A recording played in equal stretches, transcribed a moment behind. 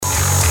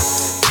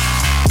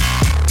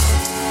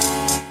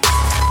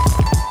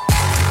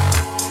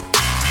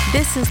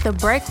This is the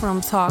Break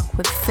Room Talk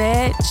with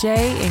Fed,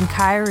 Jay, and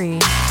Kyrie.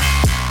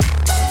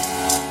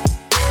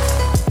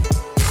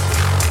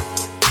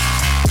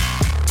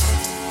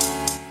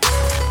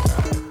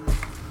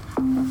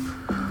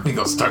 We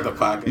gonna start the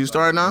podcast. You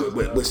start now?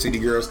 With City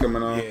Girls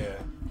coming on? Yeah,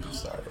 I'm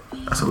sorry.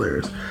 That's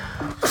hilarious.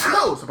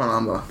 Oh,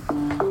 I'm going.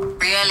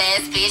 Real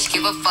ass bitch,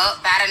 give a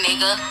fuck about a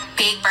nigga.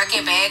 Big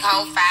Birkin bag,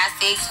 hold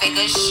 5-6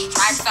 figures.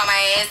 Stripes on my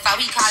ass, so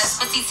he call his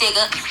pussy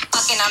tigger.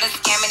 Fucking on a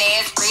scamming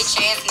ass, rich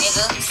ass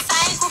nigga.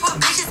 Same group of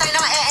bitches, ain't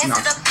no ass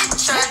to the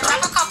picture.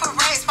 Drop a couple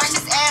racks, watch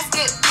his ass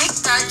get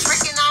bigger.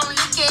 Tricking on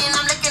licking,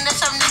 I'm licking at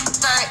your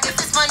nigga. If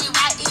it's money,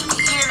 why eat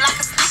me? Eat it like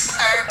a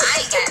snicker.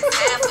 I ain't got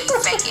time for you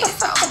fake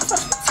ass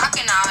hoes.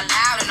 Talking all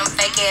loud in them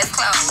fake ass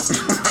clothes.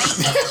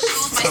 Fake ass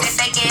shoes, make that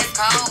fake ass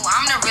cold.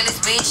 I'm the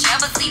realest bitch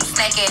ever see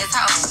snake ass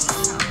hoes.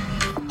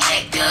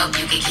 Act up,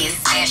 you can get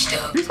smashed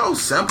up. These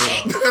hoes simple.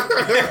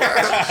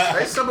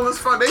 They simple as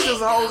fuck. They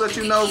just hoes that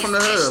you know from the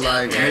hood.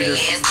 Like, they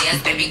just.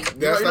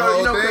 That's the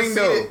whole thing,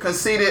 though.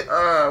 Conceited,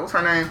 what's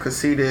her name?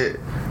 Conceited.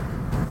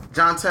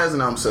 John Tez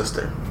and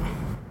sister.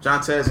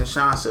 John Tez and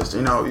Sean's sister.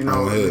 You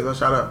know,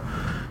 shout out.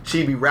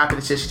 She be rapping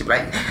and shit. She be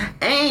like,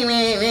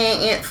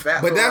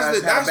 fat. But that's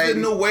the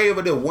new wave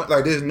of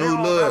this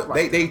new look.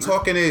 Like they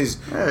talking is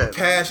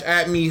cash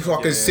at me,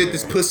 fucking sit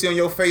this pussy on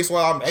your face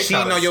while I'm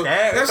cheating on your.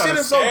 That shit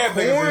is so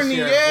corny.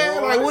 Yeah,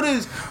 boy. Like what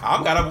is?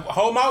 I gotta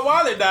hold my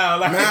wallet down.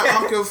 Like man,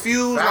 I'm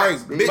confused. Like,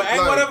 but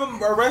ain't one of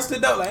them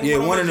arrested though? Like, yeah,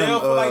 one of them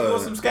for like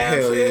doing some scam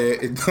hell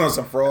shit. Yeah, doing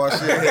some fraud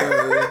shit.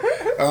 Hell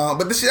yeah.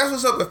 But that's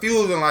what's so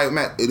confusing. Like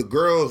man, the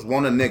girls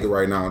want a nigga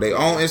right now. They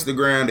on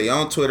Instagram, they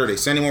on Twitter, they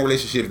sending one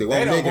relationship. They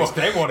want niggas.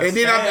 And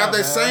then I got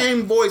that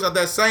same voice, out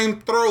that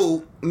same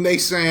throat, they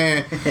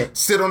saying,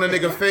 sit on the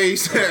nigga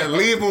face and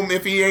leave him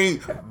if he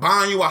ain't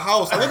buying you a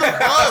house. Like, what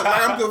the fuck?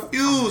 Like, I'm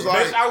confused.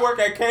 Like, bitch, I work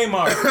at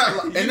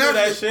Kmart. And know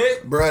that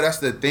shit? Bro, that's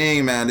the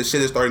thing, man. This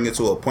shit is starting to get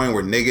to a point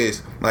where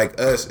niggas like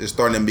us is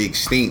starting to be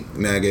extinct,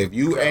 nigga. If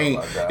you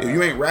ain't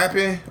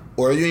rapping,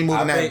 or you ain't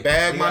moving that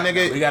bag, my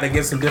nigga. We gotta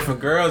get some different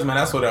girls, man.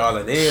 That's what all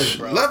it is,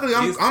 bro. Luckily,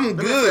 I'm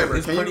good.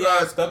 These pretty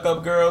ass stuck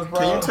up girls, bro.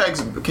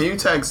 Can you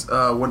text?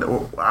 What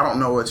I don't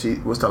know what's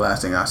the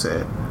last thing I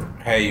said.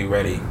 Hey, you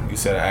ready? You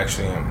said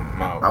actually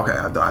I'm out. Okay,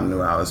 I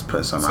knew I was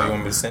putting something. So out. you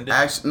want me to send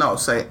it?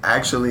 Say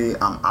actually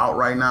I'm out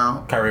right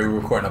now. Kyrie,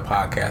 we're recording a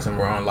podcast and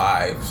we're on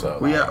live. So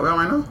we on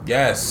right now?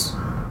 Yes.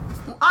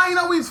 I ain't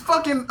know we was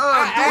fucking doing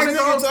this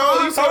all the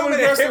time. You told me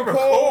to hit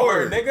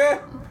record,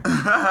 nigga.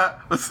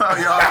 What's up,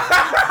 y'all?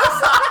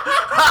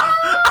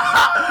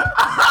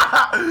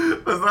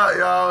 What's up,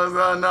 y'all? What's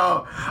up?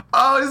 No.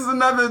 Oh, this is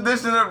another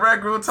edition of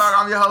Break Room Talk.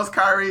 I'm your host,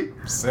 Kyrie.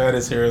 Seth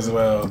is here as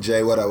well.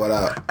 Jay, what up? What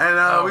up?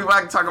 And we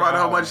about to talk about a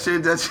whole bunch of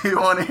shit that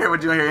you want to hear,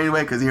 but you don't hear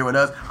anyway because you're here with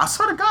us. I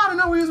swear to God, I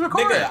know we was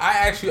recording.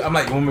 Nigga, I'm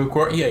like, you want me to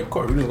record? Yeah,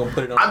 record. We're gonna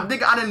put it on. I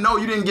didn't know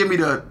you didn't give me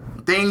the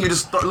thing. You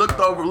just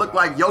looked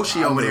like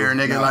Yoshi over there,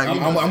 nigga. No, like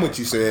I'm what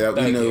you said.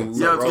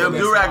 Your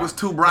do-rag was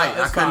too bright.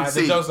 I couldn't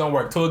see. The jokes don't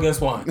work. 2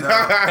 against 1.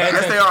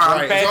 Yes, they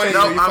are.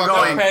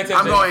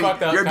 I'm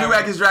going. Your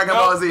do-rag is Dragon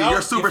Ball Z.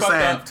 You're Super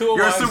Saiyan.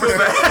 You're Super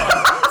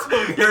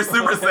Saiyan. You're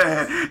Super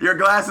Saiyan. Your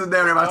glasses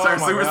damn near about to turn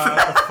Super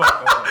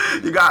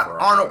Saiyan. You got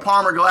Arnold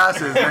Palmer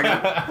glasses,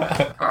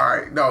 nigga. All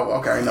right.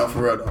 No,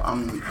 for real though.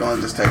 I'm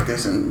gonna just take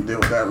this and deal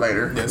with that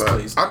later. Yes,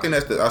 please. I think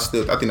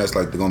that's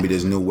like gonna be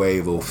this new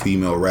wave of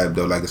female rap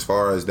though. Like as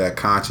far as that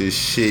conscious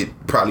shit,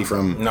 probably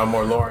from No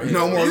More Lauryn Hill.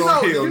 No More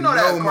Lauryn Hill. You know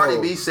that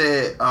Cardi B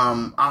said.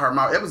 I heard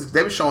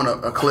they were showing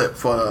a clip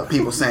for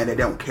people saying they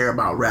don't care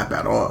about rap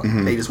at all.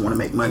 Mm-hmm. They just want to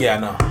make money. Yeah, I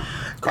know.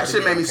 That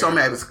shit made me so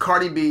mad. It was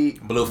Cardi B,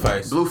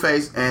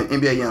 Blueface, and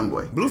NBA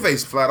YoungBoy.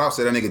 Blueface flat out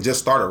said that nigga just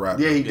started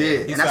rapping. Yeah, he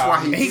did, and that's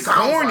why he's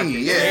corny.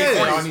 He's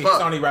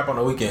only rap on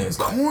the weekends.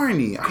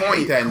 Corny. I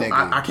hate that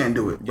nigga. I can't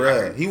do it,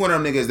 bruh. He one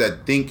of them niggas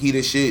that think he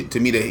the shit.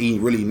 To me, that he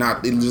really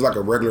not. It's just like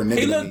a regular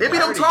nigga. They be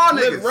them tall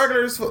niggas.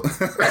 Regular as fuck.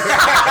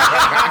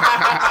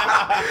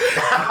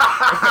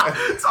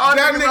 Tall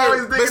niggas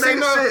always thinking they shit.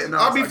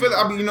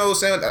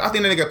 Saying. I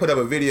think that nigga put up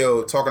a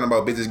video talking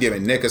about bitches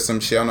giving niggas some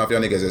shit. I don't know if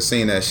y'all niggas have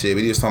seen that shit,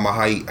 but he was talking about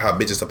how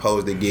bitches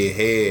supposed to get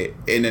head,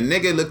 and the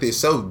nigga looked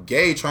so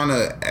gay trying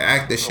to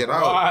act this shit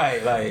out. Why?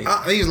 Like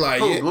he's like,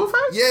 who,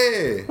 Blueface?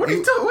 Yeah. What he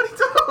do?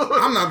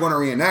 I'm not going to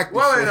reenact this.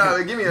 Well,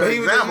 no, give me an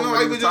example.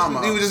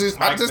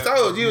 I just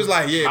told you. He was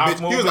like, yeah, bitch.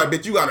 He was like,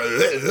 bitch, you gotta.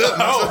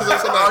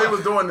 He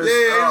was doing this. Yeah,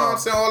 you know what I'm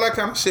saying, all that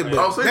kind of shit.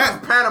 But so he was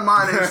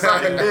pantomiming and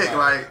sucking dick,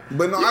 like.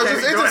 But no,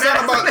 it's just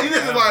something about you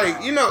just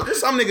like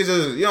just some niggas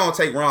just don't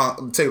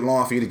take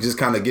long for you to just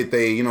kind of get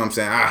they, you know what I'm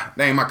saying?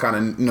 They ain't my kind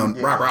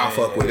of rapper I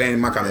fuck with. They ain't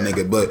my kind of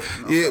nigga. But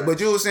but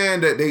you were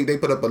saying that they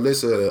put up a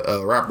list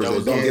of rappers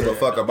that don't give a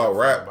fuck about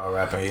rap. About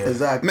rapping, yeah.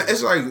 Exactly. Man,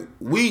 it's like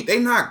they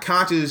not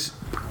conscious.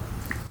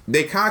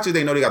 They conscious.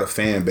 They know they got a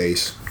fan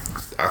base.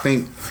 I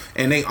think,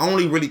 and they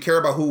only really care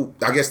about who,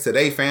 I guess,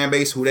 today fan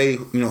base, who they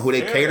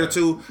cater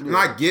to. And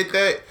I get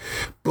that,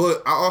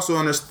 but I also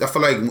understand. I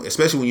feel like,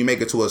 especially when you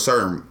make it to a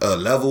certain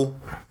level,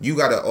 you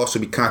gotta also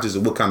be conscious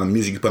of what kind of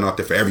music you put out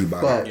there for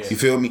everybody. You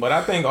feel me? But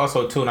I think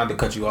also too, not to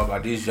cut you off,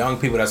 like these young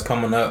people that's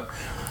coming up,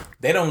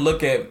 they don't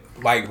look at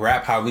like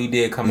rap how we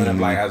did coming up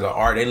like as an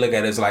art. They look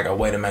at it as like a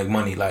way to make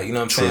money. Like, you know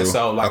what I'm saying?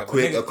 So like so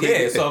if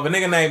a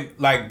nigga named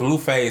like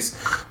Blueface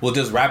was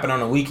just rapping on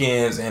the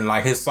weekends and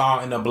like his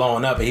song ended up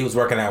blowing up and he was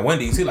working at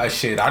Wendy's. He like,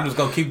 shit, I'm just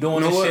gonna keep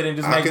doing this shit and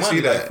just make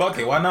money. Like, fuck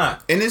it, why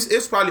not? And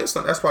it's probably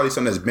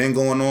something that's been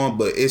going on,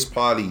 but it's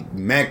probably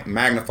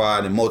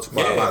magnified and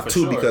multiplied by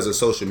two because of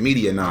social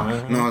media now.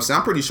 You know what I'm saying?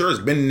 I'm pretty sure it's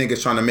been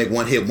niggas trying to make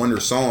one hit wonder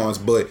songs,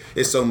 but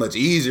it's so much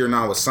easier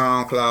now with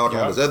SoundCloud and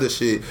all this other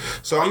shit.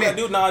 So all you gotta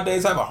do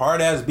nowadays have a hard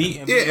ass beat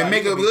and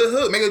make a good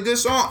hook, make a good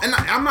song. And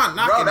I'm not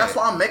knocking bro, that's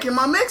why I'm making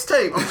my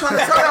mixtape. I'm trying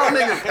to tell y'all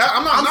niggas.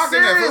 I'm not knocking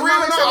serious, that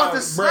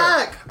for real.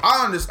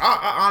 I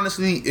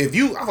honestly, I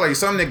feel like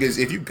some niggas,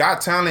 if you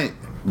got talent,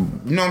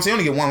 you know what I'm saying?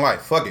 You only get one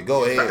life. Fuck it,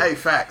 go ahead. Hey,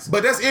 facts.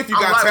 But that's if you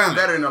got talent.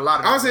 Better than a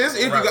lot of. I'm saying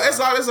it's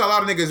a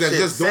lot of niggas that's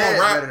just doing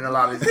rap. Better than a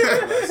lot of these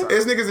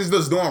it's niggas that's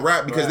just doing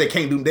rap because they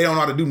don't know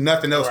how to do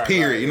nothing else.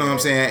 Period. You know what I'm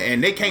saying?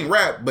 And they can't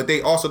rap, but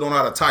they also don't know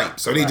how to type.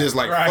 So they just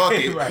like fuck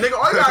it. Nigga,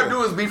 all you gotta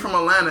do is be from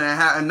Atlanta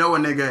and know a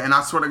nigga, and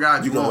I swear to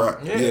God, you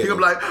won't. You can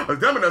be like,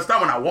 damn it, that's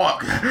not when I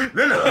walk.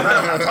 Then now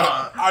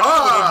I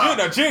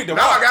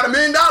got $1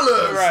 million.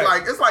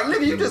 Like it's like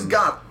nigga, you just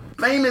got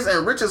famous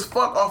and rich as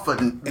fuck off of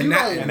and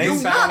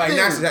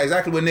that's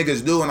exactly what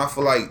niggas do, and I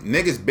feel like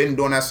niggas been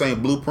doing that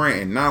same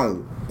blueprint, and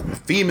now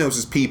females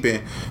is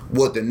peeping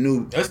what the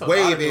new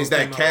wave is.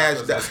 That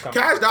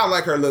Cash Doll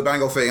like her look. I ain't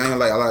gonna fake. I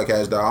like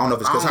Cash Doll. I don't know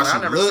if it's because how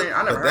she look,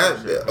 but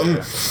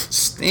that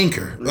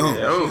stinker. But all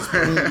right,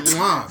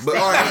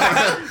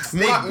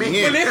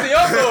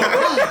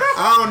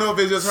 I don't know if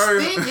it's just her.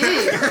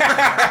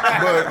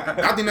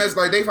 But I think that's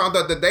like they found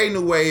out that they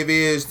new wave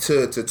is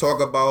to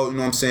talk about, you know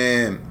what I'm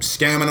saying,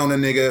 scamming on the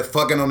nigga,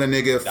 fucking on the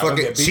nigga,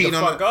 fucking cheating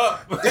on the fuck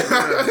up.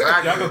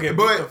 Y'all gonna get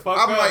beat the fuck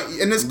up. I'm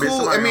like, and it's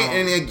cool. I mean,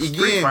 and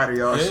again,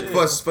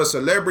 for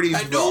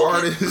celebrities, for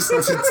artists,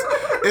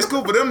 it's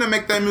cool for them to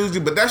make that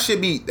music, but that should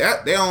be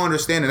that they don't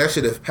understand that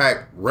should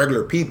impact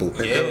regular people.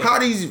 How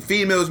these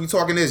females be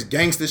talking this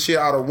gangster shit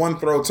out of one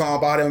throat, talking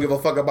about they don't give a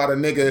fuck about a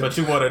nigga, but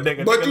you want a nigga,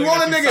 you know what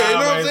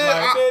I'm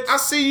saying? I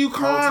see you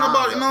crying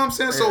about it, you know what I'm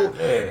saying? So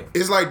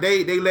it's like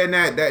they letting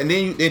that and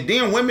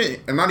then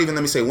women, and not even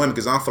let me say women,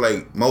 because I feel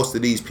like most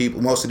of these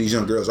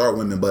young girls are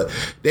women, but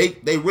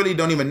they really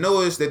don't even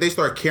notice that they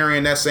start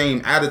carrying that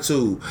same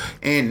attitude,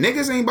 and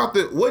niggas ain't about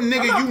to what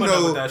nigga you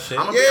know.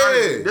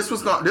 This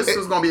was gonna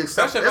be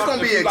acceptable. It's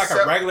gonna be like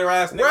a regular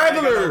ass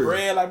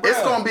nigga.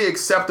 It's gonna be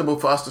acceptable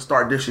for us to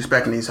start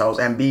disrespecting these hoes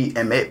and be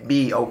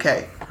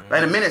okay.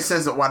 Like the minute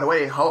since the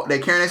way they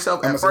carrying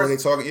themselves at first. They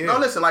talking, no,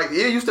 listen, like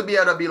it used to be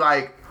able to be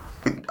like,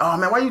 oh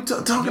man, why you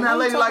talking to that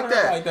lady like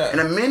that? In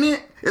a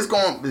minute, it's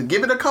going to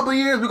give it a couple of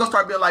years. We're gonna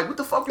start being like, what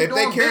the fuck you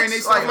doing? They carrying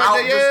bitch? Like out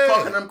just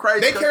fucking them crazy.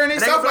 They carrying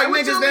themselves like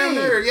niggas down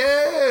there.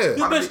 Yeah.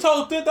 You bitch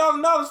told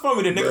 $10,000 for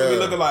me. The nigga be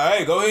looking like,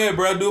 hey, go ahead,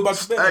 bro, do about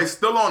your business. Hey,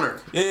 still on her.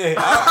 Yeah,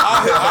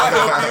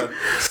 I'll help you.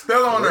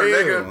 Still on her,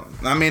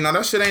 nigga. I mean, no,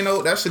 that shit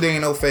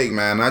ain't no fake,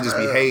 man. I just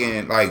be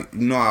hating, like,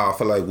 you know how I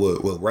feel like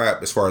with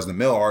rap, as far as the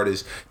male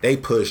artists, they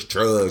push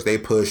drugs, they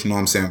push, you know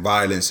what I'm saying,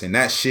 violence, and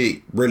that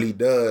shit really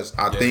does,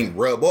 I think,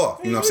 rub off.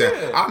 You know what I'm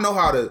saying? I know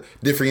how to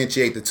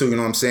differentiate the two. You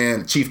know what I'm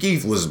saying? Chief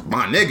Keef was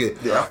my nigga,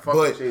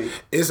 but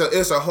it's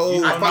a whole.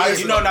 You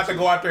know not to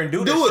go out there and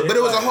do it, but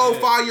it was a whole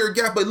 5-year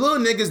gap. But little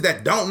niggas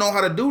that don't know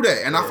how to do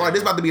that, and I feel like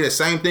this about to be the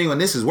same thing,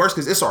 and this is worse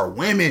because it's our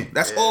women.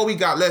 That's all we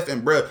got left,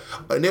 and bruh,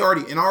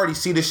 I already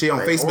see this shit on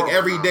Facebook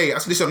every day. I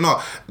see this shit.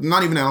 No,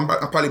 not even that. I'm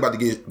probably about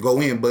to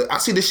go in, but I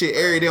see this shit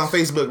every day on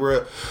Facebook,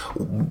 bruh.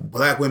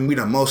 Black women, we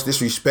the most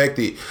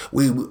disrespected.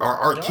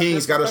 Our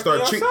kings got to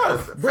start treating.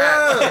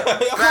 Bruh,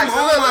 come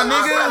on, my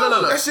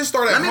nigga. That shit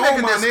start at home, my nigga. Let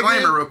me make a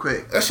disclaimer real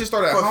quick. That shit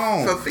start at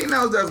home. For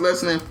females that's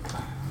listening,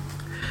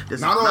 this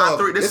is not not all.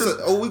 three. This is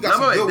we got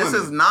some good women. This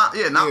is not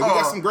not all. We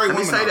got some great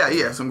women. Let me say that.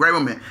 Yeah, some great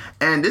women.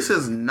 And this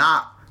is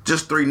not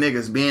just 3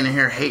 niggas being in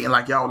here hating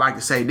like y'all would like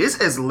to say.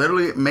 This is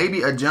literally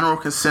maybe a general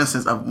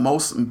consensus of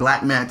most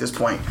black men at this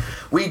point.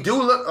 We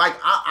do look like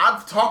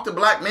I've talked to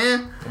black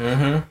men,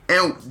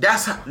 and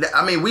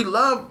we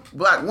love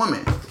black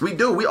women. We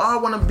do. We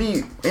all want to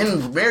be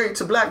married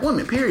to black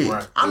women. Period.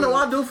 Right. I know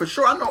I do for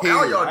sure. I know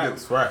all y'all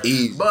do. Right.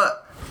 Easy.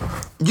 But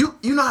you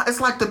know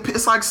it's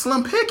like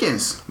Slim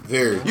Pickens.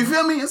 Very. You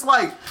feel me? It's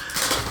like,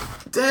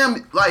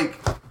 damn. Like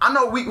I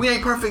know we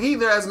ain't perfect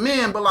either as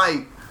men, but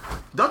like.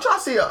 Don't y'all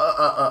see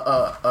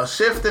a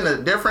shift in the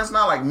difference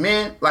now? Like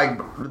men, like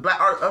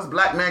us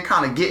black men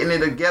kind of getting it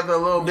together a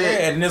little bit.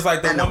 Yeah, and it's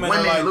like the women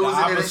like losing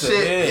it and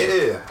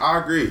shit. Yeah, I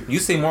agree. You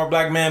see more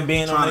black men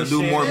being trying on to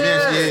do shit. more men.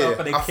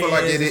 Yeah, I feel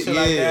like it.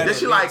 Yeah. This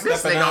shit like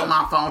this nigga on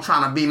my phone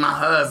trying to be my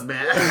husband.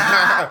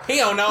 He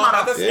don't know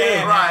about the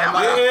scam. Right, I'm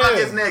like, fuck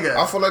this nigga.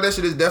 I feel like that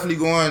shit is definitely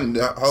going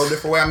a whole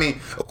different way. I mean,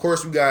 of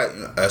course, we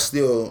got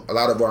still a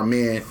lot of our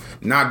men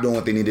not doing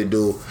what they need to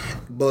do,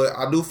 but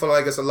I do feel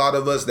like it's a lot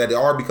of us that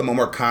are becoming more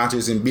more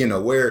conscious and being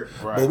aware.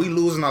 Right. But we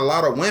losing a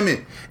lot of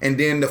women. And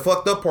then the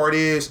fucked up part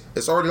is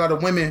it's already a lot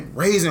of women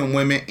raising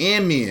women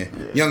and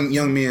men,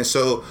 young men.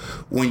 So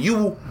when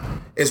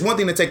it's one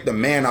thing to take the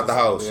man out the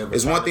house.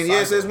 It's one thing.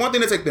 Yes, it's one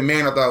thing to take the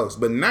man out the house.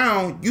 But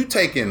now you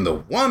taking the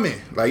woman.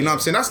 Like, you know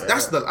what I'm saying?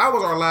 That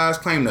was our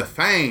last claim to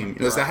fame.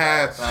 Was to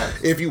have,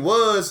 if you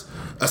was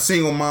a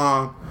single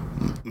mom,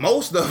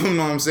 most of them, you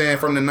know what I'm saying,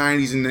 from the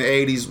 90s and the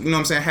 80s, you know what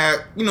I'm saying,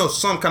 had, you know,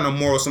 some kind of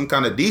moral, some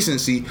kind of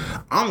decency.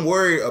 I'm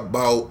worried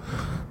about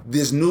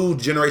this new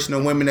generation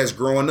of women that's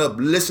growing up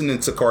listening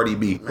to Cardi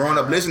B, growing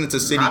up listening to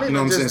City, you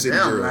know what I'm saying, City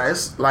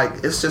Girls.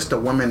 It's just the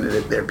women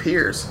that their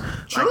peers.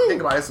 True. Like,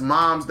 think about it, it's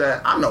moms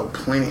that I know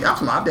plenty.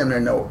 I damn near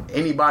know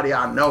anybody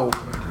I know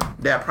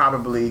that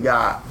probably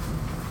got,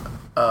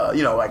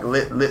 you know, like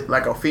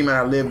like a female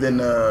that lived in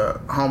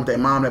the home with their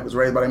mom that was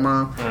raised by their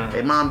mom.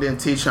 Their mom didn't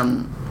teach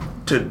them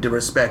to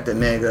respect a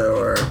nigga,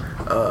 or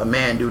a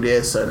man do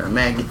this, or a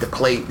man get to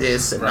plate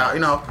this, and you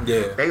know,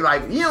 they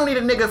like, you don't need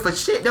a nigga for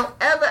shit. Don't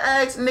ever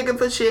ask a nigga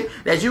for shit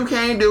that you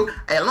can't do.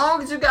 As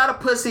long as you got a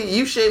pussy,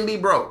 you shouldn't be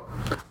broke.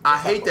 I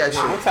hate that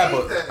shit.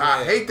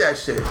 I hate that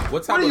shit.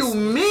 What do you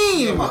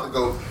mean?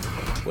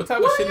 What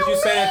type of shit is you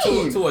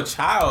saying to a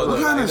child?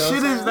 What kind of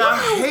shit is that? I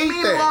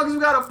hate that. As long as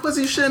you got a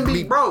pussy, you shouldn't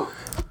be broke.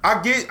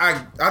 I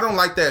don't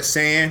like that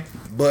saying,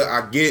 but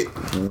I get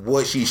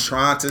what she's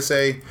trying to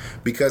say,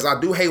 because I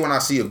do hate when I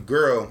see a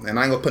girl, and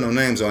I ain't gonna put no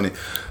names on it.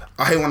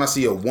 I hate when I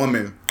see a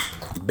woman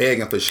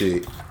begging for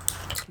shit.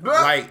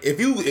 Like, if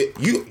you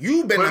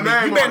better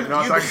not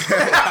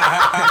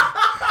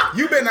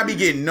be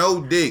getting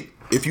no dick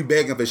if you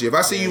begging for shit. If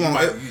I see you on,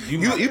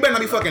 you better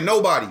not be fucking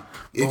nobody.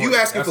 If you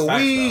asking for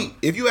weed,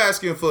 if you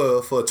asking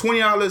for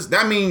 $20,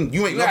 that means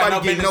you ain't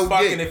nobody getting no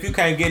dick. If you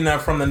can't get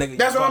nothing from the nigga,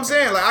 that's what I'm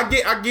saying. Like,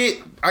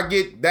 I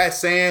get that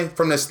saying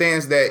from the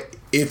stance that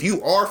if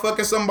you are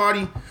fucking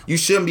somebody, you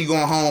shouldn't be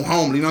going home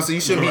homely. You know what I'm saying?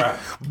 You shouldn't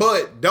be,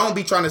 but don't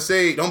be trying to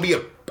say, don't be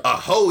a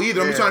hoe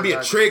either. I'm trying to be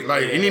a trick.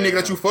 Like, any nigga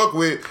that you fuck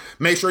with,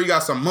 make sure you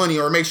got some money,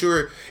 or make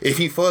sure if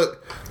he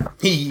fuck,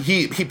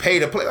 he paid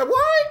to play. Like,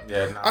 what?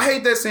 I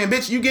hate that saying,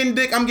 bitch, you getting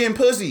dick, I'm getting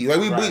pussy. Like,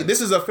 we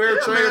this is a fair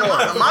trade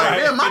off.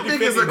 My dick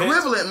is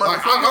equivalent,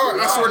 motherfucker.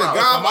 I swear to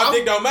God, my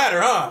dick don't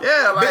matter, huh?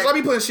 Yeah, like, bitch, I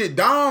be putting shit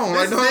down.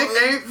 This like, dick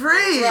ain't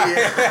free.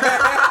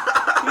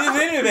 He's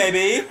in it,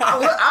 baby.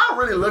 I don't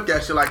really look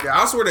at shit like that.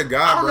 I swear to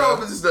God, I don't know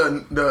if it's just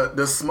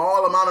the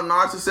small amount of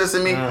narcissism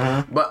in me,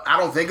 but I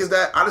don't think it's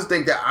that. I just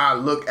think that I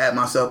look at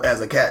myself as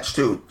a catch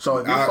too. So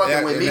if you're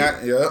fucking with me,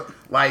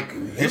 like,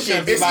 it's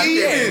even. It's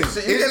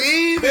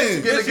even.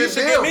 You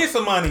should give me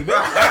some money, bitch.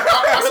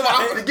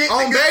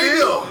 On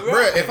baby,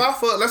 bro. If I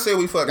fuck, let's say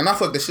we fuck, and I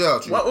fuck the shit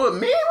out you. What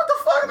me? What the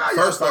fuck? Now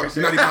first off,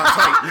 you're not even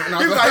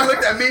tight. He's like,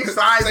 looked at me,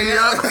 sized me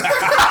up.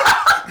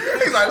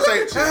 He's like,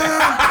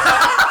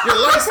 you're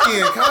light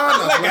skinned,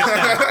 kind of.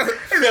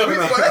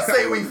 Let's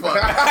say we fuck.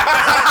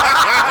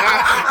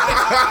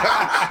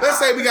 Let's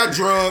say we got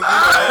drunk.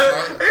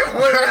 He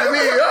pointed at me.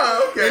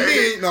 Okay. And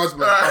me, no, it's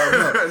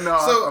no.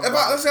 So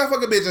let's say I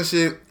fuck a bitch and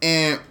shit,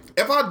 and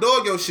if I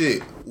dog your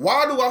shit,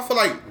 why do I feel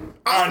like?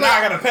 Now I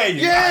gotta pay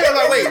you. Yeah,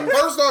 like, wait.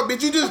 First off,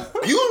 bitch, you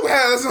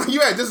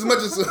had just as much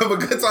of a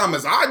good time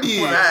as I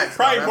did.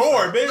 Probably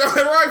more, bitch.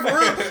 Right, for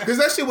real. Because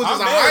that shit was just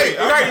a hype.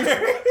 Right.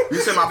 You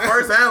said my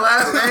first and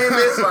last name,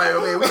 bitch. Like, I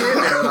mean, we in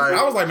there. Like,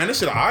 I was like, man, this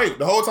shit a hype.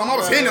 The whole time I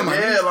was hitting him.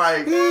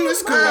 Like,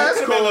 it's cool.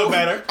 It's cool. A little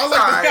better. I was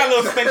like, got a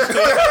little stench to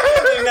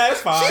it.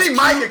 That's fine. She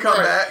might come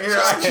back.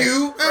 She's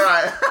cute.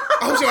 Right.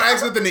 I hope she don't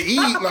ask nothing to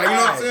eat. Like, you know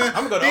what I'm saying?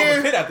 I'm gonna go to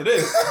open pit after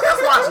this.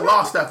 Let's watch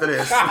Lost after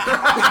this.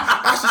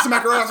 I should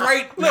smack her ass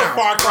right now.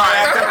 Far Cry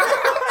after.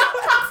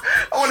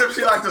 I wonder if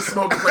she likes to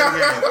smoke and play the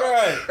game.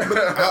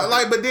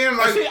 Right. But then,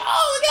 like,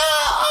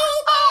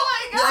 oh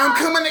my God. I'm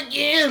coming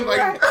again.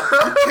 Like,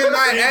 you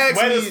cannot ask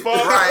Wet me. As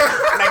fuck.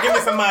 Right. Now give me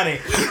some money.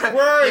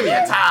 Right. Give me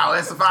a towel.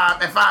 It's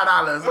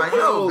 $5. Like,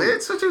 yo,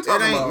 bitch, what you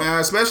talking about? Man,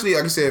 especially,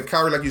 like you said,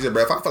 Kyrie, like you said,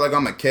 bro, if I feel like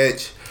I'm a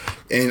catch,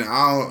 and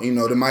I don't, you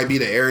know, there might be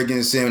the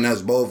arrogance in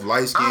us both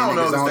light skinned niggas. I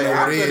don't know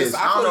what it is.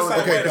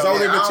 Okay, because I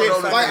was able to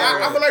check. Like,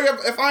 I feel like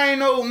if I ain't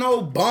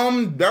no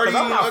bum, dirty.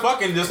 I'm not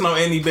fucking just no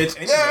any bitch.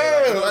 Anyway,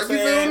 yeah, like, you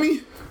feel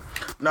me?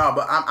 No,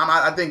 but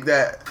I think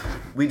that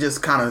we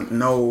just kind of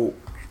know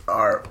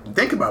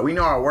think about it. We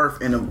know our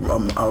worth in a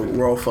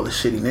world full of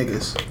shitty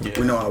niggas. Yeah.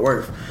 We know our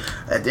worth.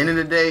 At the end of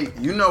the day,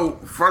 you know,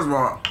 first of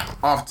all,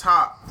 off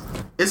top,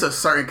 it's a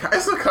certain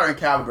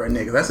caliber of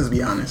niggas. Let's just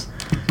be honest.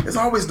 It's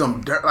always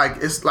them dirt,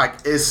 it's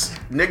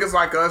niggas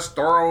like us,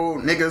 thorough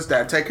niggas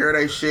that take care of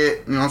their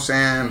shit, you know what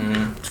I'm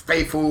saying?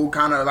 Faithful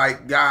kind of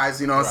like guys,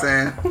 you know what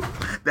I'm saying?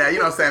 That, you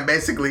know what I'm saying,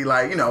 basically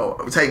like, you know,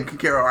 taking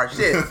care of our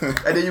shit.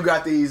 And then you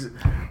got these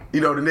You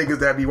know, the niggas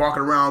that be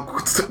walking around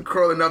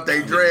curling up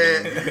their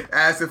dread,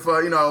 asking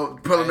for,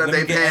 pulling up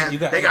their pants.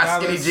 They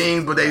got skinny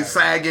jeans, but they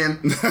sagging.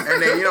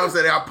 And they, you know what I'm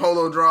saying, they got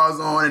polo drawers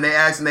on, and they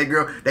asking their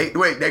girl,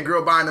 that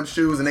girl buying them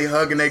shoes, and they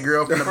hugging their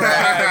girl from the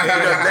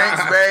back.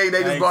 Thanks, babe.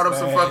 They just bought up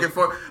some fucking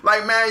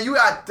like, man, you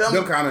got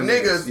them kind of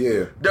niggas,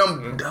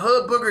 them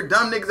hood booger,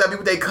 dumb niggas that be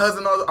with their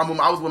cousin.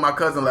 I was with my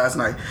cousin last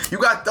night. You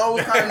got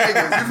those kind of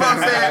niggas, you know what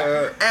I'm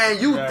saying?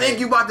 And you think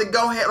you about to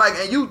go ahead, like,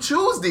 and you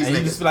choose these niggas.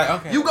 You just be like,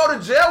 okay. You go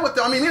to jail with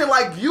them. I mean,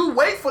 like, you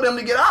wait for them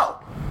to get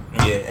out.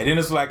 Yeah, and then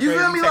it's like, you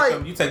feel me?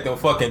 You take them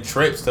fucking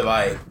trips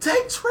to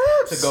take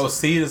trips to go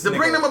see this to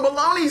bring them a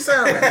bologna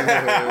sandwich.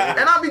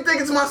 And I be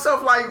thinking to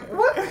myself like,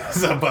 what?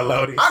 It's a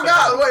bologna.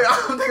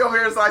 I'm thinking over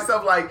here to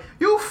myself like,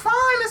 you fine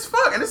as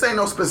fuck. And this ain't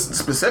no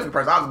specific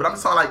person, but I'm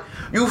just talking like,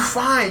 you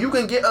fine. You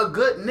can get a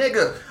good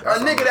nigga, a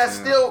nigga that's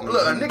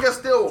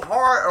still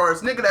hard, or a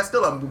nigga that's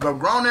still a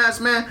grown ass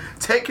man.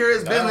 Take care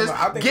of his business,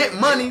 get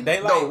money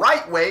the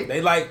right way.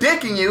 They like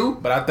dicking you.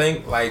 But I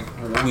think like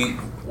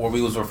what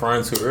we was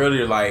referring to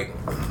earlier, like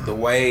the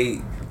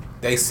way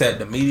they set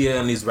the media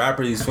and these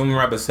female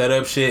rappers set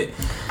up shit,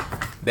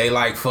 they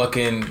like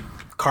fucking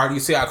Cardi. You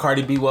see how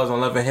Cardi B was on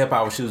Love and Hip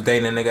Hop when she was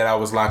dating a nigga that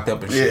was locked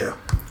up and shit. Yeah.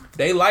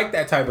 They like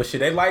that type of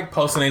shit. They like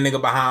posting a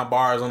nigga behind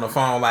bars on the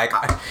phone like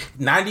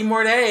 90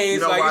 more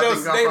days. They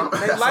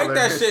like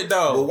that shit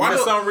though. Why for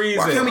some reason.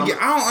 Why can't we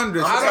I don't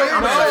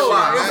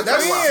understand.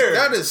 That's weird.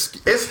 That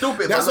is it's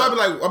stupid. That's why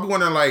I be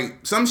wondering like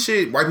some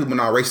shit white people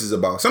not racist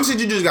about. Some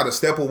shit you just gotta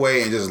step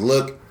away and just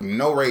look,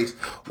 no race.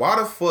 Why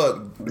the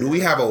fuck do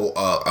we have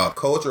a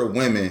culture of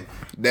women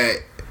that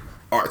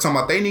are talking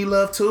about they need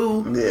love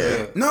too?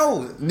 Yeah.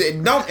 No,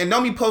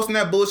 don't be posting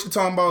that bullshit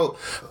talking about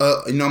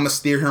I'm gonna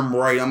steer him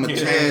right. I'm gonna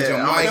change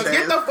him. Like,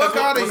 get the fuck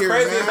out of here,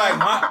 crazy man. Is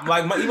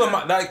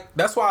like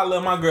that's why I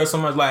love my girl so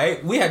much. Like,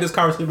 hey, we had this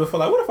conversation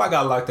before. Like, what if I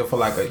got locked up for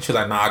like she's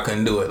like, nah, I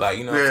couldn't do it. Like,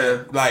 you know what I'm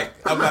saying? Like,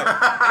 I'm like,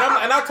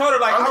 and I told her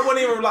like I wouldn't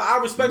even like I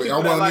respect you.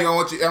 How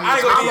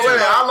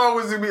long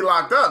was you be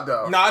locked up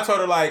though? No, I told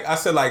her like I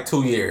said like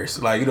 2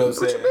 years. Like, you know what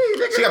I'm saying?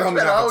 She got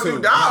to hold you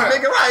down,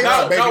 nigga.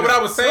 Right? No, what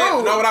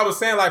I was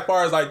saying like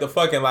far as like the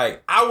fucking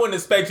like I wouldn't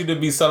expect you to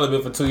be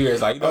celibate for 2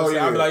 years. Like, you know what I'm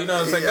saying? I'd be like, you know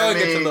what I'm saying? Go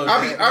get your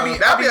little.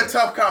 That'd be a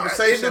tough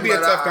conversation. It would be a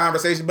tough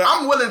conversation, but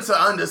I'm willing to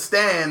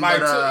understand.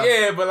 Like,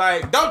 but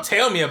like, don't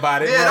tell me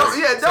about it.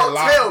 Don't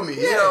tell me.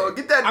 You know,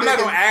 get that. I'm not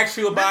gonna ask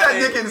you about it.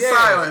 Get that dick in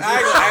silence.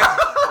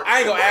 I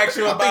ain't gonna ask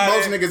you about it.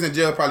 I think most niggas in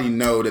jail probably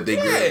know that they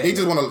good. They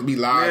just want to be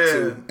lied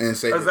to and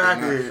say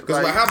exactly.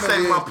 Because what happens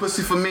is my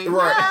pussy for me.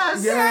 Right.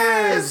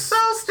 Yes. It's so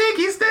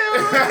sticky still.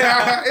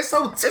 It's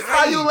so tight. It's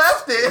how you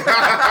left it. So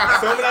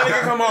when that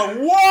nigga come on,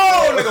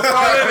 whoa, nigga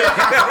fall in it.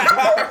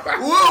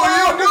 What are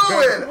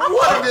you doing?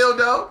 What a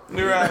dildo.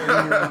 You're right.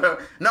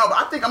 No, but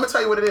I think I'm gonna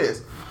tell you what it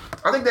is.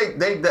 I think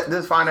they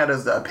define that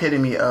as the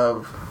epitome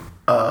of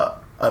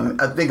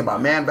think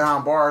about man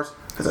behind bars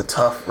is a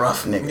tough,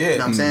 rough nigga. Yeah. You know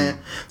what I'm saying?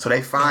 So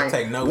they find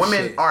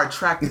women are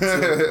attracted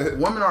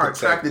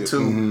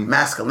to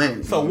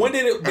masculinity. So when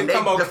did it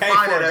become okay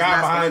for a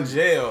guy behind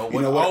jail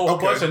with a whole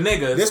bunch of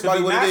niggas? This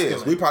probably what it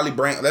is. We probably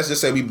let's just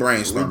say we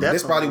brainstorm.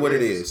 This probably what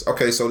it is.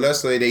 Okay, so let's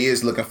say they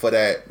is looking for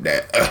that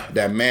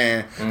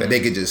man that they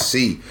could just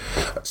see.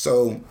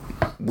 So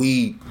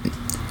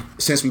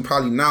since we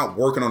probably not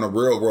working on the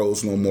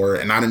railroads no more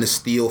and not in the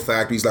steel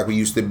factories like we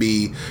used to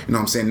be, you know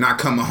what I'm saying, not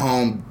coming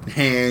home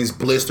hands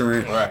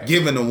blistering,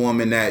 giving a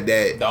woman that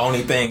the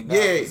only thing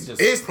it's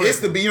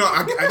to be, you know,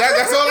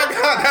 that's all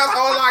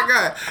I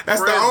got.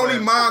 That's the only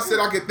mindset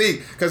I could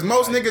think, because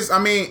most niggas, I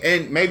mean,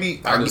 and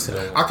maybe I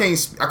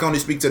can only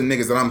speak to the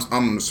niggas that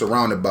I'm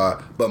surrounded by,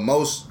 but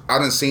most I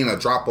done seen a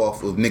drop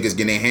off of niggas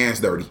getting their hands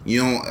dirty.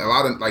 You know, a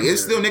lot of like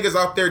it's still niggas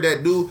out there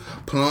that do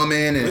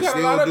plumbing and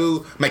still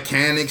do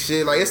mechanic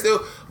shit. Like it's still,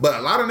 but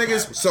a lot of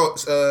niggas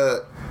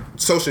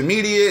social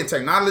media and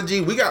technology.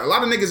 We got a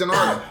lot of niggas in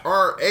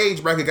our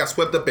age bracket got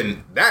swept up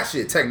in that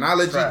shit,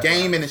 technology,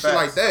 gaming and shit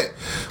like that.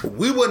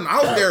 We wasn't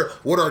out there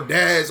with our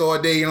dads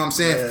all day. You know what I'm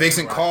saying,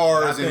 fixing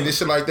cars and this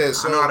shit like that.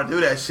 So I know how to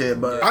do that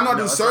shit, but I know how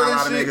to do certain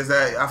shit.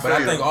 But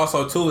I think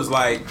also too is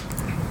like,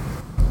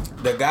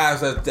 the guys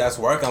that's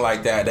working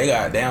like that, they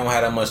don't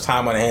have that much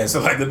time on their hands.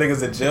 So like the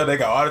niggas in jail, they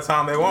got all the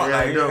time they want.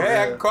 I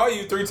can call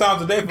you 3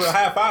 times a day for a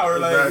half hour.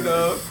 Like, you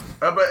know.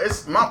 But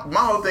it's my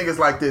whole thing is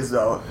like this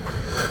though.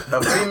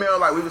 A female,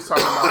 like we was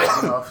talking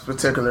about, a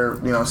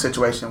particular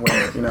situation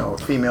where a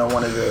female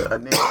wanted a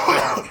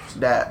nigga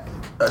that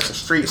a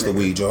street it's nigga. The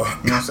weed, y'all.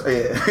 You know what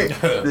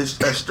I'm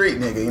saying? A street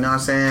nigga. You know what I'm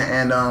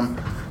saying? And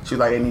she was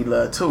like, they need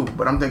love too.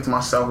 But I'm thinking to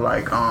myself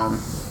like,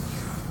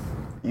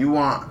 you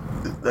want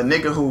the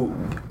nigga who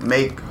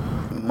make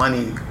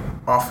money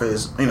off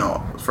his,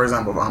 for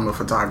example, I'm a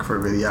photographer,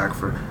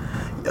 videographer,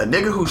 a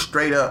nigga who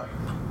straight up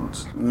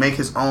make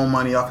his own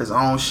money off his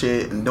own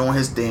shit and doing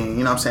his thing,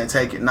 you know what I'm saying,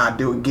 take it, not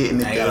do it, getting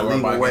it the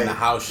legal way.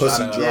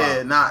 Pussy drop.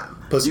 Yeah,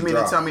 not pussy you mean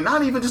drop. To tell me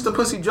not even just a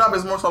pussy drop,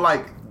 it's more so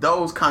like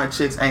those kind of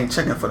chicks ain't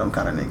checking for them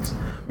kind of niggas.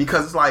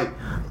 Because it's like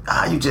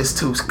you just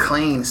too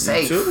clean,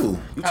 safe. You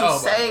too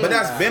safe. But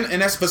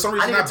that's for some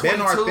reason not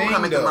been our thing.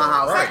 Coming to my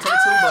house, right. 22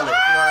 bullet.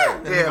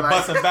 Right. Yeah, like,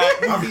 busting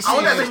back. I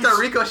want that bitch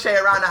to ricochet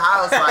around the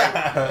house,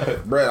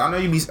 like. Bro, I know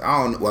you be.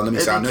 Well, let me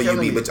say I know you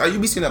be, but you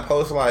be seeing a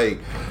post like.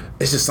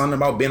 It's just something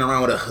about being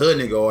around with a hood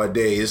nigga all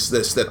day. It's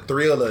the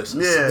thrill of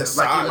the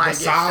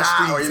side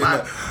streets and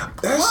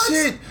that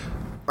shit.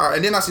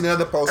 And then I seen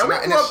another post.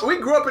 We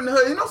grew up in the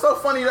hood. You know, so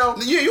funny though.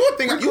 Yeah, you would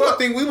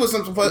think we was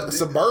some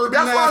suburban.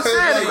 That's what I'm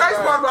saying. The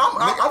crazy part,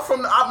 I'm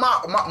from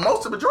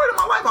most of the majority of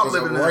my life. I'm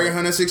living in the hood.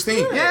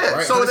 116. Yeah.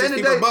 Right? So at the end of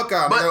the day,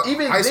 but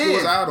even high school then,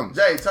 was Adams.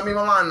 Jay, tell me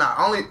my line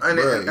now.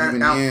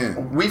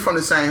 We from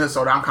the same hood,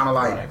 so I'm kind of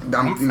like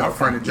I'm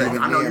friend of Jay.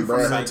 I know you from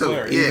the hood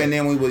too. Even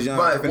then we was young.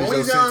 But when we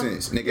was young,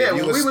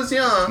 when we was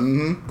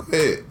young,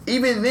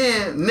 even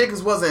then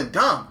niggas wasn't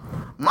dumb.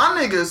 My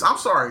niggas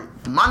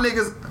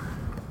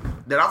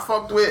that I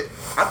fucked with,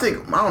 I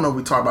don't know if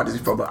we talked about this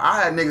before, but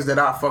I had niggas that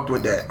I fucked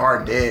with that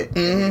are dead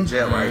in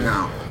jail right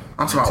now.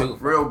 I'm talking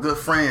about real good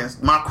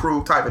friends, my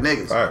crew type of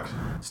niggas. Right.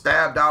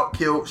 Stabbed out,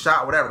 killed,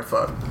 shot, whatever the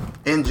fuck,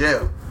 in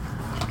jail.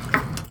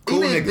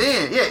 Cool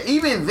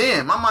even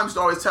then, my mom used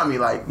to always tell me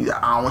like,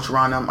 I don't want you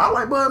around them. I'm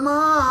like, but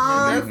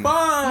mom, they're fun.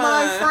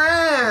 My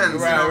friends. You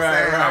know what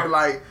I'm saying? I be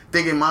like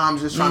thinking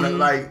mom's just trying to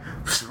like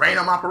rain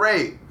on my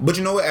parade. But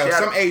you know what? At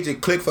some age,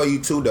 it clicked for you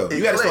too, though.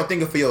 You got to start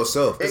thinking for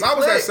yourself. Because I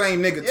was that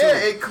same nigga too. Yeah,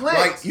 it clicked.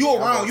 Like you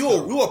around,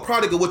 you a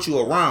product of what you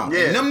around.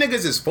 Yeah. And them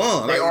niggas is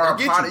fun. They are. I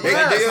get you.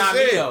 That's not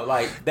me though.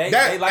 Like they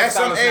like at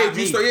some age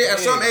you start. Yeah, at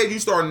some age you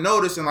start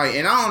noticing like,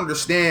 and I don't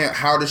understand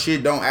how the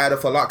shit don't add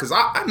up a lot. Because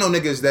I know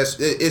niggas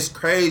it's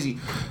crazy,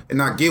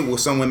 and I get what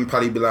some women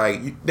probably be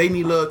like. They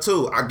need love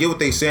too. I get what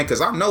they saying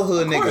because I know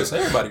hood niggas.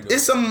 Everybody do.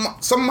 It's some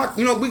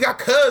we got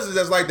cousins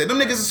that's like that. Them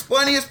niggas is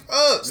funny as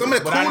fuck. Some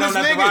of the coolest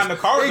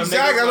niggas.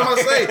 Exactly, that's what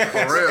I'm saying.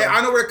 For real.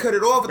 I know where to cut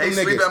it off with them niggas.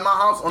 They sleep at my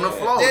house on the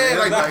floor.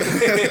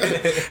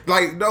 Yeah,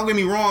 like don't get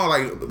me wrong.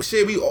 Like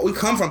shit, we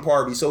come from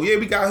Parby, so yeah,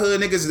 we got hood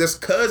niggas that's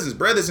cousins,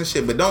 brothers and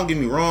shit. But don't get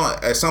me wrong.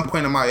 At some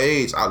point in my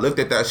age, I looked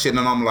at that shit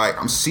and I'm like,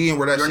 I'm seeing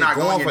where that shit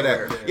going for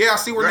that. Yeah, I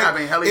see where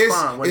having helly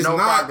fun with no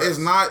progress. It's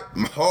not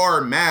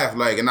hard math.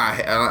 Like, and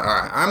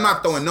I'm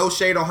not throwing no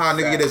shade on how a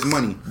nigga get his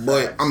money,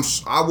 but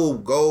I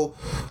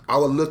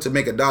will look to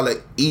make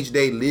 $1 each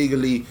day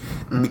legally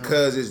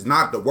because it's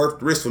not the worth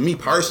the risk for me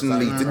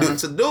personally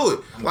to do it.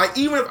 Like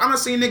even if I'm not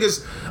seeing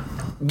niggas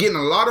getting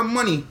a lot of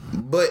money,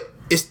 but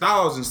it's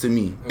thousands to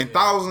me, and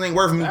thousands ain't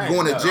worth me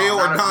going to jail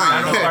or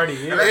dying.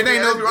 It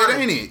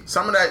ain't it.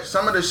 Some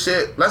of the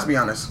shit. Let's be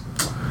honest.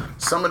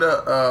 Some of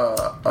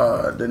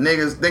the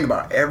niggas, think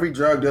about it, every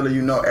drug dealer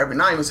you know,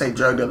 not even say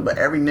drug dealer, but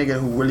every nigga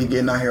who really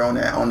getting out here on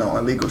the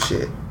illegal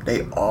shit,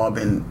 they all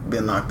been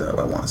locked up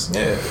at once.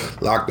 Yeah,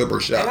 locked up or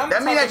shot.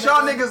 That mean that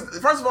y'all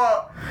niggas, first of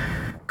all,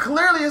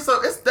 clearly it's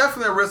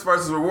definitely a risk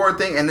versus reward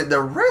thing, and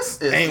the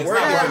risk ain't worth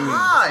it to me.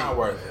 High. It's not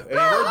worth it. It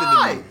ain't worth it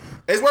to me.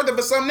 It's worth it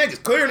for some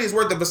niggas. Clearly, it's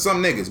worth it for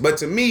some niggas. But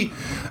to me,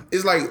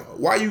 it's like,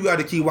 why you got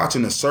to keep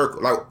watching the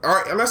circle? Like, all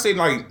right, let's say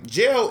like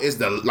jail is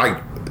the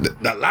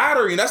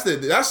lottery. That's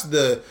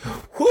the.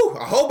 Whew,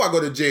 I hope I go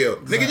to jail,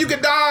 nigga. You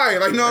could die.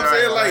 Like, you know what I'm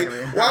saying?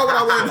 Like, why would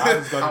I want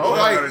to?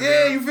 Like,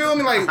 yeah, you feel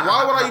me? Like,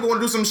 why would I even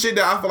want to do some shit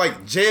that I feel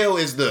like jail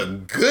is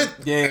the good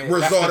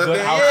result of that?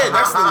 Yeah,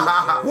 that's the.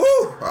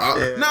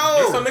 Woo. No.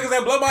 There's some niggas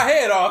that blow my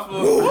head off.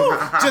 Woo.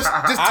 Just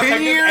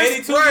 10 years.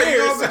 82 years.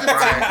 You know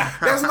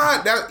that's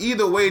not that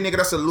either way,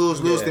 nigga. That's a lose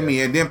to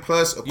me. And then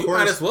plus, of course, you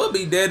might as well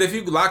be dead if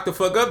you lock the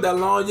fuck up that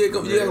long. You ain't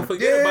gonna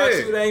forget about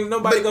you. There ain't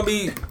nobody gonna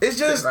be. It's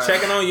just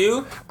checking on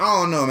you. I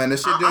don't know, man. The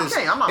shit just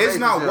it's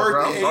not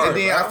worth it. And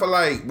then I feel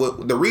like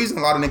the reason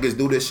a lot of niggas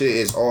do this shit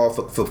is all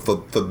for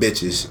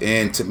bitches.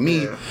 And to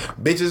me,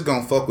 bitches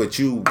gonna fuck with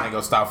you. Ain't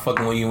gonna stop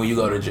fucking with you when you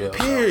go to jail.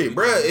 Period,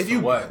 bro. If you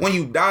when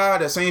you die,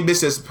 the same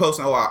bitch that's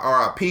posting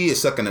RIP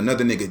is sucking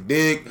another nigga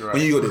dick. Right.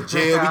 When you go to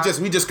jail,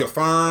 we just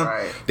confirmed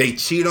they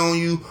cheat on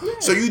you. Yeah.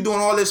 So you doing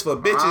all this for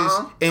bitches,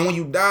 and when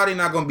you die, they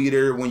not gonna be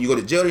there. When you go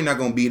to jail, they not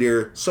gonna be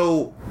there.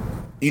 So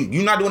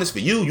you're not doing this for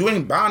you. You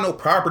ain't buying no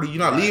property. You're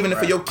not leaving it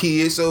for your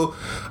kids. So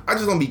I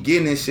just gonna be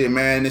getting this shit,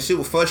 man. The shit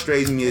what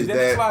frustrates me is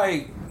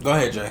that. Go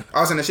ahead, Jay.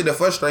 I was saying the shit that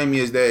frustrates me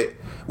is that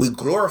we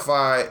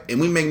glorify and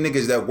we make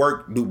niggas that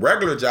do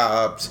regular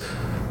jobs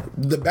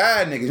the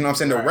bad niggas, you know what I'm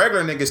saying? The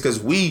regular niggas,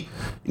 because we,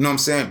 you know what I'm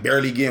saying,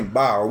 barely getting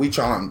by, or we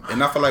trying.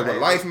 And I feel like with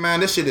life, man,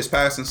 this shit is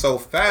passing so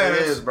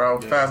fast. It is, bro.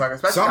 Fast, like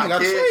especially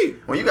kids.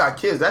 When you got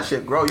kids, that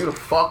shit grow you the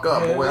fuck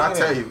up. Boy, I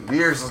tell you,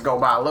 years just go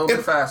by a little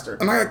bit faster.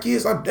 And I got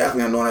kids, I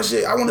definitely am doing that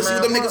shit. I want to see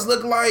what them niggas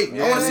look like.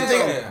 I want to see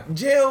them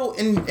jail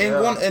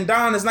and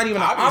Don is not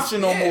even an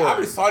option no more. I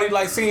just started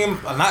like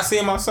not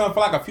seeing my son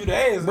for like a few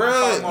days.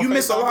 Bro, you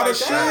miss a lot of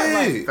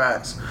shit.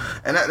 Facts.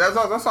 And that's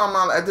all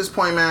I'm at this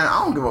point, man.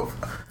 I don't give a.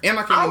 And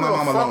I can't leave my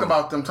mama alone. Fuck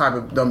about them type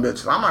of dumb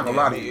bitches. I'm not gonna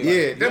lie to you.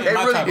 Yeah, they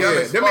really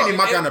good. Them ain't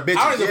my kind of bitches.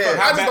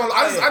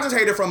 I just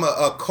hate it from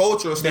a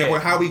cultural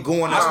standpoint. How we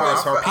going as far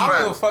as her people. I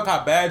don't give a fuck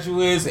how bad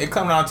you is. It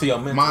comes down to your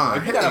mental.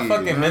 If you got a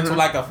fucking mental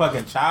like a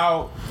fucking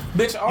child,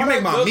 bitch. You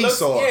make my meat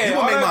soft. You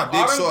gonna make my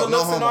dick soft.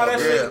 No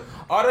homo.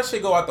 All that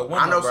shit go out the window,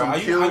 I know bro. some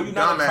you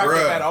not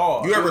attractive at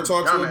all. You ever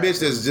talk to a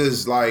bitch that's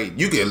just like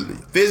you can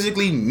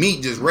physically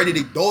meet, just ready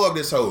to dog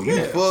this hoe?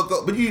 You fuck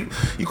up, but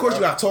of course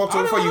you gotta talk to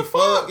her before you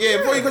fuck. Yeah,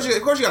 of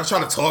course you gotta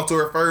try to talk to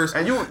her first,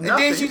 and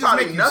then she just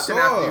make you nothing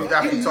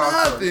after you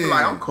talk to her.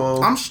 Like, I'm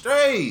cool. I'm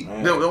straight.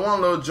 The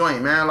one little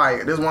joint, man.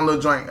 Like, this one little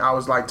joint I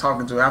was like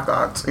talking to her after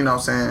I, you know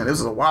what I'm saying? This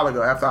was a while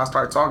ago. After I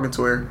started talking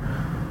to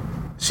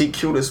her, she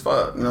cute as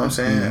fuck. You know what I'm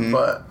saying?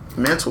 But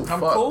mental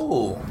fuck.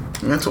 Cool.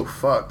 Mental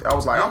fucked. I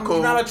was like, I'm cool.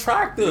 You're not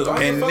attractive.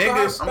 And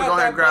niggas, I'm gonna go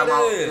ahead and grab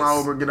my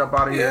Uber, get up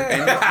out of here.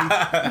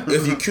 And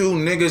if you cute,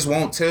 niggas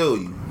won't tell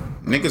you.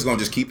 Niggas gonna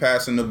just keep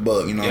passing the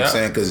buck, you know what I'm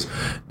saying? Because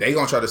they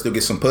gonna try to still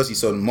get some pussy.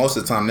 So most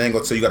of the time, they ain't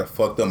gonna tell you got a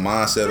fucked up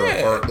mindset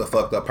or the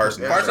fucked up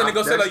person. First thing they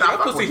gonna say, like, your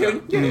pussy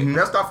hit.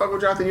 They'll stop fucking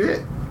with you after you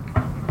hit.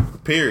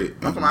 Period.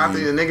 After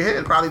the nigga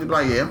hit, probably be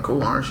like, yeah, I'm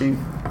cool, aren't she?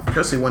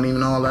 Pussy wasn't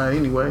even all that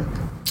anyway.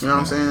 You know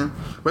what I'm saying?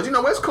 But you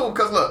know, it's cool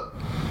because look,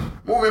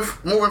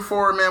 moving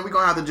forward, man, we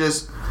gonna have to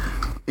just,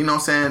 you know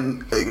what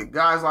I'm saying,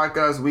 guys like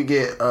us, we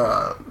get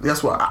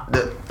that's what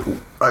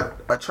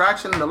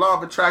attraction, the law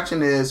of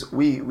attraction is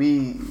we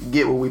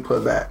get what we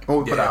put back,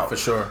 what we put out. For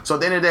sure. So at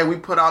the end of the day, we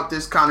put out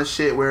this kind of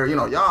shit where, you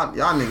know, y'all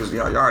niggas,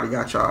 y'all already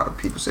got y'all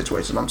people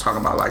situations. I'm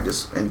talking about like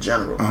just in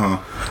general.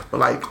 But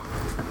like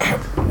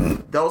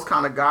those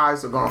kind of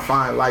guys are gonna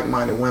find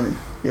like-minded women.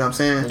 You know what I'm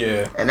saying?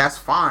 Yeah. And that's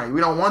fine.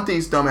 We don't want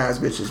these dumbass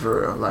bitches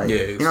for real. Like,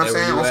 you know what I'm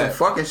saying? On some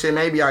fucking shit,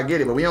 maybe I get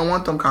it, but we don't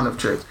want them kind of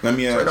chicks. Let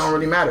me ask. So it don't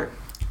really matter.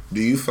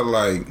 Do you feel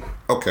like,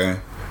 okay,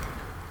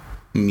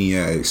 let me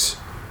ask,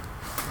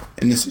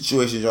 in the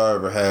situations y'all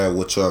ever had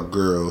with y'all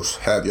girls,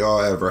 have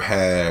y'all ever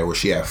had where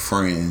she had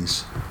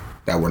friends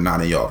that were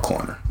not in y'all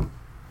corner?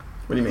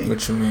 What do you mean?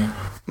 What you mean?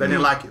 They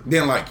didn't like you.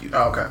 Didn't like you.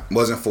 Oh, okay.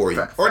 Wasn't for you.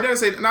 Fact. Or didn't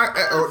say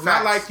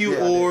not like you,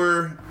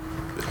 or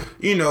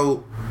you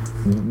know,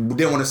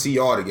 didn't want to see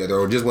y'all together,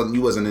 or just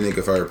you wasn't a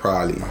nigga for her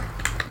probably.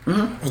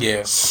 Yeah.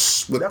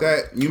 With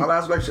that, my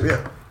last lecture,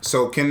 yeah.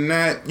 So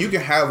you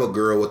can have a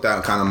girl with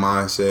that kind of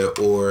mindset,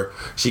 or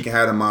she can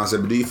have a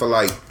mindset, but do you feel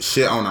like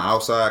shit on the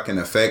outside can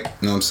affect,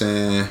 you know what I'm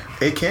saying?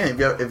 It can.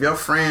 If your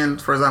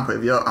friend, for example,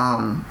 if your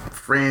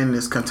friend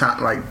is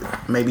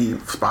like maybe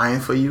spying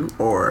for you,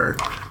 or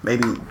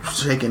maybe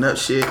shaking up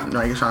shit,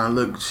 like you're trying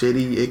to look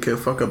shitty, it could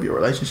fuck up your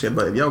relationship.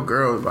 But if your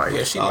girl is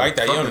like, she like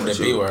that, you don't need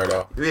to be with her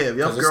though. Yeah, if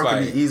your girl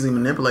can be easily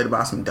manipulated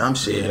by some dumb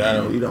shit,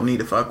 you don't need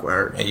to fuck with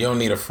her. And you don't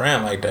need a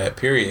friend like that,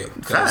 period.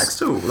 Facts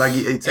too. Like,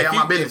 stay out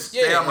my business.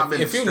 Stay out my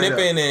business. If you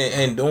nipping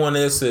and doing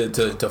this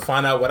to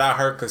find out without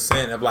her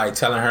consent of like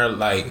telling her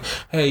like,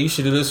 hey, you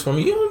should do this for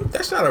me,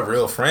 that's not a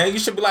real friend. You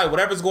should be like,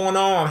 whatever's going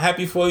on, I'm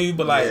happy for you,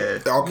 but like, you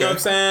know what I'm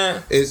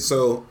saying? It's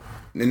so.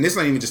 And this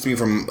not even just me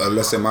from,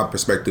 let's say, my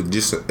perspective,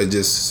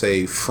 just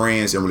say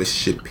friends and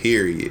relationship,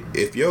 period.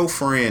 If your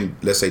friend,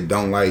 let's say,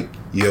 don't like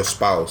your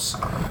spouse,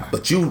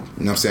 but you know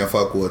what I'm saying,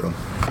 fuck with them,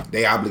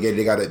 they obligated,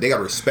 they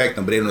gotta respect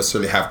them, but they don't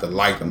necessarily have to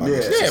like them.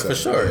 For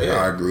sure. Yeah.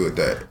 I agree with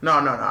that. No,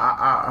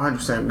 I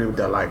 100% agree with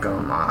that. Like,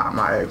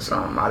 my ex,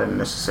 I didn't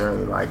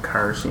necessarily like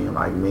her. She didn't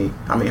like me.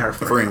 I mean, her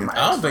friend.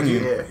 I don't think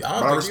you.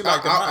 I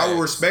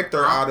would respect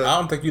her. I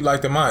don't think you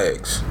liked my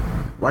ex.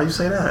 Why you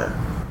say that?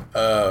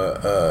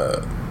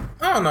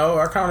 I don't know.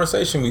 Our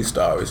conversation we used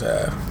to always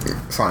have.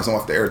 Fine, some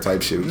off the air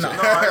type shit. No,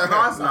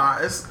 it's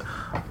not. It's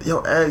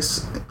your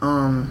ex.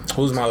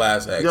 Who's my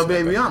last ex? Your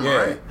baby mama,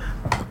 right?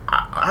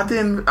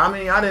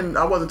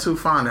 I wasn't too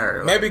fond of her.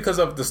 Like, maybe because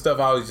of the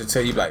stuff I always just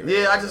tell you, like.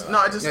 Yeah, it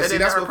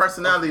didn't her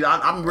personality.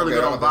 I'm really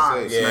good on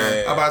vibes,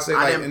 man. I'm about to say,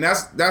 like, and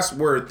that's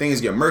where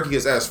things get murky.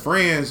 Because as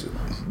friends,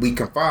 we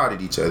confide in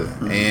each other,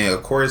 and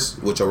of course,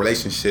 with your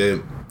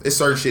relationship, it's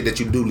certain shit that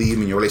you do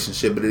leave in your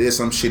relationship, but it is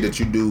some shit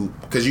that you do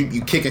because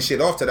you kicking shit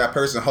off to that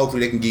person. Hopefully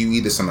they can give you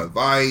either some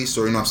advice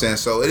or, you know what I'm saying.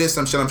 So it is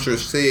some shit I'm sure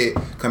said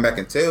come back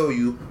and tell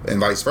you, and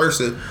vice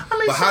versa. I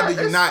mean, but how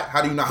do you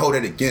not hold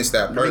it against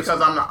that person? Because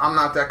I'm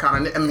not that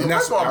kind of. I mean,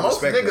 first of all,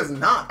 most niggas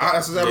not. I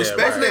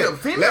respect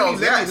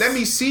that. Let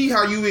me see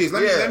how you is.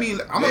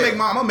 I'm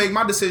gonna make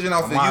my decision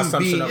off of you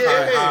being.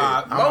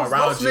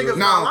 Most niggas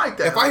not like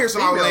that. If I hear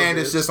some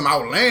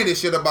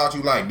outlandish shit about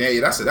you, like, hey,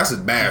 that's a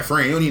bad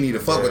friend. You don't even need to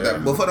fuck with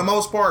that. But for the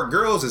most part,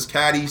 girls is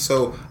catty,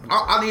 so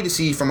I need to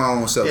see from my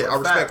own self. I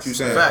respect you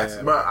saying facts,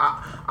 but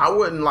I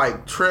wouldn't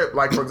like trip.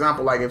 Like, for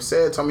example, like if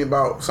Sid told me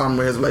about something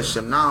with his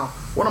relationship now,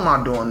 what am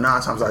I doing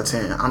 9 times out of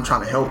 10? I'm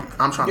trying to help.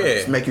 I'm trying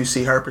to make you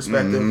see her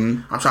perspective.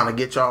 I'm trying to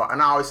get y'all.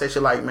 And I always say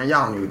shit like, man,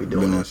 y'all don't need to be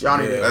doing this. Y'all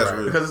need to do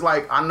this. Because it's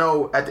like, I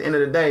know at the end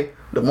of the day,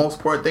 the most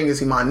important thing is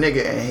he my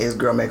nigga and his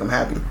girl make him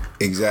happy.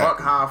 Exactly. Fuck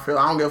how I feel.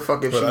 I don't give a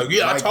fuck if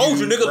she. I told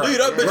you, nigga,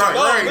 leave that bitch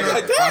alone.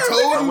 Like, damn, I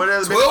told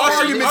you.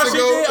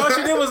 All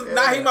she did was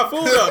not heat my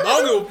food up. I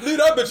don't give a leave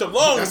that bitch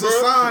alone, That's bro.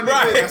 A sign,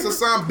 nigga. That's a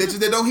sign, bitches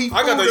that don't heat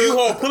food. I got the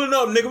U-Haul pulling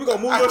up, nigga. We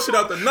gonna move your shit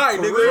out the night,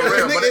 nigga.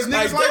 It's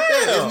niggas like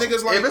that. It's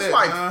niggas like that. If it's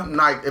like 9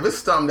 like if it's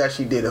something that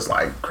she did, it's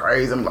like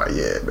crazy. I'm like,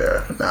 yeah,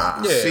 bro,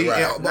 nah. Yeah, see,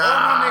 right.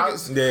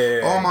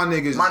 all my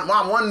niggas.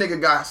 My one nigga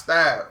got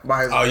stabbed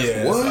by his. Oh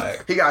yeah, what?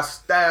 Like, he got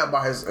stabbed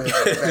by his.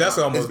 That's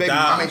almost died.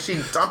 I mean,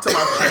 I'm talking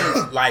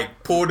about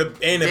like pulled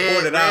it in and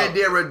pulled it out. Red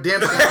Dead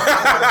Redemption. You know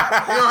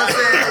what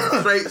I'm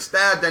saying? Straight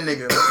stabbed that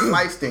nigga,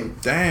 sliced him.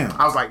 Damn.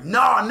 I was like,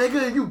 nah,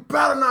 nigga, you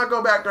better not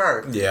go back to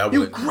her. Yeah,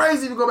 you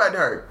crazy to go back to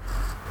her.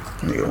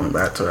 Nigga went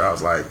back to her. I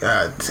was like,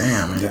 God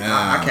damn, man.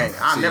 I can't.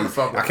 I never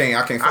fuck with her.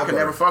 I can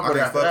never fuck with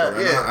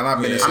her. Yeah. And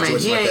I've been in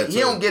situations like that too. He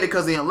don't get it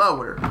because he in love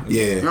with her.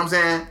 Yeah. You know what I'm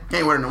saying? He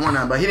ain't with her no more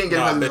now, but he didn't get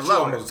it because he in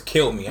love with her. Almost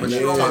killed me. But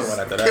you almost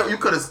killed. You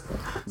could have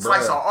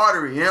sliced her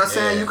artery. You know what I'm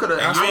saying? You could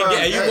have.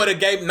 And you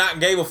would have not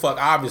gave a fuck,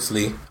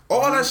 obviously.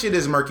 All that shit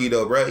is murky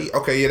though, bro.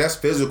 Okay, yeah, that's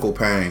physical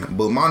pain.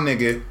 But my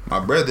nigga, my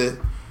brother,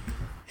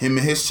 him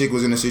and his chick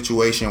was in a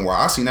situation where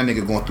I seen that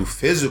nigga going through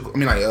physical,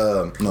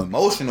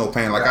 emotional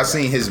pain. Like I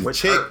seen his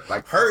chick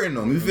like hurting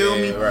him. You feel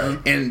me? Right.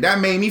 And that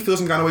made me feel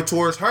some kind of way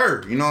towards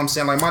her. You know what I'm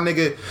saying? Like my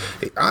nigga,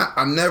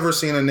 I never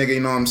seen a nigga.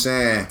 You know what I'm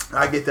saying?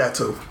 I get that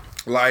too.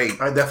 Like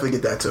I definitely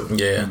get that too.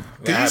 Yeah.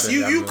 Cause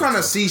you kind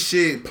of see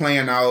shit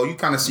playing out. You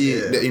kind of see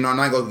it. You know, I'm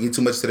not gonna get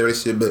too much to that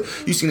shit, but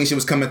you seen this shit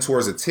was coming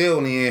towards the tail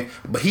end,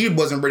 but he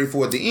wasn't ready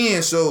for it to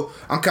end. So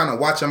I'm kind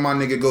of watching my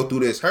nigga go through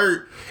this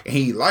hurt, and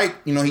he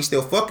he's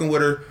still fucking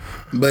with her,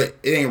 but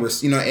it ain't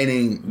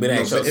getting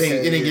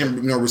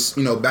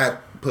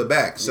back put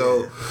back.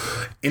 So,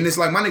 and it's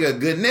like my nigga a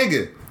good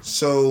nigga.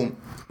 So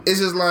it's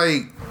just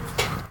like.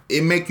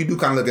 It make you do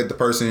kind of look at the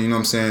person, you know what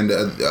I'm saying,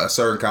 a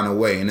certain kind of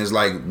way. And it's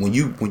like, when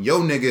your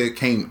nigga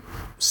can't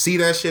see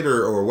that shit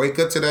or wake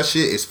up to that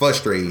shit, it's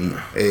frustrating.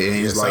 And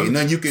it's like,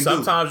 nothing you can do.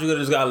 Sometimes you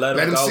just gotta let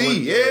him go.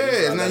 See,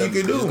 there's nothing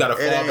you can do. You just gotta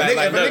fall back. If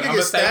a nigga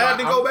get stabbed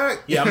and go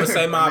back. Yeah, I'm gonna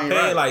say my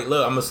opinion. Like,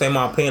 look, I'm gonna say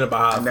my opinion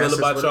about how I feel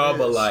about y'all,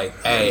 but like,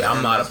 hey,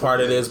 I'm not a part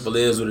of this, but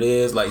it is what it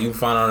is. Like, you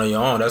find out on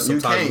your own. That's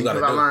sometimes you gotta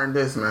do. I learned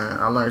this, man.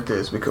 I learned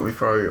this because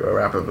before we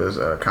wrap up this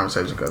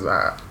conversation, because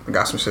I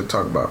got some shit to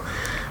talk about.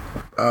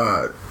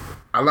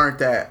 I learned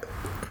that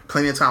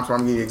plenty of times where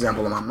I'm gonna give you an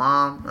example of my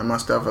mom and my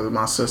stepfather,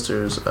 my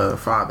sister's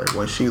father,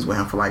 when she was with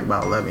him for like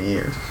about 11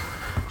 years.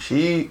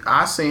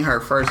 I seen her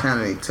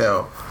firsthand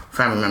tell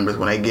family members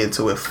when they get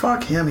to it,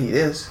 fuck him, he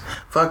this,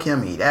 fuck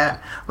him, he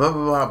that, blah,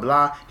 blah, blah,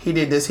 blah. He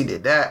did this, he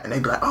did that. And they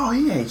be like, oh,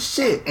 he ain't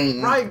shit.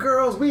 Mm-hmm. Right,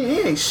 girls?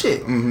 He ain't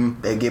shit.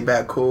 Mm-hmm. They get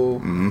back cool.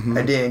 Mm-hmm.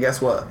 And then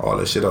guess what? All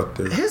that shit up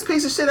there. His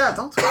piece of shit out.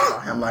 Don't talk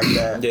about him like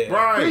that. Yeah.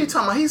 Right. What are you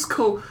talking about? He's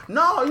cool.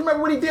 No, you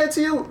remember what he did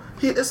to you?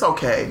 It's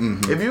okay.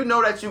 Mm-hmm. If you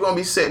know that you're going to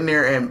be sitting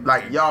there and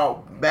like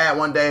y'all bad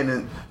one day and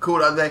then cool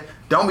the other day,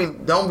 don't be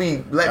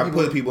letting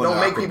people don't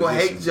make people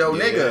hate your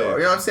nigga.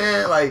 You know what I'm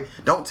saying? Like,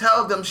 don't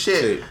tell them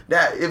shit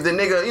that if the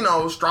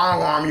nigga,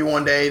 strong arm you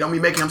one day, don't be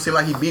making him seem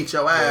like he beat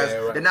your ass. Yeah,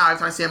 right. Then now I'm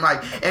trying to see him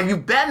like, and you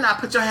better not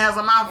put your hands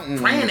on my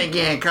friend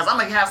again, cause I'm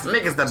gonna have some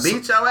niggas to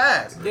beat your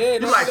ass. Yeah,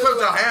 you like put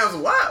your hands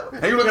what?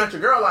 And you looking at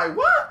your girl like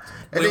what?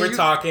 And we were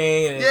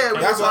talking. And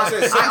that's why I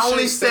said. I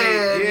only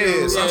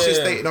said some shit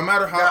stay. No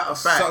matter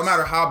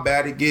how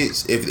bad it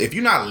gets, if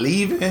you're not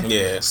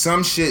leaving,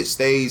 some shit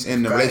stays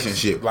in the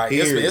relationship. Like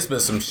it's been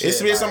some shit.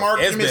 It's been some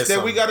arguments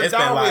that we gotta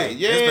deal with.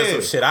 Yeah, it's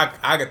been some shit.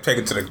 I could take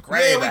it to the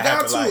grave. Yeah, we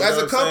got to as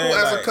a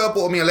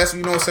couple. I mean, unless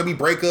say we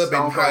break up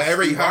and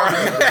however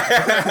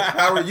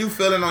you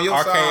feeling on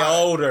your side.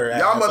 Older.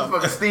 Y'all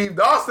motherfucking Steve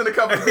Dawson a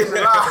couple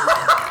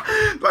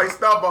bitches like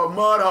stop a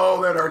mud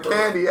hole in her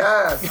candy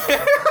ass.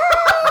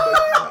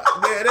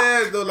 Yeah, it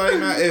is though. Like,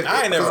 man,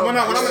 I ain't never. When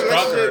I'm in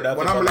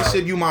a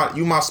relationship, you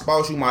my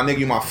spouse, you my nigga,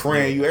 you my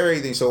friend, you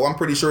everything. So I'm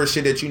pretty sure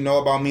shit that you know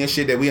about me and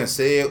shit that we done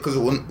said. Because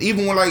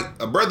even when like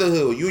a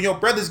brotherhood, you and your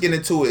brothers get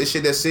into it, it's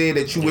shit that said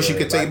that you wish you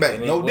could take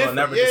back. No different.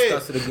 Never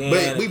discuss it again.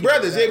 But we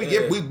brothers,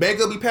 we back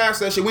up, we past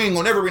that shit. We ain't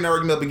gonna never be in an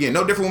argument up again.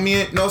 No different with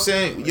me. You know what I'm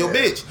saying? Yo,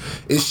 bitch,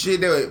 it's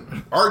shit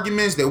that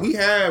arguments that we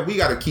have, we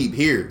gotta keep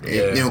here.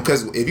 And,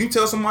 because if you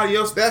tell somebody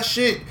else that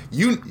shit,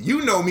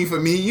 you know me for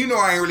me. You know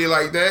I ain't really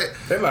like that.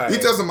 You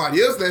tell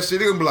somebody else that shit,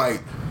 they gonna be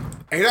like,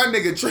 hey, that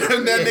nigga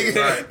tripping, that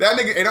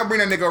nigga, and don't bring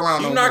that nigga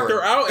around. You knocked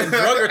her out and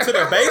drug her to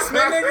the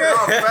basement, nigga.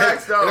 No,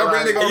 facts though.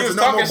 And you was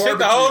talking shit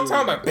the whole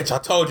time, like, bitch, I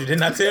told you,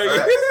 didn't I tell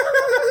you?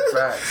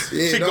 Facts.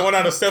 Yeah, she going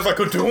out of steps like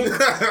Kudunk.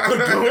 I'm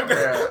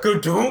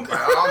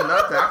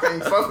nothing. I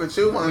can't fuck with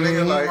you, my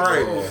nigga. Like,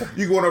 right.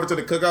 You going over to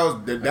the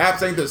cookhouse, the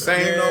daps ain't the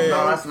same no more.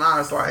 No, that's not.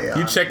 It's like,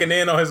 you checking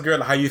in on his girl,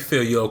 like, how you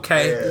feel? You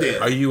okay?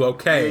 Are you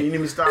okay? Yeah, you need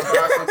me to stop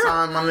by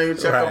sometime, my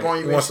nigga, check up on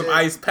you. Want some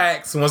ice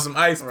packs? Want some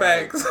ice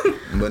packs?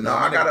 But no,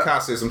 I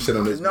gotta say some shit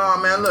on this. No,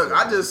 man, look,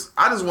 I just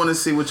want to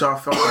see what y'all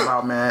felt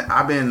about, man.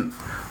 I've been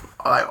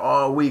like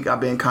all week I've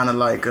been kind of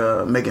like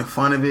making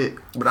fun of it,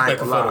 but I ain't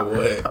gonna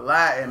lie. A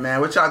lot, and man,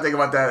 what y'all think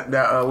about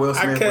that Will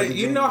Smith?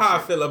 You know how I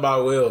feel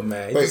about Will,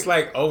 man. He's just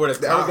like over the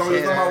top. That was gonna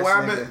be talking about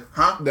what happened?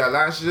 Huh? That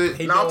last shit?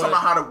 No, I'm talking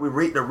about how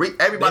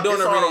everybody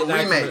doing a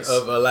remake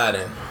of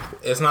Aladdin.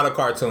 It's not a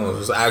cartoon.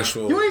 It's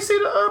actual. You ain't see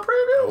the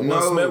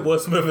preview? Will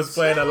Smith is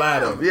playing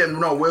Aladdin. Yeah,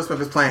 no, Will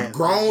Smith is playing.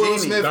 Grown Will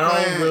Smith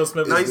playing. Will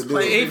Smith. No, he's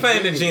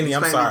playing the genie.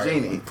 I'm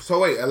sorry. So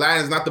wait,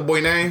 Aladdin's not the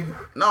boy name?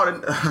 No, I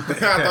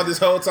thought this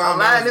whole time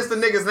Aladdin is the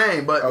nigga's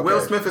name, but Will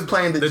Smith is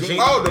playing the genie.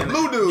 Oh, the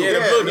blue dude. Yeah,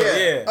 the blue dude.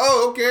 Yeah.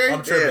 Oh, okay.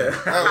 I'm tripping.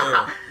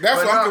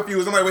 That's why I'm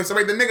confused. I'm like, wait, so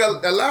the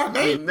nigga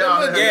Aladdin?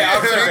 Yeah,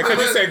 I'm tripping because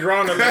you said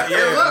grown. It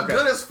looked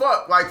good as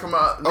fuck, like from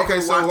a. Okay,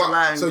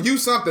 so you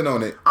something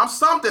on it? I'm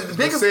something. The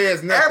niggas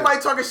says nothing.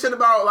 Everybody talking shit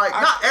about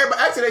not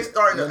everybody. Actually, they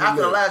started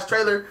after the last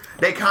trailer.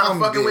 They kind of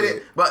fucking with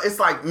it, but it's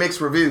like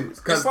mixed reviews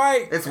because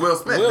it's Will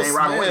Smith. They ain't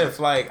Robin Williams.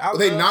 Like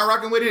they not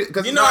rocking with it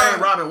because ain't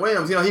Robin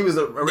Williams. He was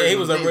the original. Yeah, he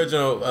was the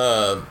original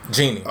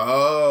genie.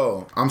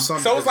 Oh, I'm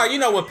something. So it's like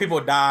when people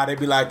die, they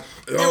be like,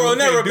 there will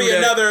never be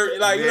another.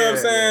 Like you know what I'm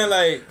saying?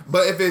 Like,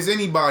 but if it's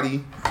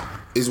anybody,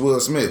 it's Will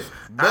Smith.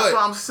 That's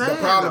what I'm saying.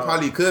 The problem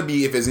probably could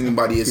be if it's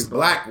anybody, it's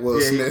black Will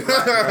Smith.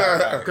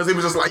 Because he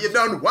was just like, you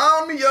done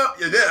wound me up.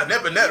 You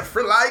never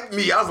free like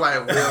me. I was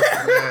like, Will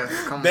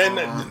Smith, come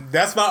on.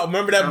 That's my,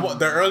 remember that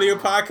the earlier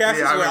podcast?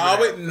 Yeah,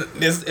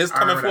 it's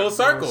coming full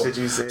circle. Shit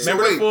you said.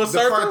 Remember the full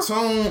circle? The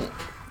cartoon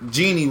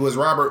genie was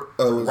Robert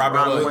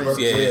Williams.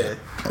 Yeah.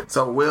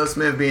 So Will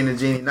Smith being the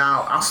genie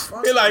now,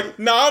 you're like,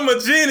 I'm a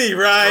genie,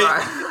 right?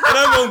 And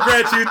I'm gonna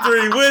grant you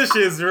 3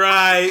 wishes,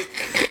 right?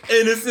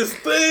 And it's this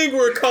thing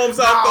where it comes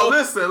out.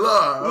 Listen,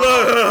 look.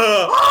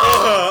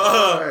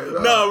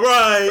 No,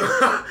 right.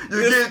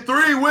 You get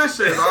 3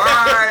 wishes, all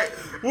right.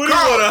 What do you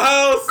want, a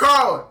house?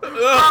 Carl.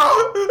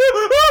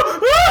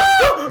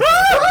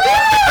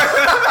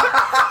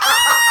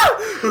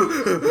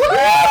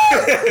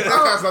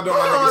 That's not doing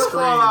my nigga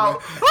scream.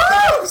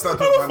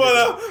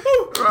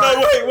 No,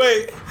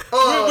 wait.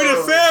 We the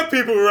sand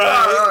people,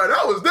 right?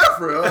 That was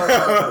different.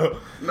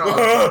 No.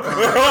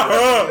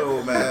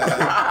 Yo, man.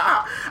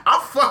 I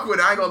fuck with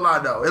it. I ain't gonna lie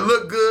though. It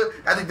looked good.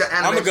 I think the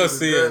animation. I'm gonna go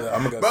see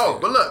it. Bro,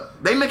 but look,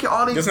 they making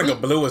all these. This nigga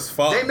blue as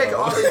fuck. They making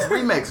all these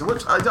remakes.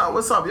 What's up?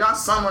 Y'all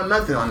some or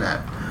nothing on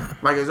that?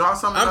 Like, is y'all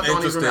something? I'm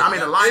interested. I mean,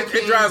 the Lion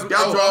King. It drives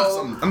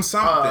I'm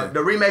something.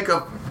 The remake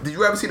of. Did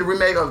you ever see the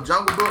remake of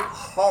Jungle Book?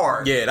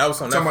 Hard. Yeah, that was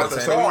something.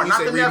 So when you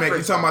say remake,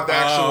 you talking about the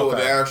actual?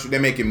 They're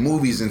making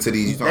movies into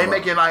these. They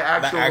making like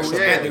actual.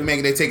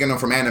 They taking them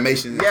from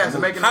animation. Yes,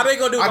 they're making. How they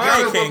gonna do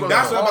Lion King?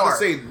 That's what I'm about to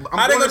say.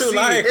 How they gonna do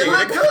Lion King? It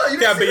look good. You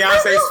got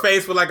Beyonce's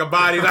face with like a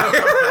body.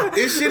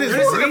 This shit is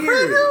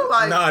weird.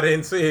 No, I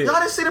didn't see it. Y'all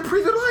didn't see the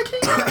preview of Lion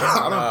King?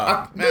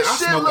 This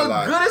shit look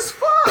good as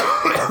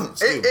fuck.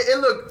 It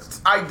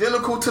looked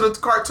identical to the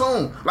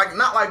cartoon. Like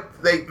not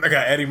like they. I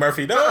got Eddie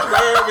Murphy.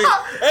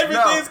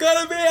 Everything's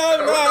gonna be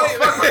alright.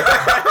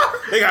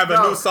 They got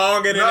the new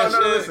song in it and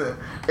shit.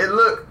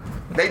 Listen.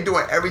 They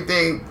doing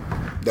everything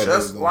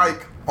just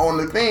like on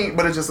the thing,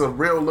 but it's just a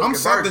real look. I'm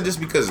something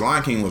just because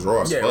Lion King was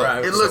raw as fuck.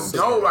 Right. It looked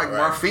dope. Like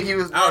Rafiki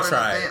was. I'll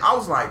try it. I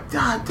was like,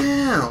 God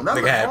damn, that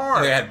was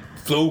hard. They had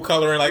flu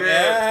coloring like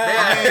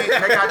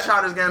that. They got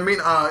Childish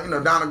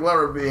Gambino, Donald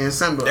Glover being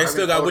Simba. They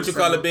still got what you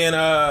call it being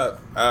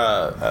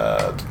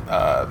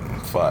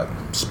fuck.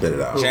 Spit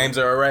it out. James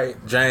Earl Ray.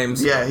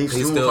 James. Yeah, he's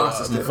still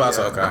Mufasa.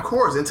 Yeah. Okay. Of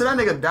course. Until that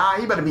nigga die,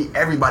 he better be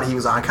everybody he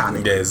was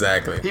iconic. Yeah,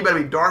 exactly. He better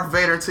be Darth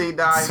Vader until he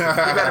died. He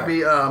better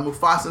be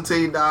Mufasa until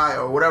he died,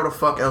 or whatever the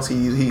fuck else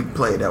he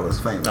played that was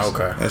famous.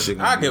 Okay.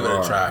 I'll give it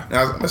a try.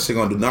 That shit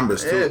gonna do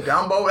numbers too. Yeah,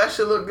 Dumbo. That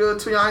shit look good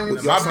too. Y'all ain't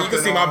even you can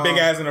see my big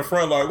ass in the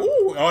front, like,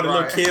 ooh, all the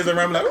little kids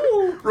around, like,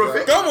 ooh, go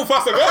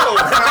Mufasa, go.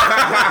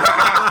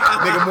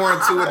 Nigga more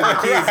into it than the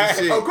kids and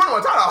shit. Oh, come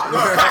on,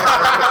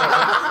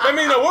 That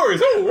means no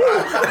worries.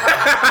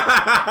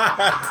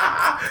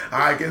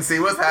 I can see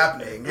what's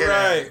happening.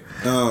 Right.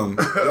 Y'all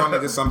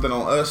niggas something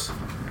on Us?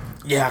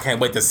 Yeah, I can't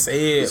wait to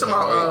see it. You talking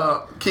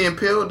about Key and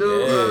Peele,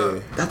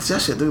 dude? Yeah. That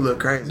shit do look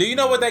crazy. Do you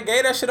know what they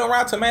gave that shit on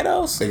Rotten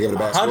Tomatoes? They gave it a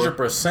bad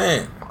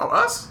 100%. Oh,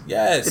 Us?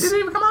 Yes. It didn't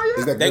even come out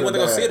yet? They went to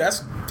go see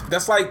it.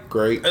 That's like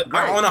great. On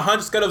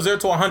 100 scale of 0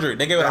 to 100,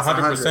 they gave it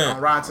 100%.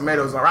 On Rotten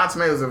Tomatoes. Rotten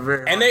Tomatoes are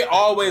very. And they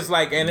always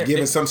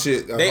giving some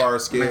shit a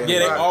hard scale. Yeah,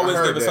 they always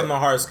give it something a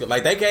hard scale.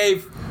 Like they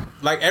gave.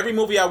 Like every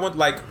movie I went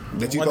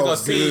that you went to go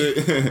see,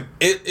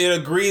 it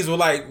agrees with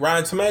like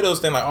Rotten Tomatoes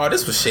thing. Like, oh,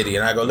 this was shitty,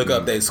 and I go look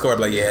up they score.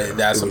 Like, yeah,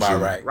 that's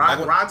about right.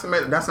 Rotten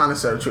Tomatoes. That's not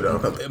necessarily true though.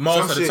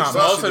 Most of the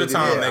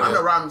time, I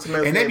know Rotten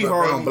Tomatoes. And they be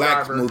hard on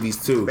black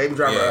movies too. Baby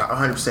Driver,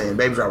 100%.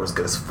 Baby Driver was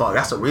good as fuck.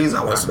 That's the reason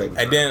I watched Baby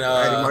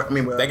Driver.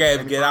 And then they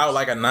gave Get Out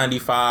like a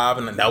 95,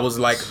 and that was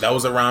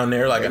around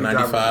there like a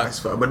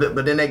 95.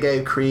 But then they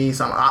gave Creed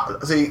some.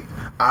 See,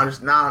 I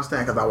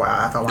understand because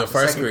I thought the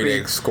first Creed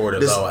they scored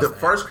it low. The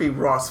first Creed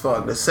raw as fuck.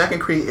 The second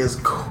Creed is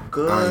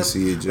good. I didn't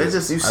see it. It's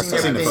just you see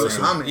everything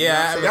coming.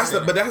 Yeah, that's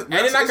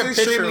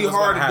extremely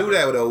hard to do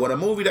that though. With a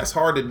movie, that's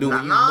hard to do.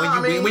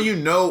 When you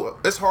know,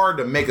 it's hard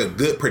to make a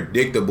good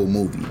predictable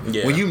movie.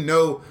 Yeah. When you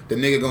know the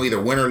nigga gonna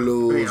either win or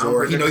lose,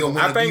 or he know he gonna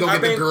get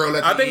the girl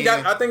at the end.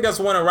 I think that's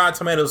one of Rotten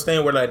Tomatoes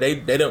thing where like they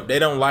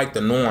don't like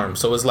the norm.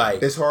 So it's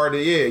like it's hard to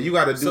you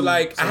gotta do. So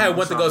like I had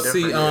went to go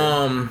see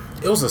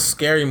it was a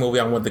scary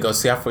movie I went to go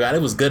see. I forgot.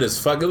 It was good as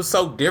fuck. It was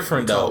so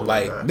different though.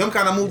 Like them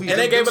kind of movies, and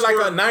they gave it like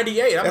a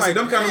 98. I'm like,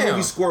 them kind of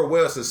movies score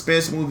well.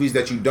 Suspense movies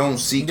that you don't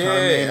see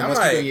coming. Once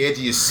you on the edge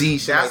of your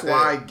seat. That's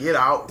why Get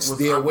Out was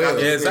still well.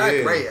 Yeah,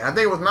 exactly. Great. I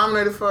think it was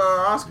nominated for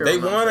Oscar. They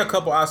won a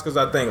couple Oscars,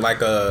 I think.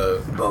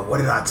 But what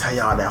did I tell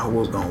y'all that who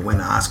was gonna win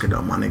the Oscar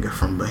though? My nigga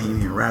from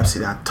Bohemian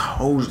Rhapsody. I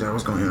told you that I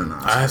was gonna win an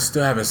Oscar. I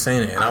still haven't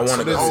seen it, and I want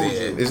to go see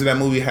it. Isn't that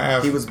movie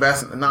have? He was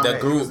best. The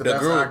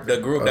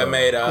group that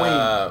made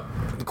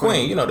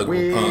Queen, you know the group.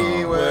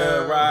 We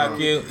will rock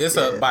you. It's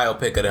a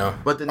biopic of them.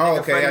 But the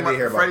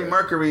nigga Freddie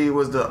Mercury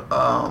was the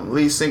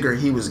lead singer.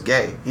 He was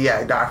gay. He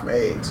had died from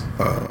AIDS.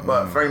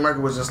 But Freddie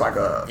Mercury was just like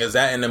a. Is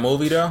that in the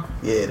movie though?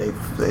 Yeah,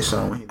 they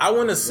show him. I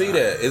want to see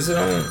that. Is it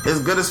on? It's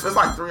good. It's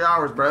like 3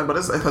 hours, bro. But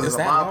it's a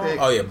biopic.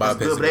 Oh yeah,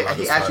 biopic.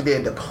 He actually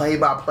did the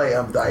play-by-play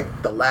of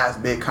like the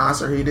last big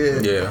concert he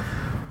did. Yeah.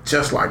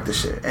 Just like the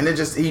shit. And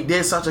he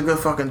did such a good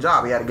fucking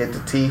job. He had to get the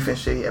teeth and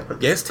shit.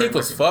 His teeth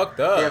was fucked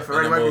up. Yeah,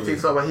 Freddie Mercury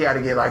teeth, but he had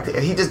to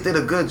get he just did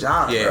a good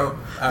job, bro.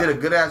 Did a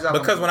good ass job.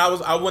 Because when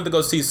I went to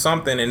go see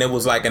something and it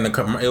was like it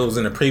was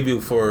in the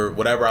preview for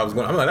whatever I was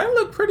going, I'm like, that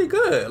looked pretty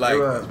good. Like, it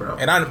was, bro.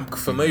 And I'm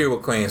familiar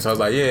with Queen, so I was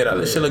like,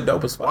 that shit look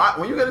dope as fuck.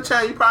 When you get a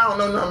chance, you probably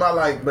don't know nothing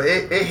about but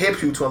it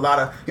hips you to a lot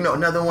of,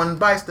 another one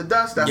bites the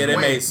dust. That's they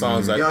made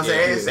songs like, you know what I'm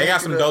saying? They got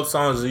some dope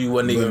songs you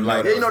wouldn't even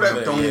like. Yeah, you know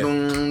that dum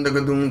dum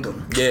dum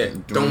dum. Yeah,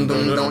 dum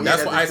dum dum.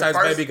 That's what Ice Ice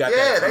Baby got.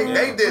 Yeah,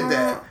 they did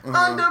that.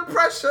 Under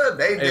pressure,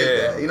 they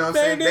did that. You know what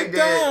I'm saying? They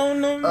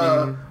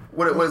did.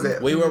 What was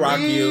it? We Will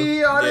Rock You.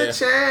 We are the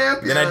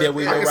champions. Then I did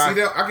We Will Rock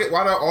You. I get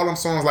why all them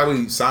songs like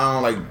we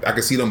sound like I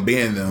can see them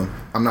being them.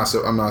 I'm not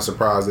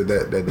surprised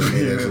that they made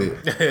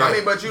that shit. I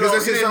mean, but you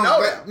didn't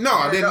know that. No,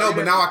 I didn't know,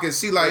 but now I can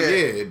see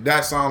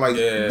that sound like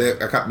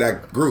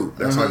that group.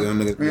 That's like them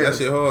niggas. That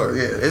shit hard.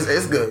 Yeah,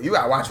 it's good. You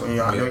gotta watch when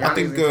you're on. I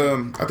think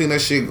that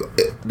shit.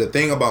 The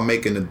thing about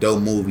making a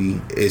dope movie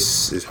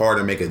is it's hard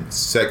to make a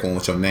second one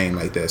with your name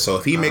like that. So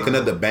if he make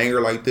another banger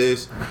like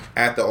this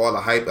after all the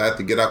hype,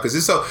 after Get Out, because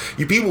it's so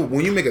people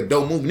when you make a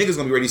dope movie, niggas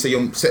gonna be ready to say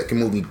your second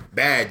movie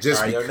bad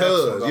just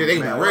because they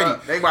be ready.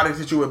 They about to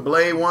hit you with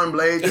Blade 1,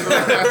 Blade 2.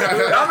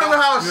 I remember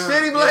how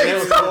shitty Blade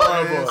was.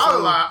 I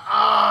was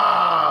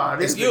like,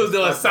 this was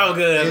doing so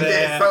good, man.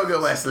 Did so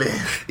good, Wesley.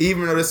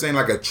 Even though this ain't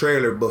like a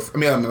trailer, but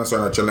I'm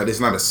sorry, not a trailer.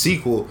 It's not a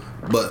sequel,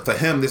 but for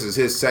him, this is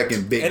his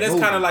second big. And it's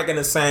kind of like in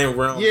the same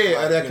realm. Yeah,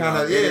 like, that kind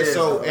of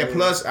So and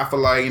plus, I feel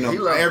like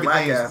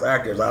everything.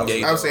 Actors. I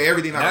would say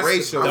everything not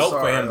racial.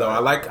 Dope for him though. I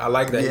like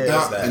that he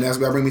does that. And that's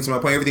what brings me to my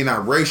point. Everything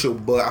not racial,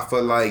 but I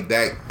feel like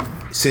that.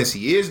 Since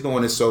he is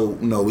doing it so,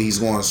 he's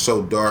going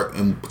so dark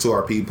and to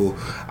our people,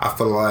 I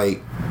feel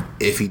like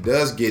if he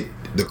does get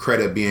the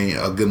credit being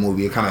a good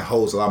movie, it kind of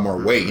holds a lot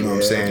more weight, you know what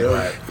I'm saying?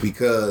 Right.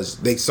 Because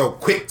they so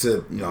quick to,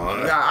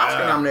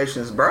 Oscar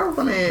nominations, bro.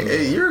 I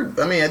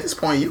mean, at this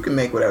point, you can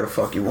make whatever the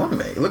fuck you want to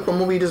make. Look what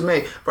movie you just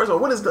made. First of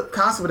all, what is the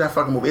concept of that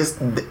fucking movie? It's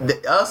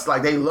us,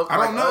 like they look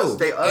like us.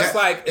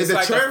 It's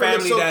like a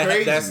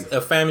family that's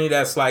a family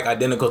that's like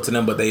identical to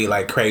them, but they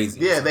like crazy.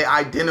 Yeah, they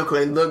identical.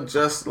 They look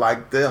just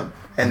like them.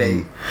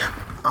 And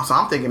so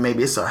I'm thinking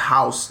maybe it's a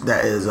house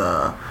that is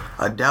a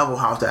devil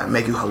house that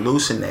make you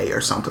hallucinate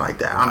or something like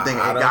that. I'm thinking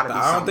it gotta be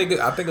something.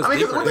 I think it's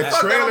deeper. What the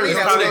fuck trailer is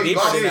probably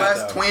deeper than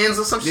that. Twins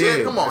or some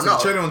shit. Come on, no.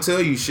 The trailer don't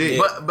tell you shit.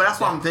 But that's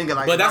what I'm thinking.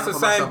 Like, but that's the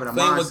same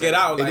thing with Get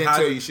Out. Like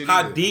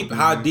how deep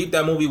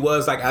that movie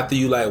was. Like after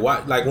you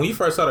watch, like when you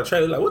first saw the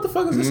trailer, like what the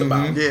fuck is this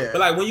about? Yeah.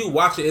 But like when you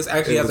watch it, it's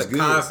actually has a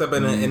concept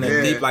and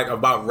a deep like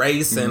about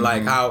race and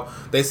like how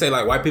they say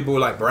like white people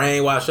like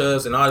brainwash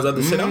us and all this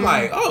other shit. I'm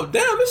like, oh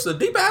damn, this is a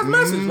deep ass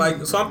message.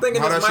 Like so, I'm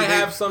thinking this might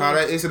have some. How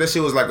that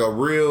shit was like a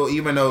real,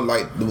 even though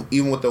like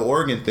even with the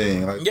organ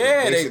thing, like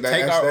they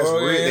take our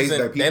organs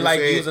and they like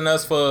using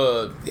us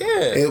for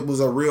It was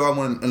a real. I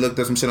went and looked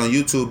at some shit on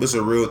YouTube. It's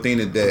a real thing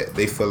that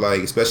they feel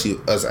like, especially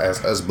us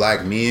as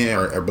black men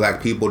or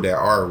black people, that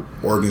our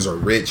organs are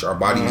rich, our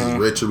bodies is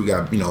richer. We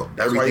got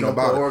everything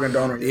about organ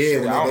donor.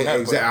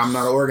 Exactly. I'm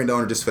not an organ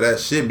donor just for that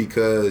shit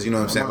because you know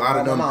what I'm saying. A lot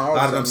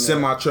of them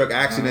semi truck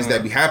accidents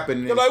that be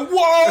happening. You're like,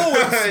 whoa,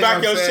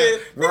 smack your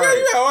shit. Right.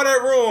 You got all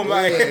that room,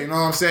 like you know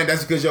what I'm saying.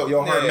 That's because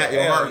your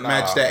heart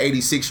matched that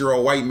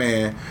 86-year-old white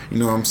man. You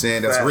know what I'm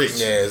saying? That's rich.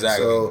 Yeah,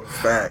 exactly. So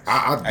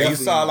I you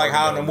saw like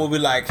how in the movie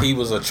like he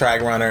was a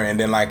track runner and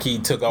then like he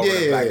took over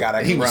and like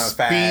got he run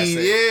fast.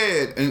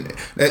 And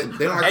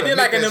then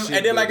like in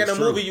the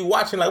movie you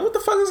watching like what the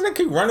fuck is that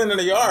keep running in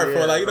the yard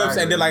for? Like you know what I'm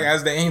saying? Then like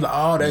as the end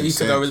like he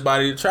took over his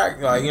body to track,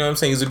 like you know what I'm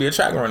saying, he used to be a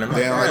track runner.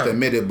 They don't like to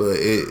admit it, but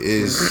it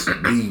is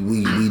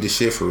we the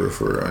shit for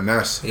and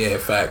that's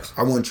facts.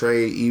 I wouldn't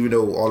trade, even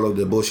though all of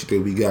the bullshit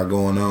that we got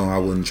going on, I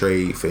wouldn't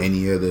trade for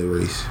any other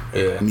race.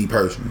 Yeah. Me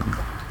personally.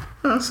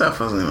 Except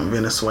for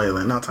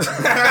Venezuela, not that's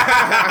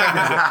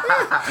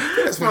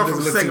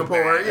from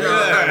Singapore, you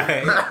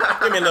know.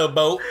 Give me a little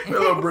boat, a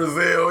little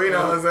Brazil, you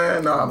know what I'm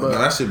saying? No, but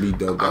that should be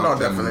dope. I know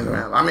definitely,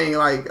 man. I mean,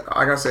 like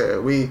I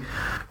said, we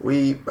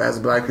as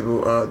black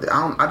people,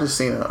 I just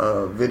seen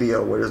a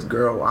video where this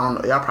girl, I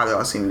don't know, y'all probably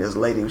all seen this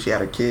lady. She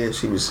had a kid.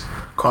 She was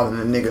calling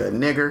a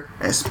nigger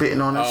and spitting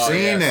on him.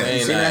 Seen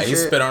that. He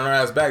spit on her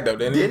ass back though,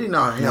 didn't he? Did he?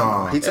 No.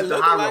 He took the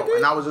high road,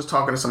 and I was just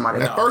talking to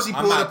somebody. At first he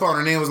pulled up on her,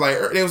 and they was like,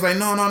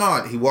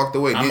 no. He walked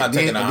away. I'm not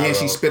taking the high road. Then she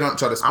tried to spit on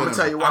him. I'm gonna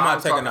tell you why. I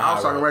was talking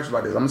to Rich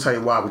about this. I'm gonna tell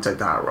you why we take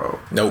the high road.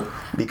 Nope.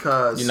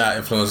 Because you're not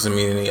influencing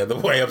me any other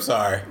way. I'm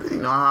sorry. You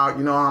know how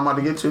I'm about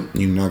to get you?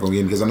 You're not gonna get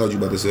me because I know what you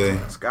about to say.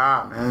 It's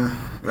God, man.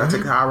 You gotta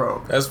take the high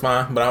road. That's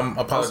fine, but I'm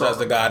apologize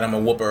to God. I'm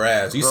gonna whoop her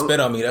ass. You spit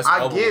on me. That's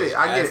I get it.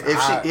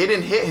 If it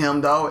didn't hit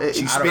him though,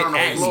 she spit on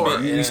the floor.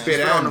 You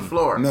spit on the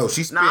floor. No,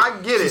 she spit. I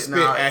get it. She spit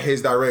at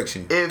his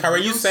direction.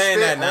 Kyrie, you saying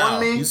that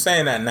now? You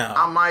saying that now?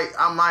 I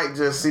might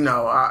just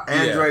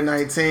Android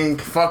 19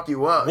 fuck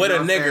you up. What a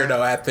nigger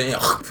though at the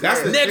end.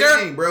 That's the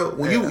thing, bro.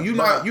 When you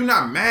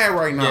not mad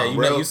right now,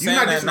 bro. You're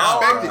not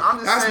disrespected.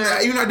 I'm just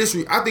saying. You're not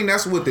disrespected. I think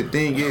that's what the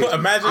thing is.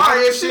 Imagine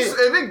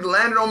if it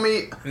landed on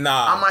me,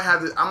 I might have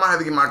to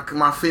get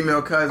my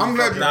female cousin. I'm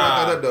glad you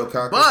brought that up though,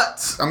 Kaka.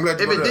 But I'm glad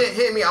if it didn't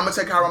hit me, I'm gonna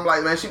take her. I'm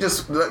like, man, she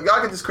just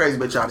y'all get this crazy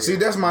bitch out here. See,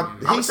 that's my.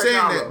 He's saying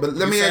that, but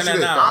let me ask you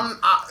this.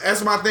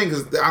 That's my thing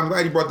because I'm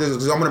glad you brought this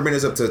because I'm gonna bring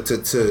this up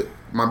to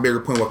my bigger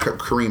point with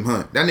Kareem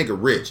Hunt. That nigga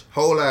rich,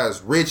 whole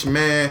ass rich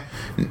man,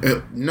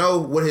 know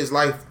what his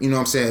life, you know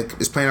what I'm saying,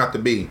 is playing out to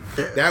be.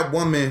 That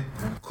woman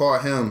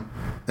called him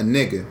a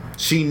nigga.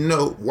 She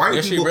know white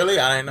is people. She really?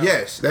 I didn't know.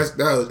 Yes, that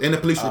was in the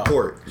police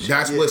report.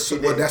 That's what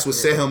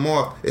set him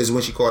off is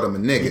when she called him a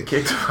nigga. He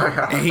kicked him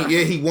out. And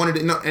he wanted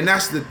it. No, and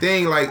that's the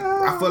thing. Like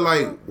I feel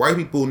like white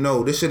people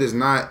know this shit is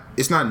not.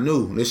 It's not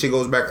new. This shit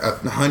goes back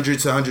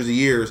hundreds of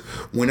years.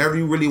 Whenever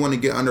you really want to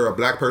get under a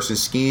black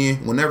person's skin,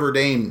 whenever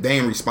they ain't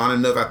responding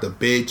enough at the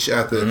bitch,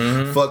 at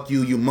the fuck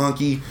you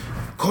monkey,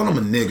 call him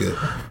a nigga.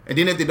 And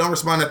then if they don't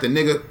respond at the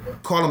nigga,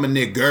 call him a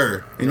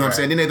nigger. You know what I'm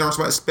saying? Then they don't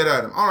respond, spit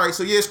at him. All right,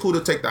 so yeah, it's cool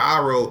to take the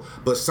high road,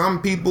 but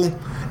some people,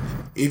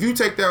 if you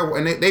take that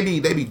and they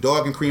be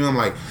dogging Kareem, I'm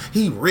like,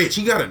 he rich,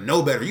 he gotta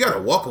know better. You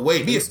gotta walk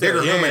away. Be a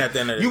bigger human at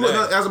the end of the day.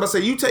 I was about to say,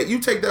 you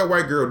take that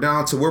white girl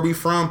down to where we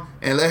from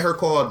and let her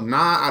call 9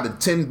 out of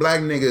 10 black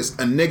niggas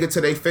a nigga to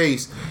their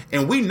face,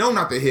 and we know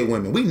not to hit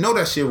women. We know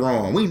that shit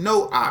wrong. We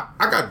know I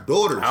got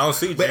daughters. I don't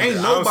see gender. But ain't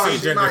nobody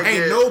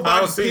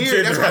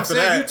period. That's what I'm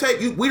saying.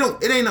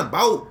 It ain't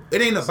about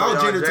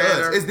gender to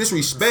us. It's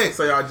disrespect.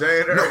 So y'all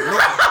gender? No,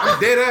 I'm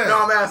dead ass.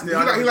 No, I'm asking. He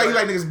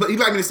like niggas, but he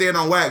like me to say it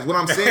on wax. What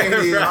I'm saying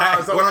is, if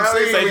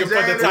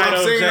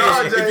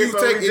you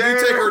take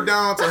her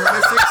down to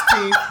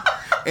 116th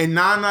and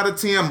 9 out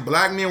of 10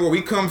 black men where we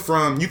come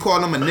from, you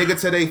call them a nigga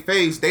to their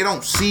face, they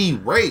don't see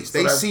race.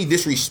 They see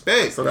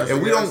disrespect.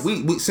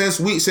 And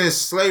since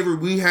slavery,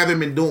 we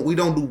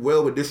don't do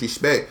well with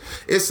disrespect.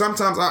 It's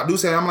sometimes I do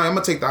say, I'm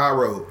gonna take the high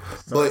road.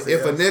 But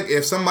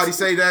if somebody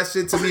say that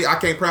shit to me, I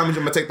can't promise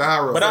you I'm gonna take the high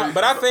road. But I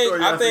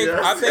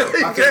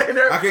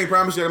can't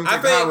promise you I'm gonna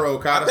take the high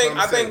road. I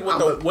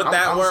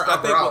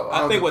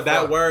think with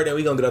that word, and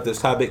we gonna get off this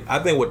topic. I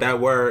think with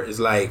that word is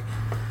like,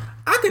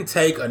 I can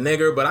take a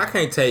nigger, but I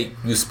can't take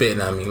you spitting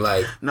on me.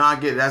 Like, no, I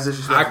get it. That's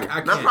disrespectful.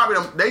 That's probably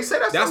they say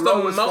that's the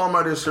lowest form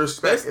of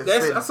disrespect.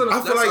 I feel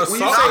like when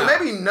you say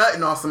maybe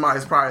nutting on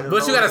somebody's probably.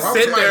 But you gotta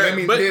sit there.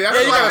 You gotta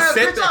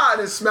sit there.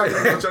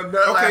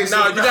 Okay,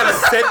 no, you gotta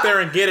sit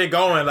there and get it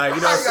going. Like,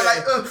 you know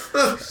what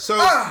I'm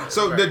saying?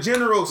 So the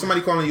general,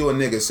 somebody calling you a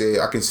nigga said,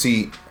 I can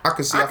see. I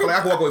feel like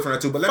I can walk away from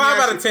that too. But let 5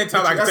 out of 10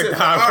 times I can take the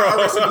high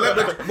road.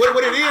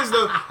 What it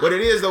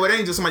is though, it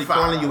ain't just somebody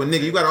calling you a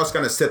nigga. You gotta also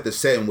kind of set the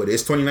setting with it.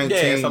 It's 2019.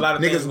 Yeah, it's a lot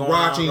of niggas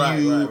watching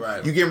you.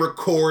 Right. You getting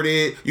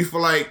recorded. You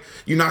feel like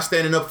you're not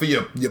standing up for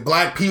your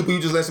black people. You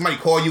just let somebody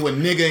call you a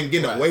nigga and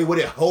getting away with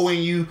it,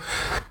 hoeing you.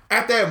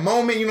 At that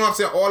moment, you know what I'm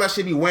saying, all that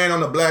shit be weighing on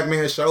the black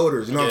man's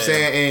shoulders, you know what I'm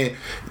saying?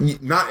 And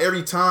not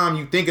every time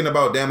you thinking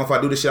about, damn, if I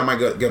do this shit, I might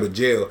go to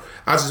jail.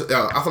 I feel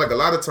like a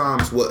lot of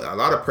times what a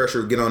lot of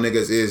pressure get on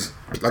niggas is,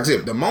 like I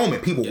said, the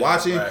moment people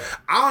watching, right.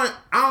 I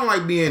don't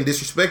like being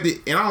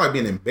disrespected and I don't like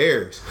being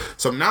embarrassed.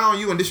 So now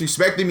you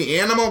disrespecting me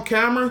and I'm on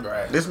camera,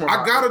 right.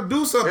 I gotta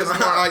do something.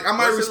 I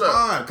might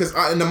respond because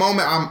in the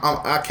moment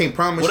I can't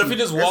promise. What if you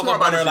just walk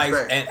up on her like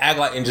and act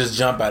like and just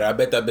jump at her? I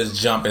bet that bitch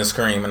jump and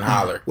scream and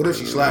holler. What if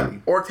she slap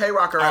you? Or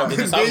Tay-Rock her out. Now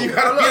you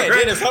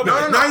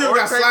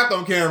got slapped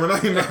on camera.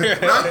 Now you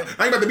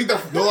about to beat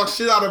the dog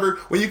shit out of her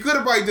when you could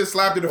have probably just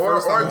slapped her the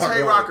first time. Or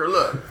Tay-Rock her.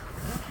 Look,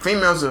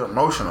 females are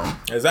emotional.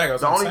 Exactly.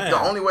 The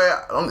only way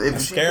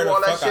if she do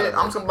all that shit,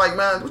 I'm just gonna be like,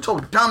 man, what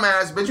your dumb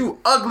ass bitch, you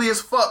ugly as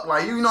fuck.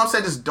 Like, you know what I'm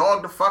saying? Just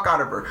dog the fuck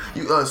out of her.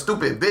 You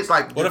stupid bitch.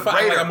 Like, what if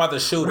I act like I'm about to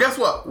shoot her? Guess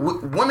what?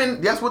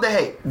 Women, guess what they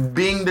hate?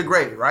 Being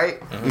degraded, right?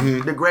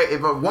 Mm-hmm.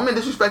 If a woman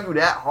disrespects you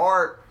that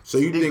hard. So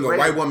you think a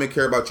white woman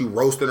care about you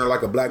roasting her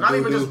like a black dude? Not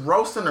even just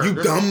roasting her.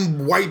 You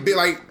dumb white bitch.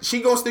 Like,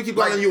 she gonna still keep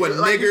calling you a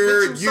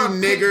nigger, you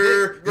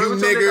nigger,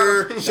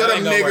 shut up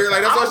nigger.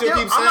 Like, that's all she'll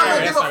keep saying. I'm not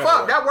gonna give a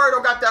fuck. That word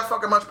don't got that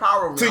fucking much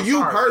power over me. To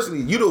you personally,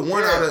 you the 9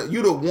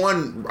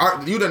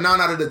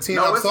 out of the 10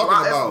 I'm talking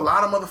about. There's a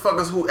lot of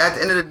motherfuckers who, at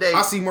the end of the day,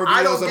 I see more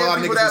videos of a lot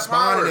of niggas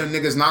responding and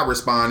niggas not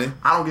responding.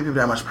 I don't give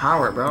people that much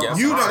power, bro.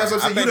 You know, that's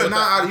what I'm saying.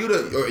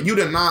 You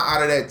the 9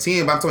 out of that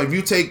 10. But I'm telling you, if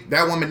you take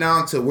that woman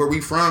down to where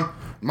we from,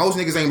 Most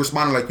niggas ain't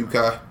responding like you,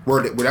 Kai.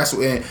 That's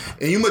and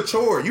you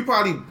mature. You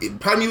probably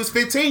you was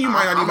 15. You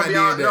might not even did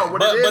that. No, but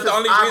the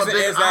only reason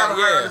is that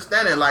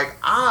understanding. Like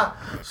I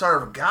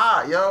serve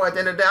God, yo. At the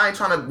end of the day, I ain't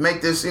trying to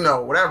make this,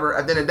 whatever.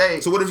 At the end of the day.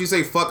 So what if you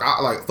say fuck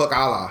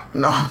Allah?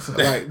 No.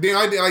 Like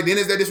then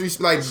is that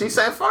disrespect? Like she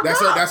said fuck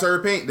that's God. That's her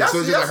opinion. That's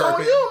on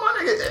you, my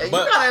nigga. You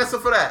gotta answer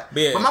for that.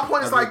 Yeah, but my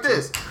point is like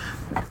this.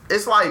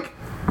 It's like.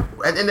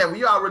 And then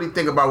we all really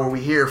think about what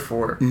we're here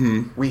for.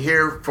 Mm-hmm. We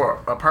here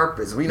for a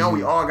purpose. We know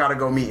we all got to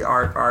go meet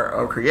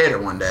our creator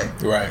one day.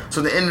 Right.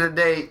 So at the end of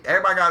the day,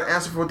 everybody got to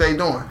answer for what they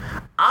doing.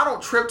 I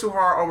don't trip too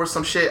hard over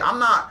some shit.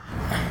 I'm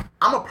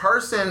a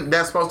person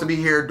that's supposed to be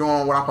here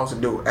doing what I'm supposed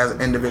to do as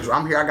an individual.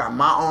 I'm here. I got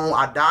my own.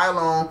 I die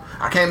alone.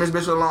 I came this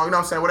bitch alone. You know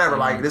what I'm saying? Whatever. Mm-hmm.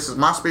 Like, this is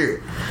my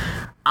spirit.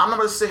 I'm not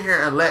gonna sit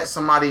here and let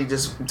somebody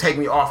just take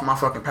me off my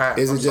fucking path.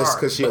 Is it just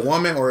because she a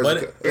woman, or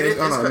is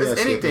it's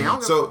anything?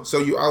 So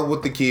you out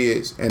with the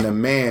kids, and the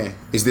man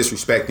is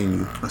disrespecting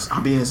you.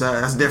 I'm being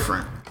sad. That's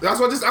different. That's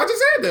what I just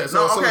said that.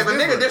 So, okay, but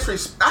nigga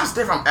disrespect. That's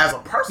different as a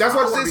person. That's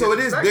what I said. So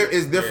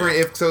it's different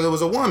if it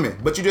was a woman.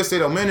 But you just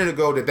said a minute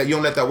ago that you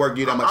don't let that work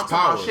give you that much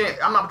power.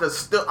 I'm not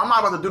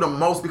about to do the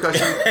most because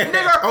you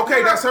nigga.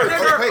 Okay, that's her.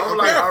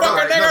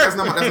 That's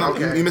not.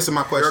 Okay. You missing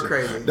my question. You're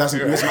crazy.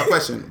 You missing my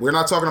question. We're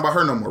not talking about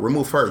her no more.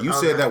 Remove her. You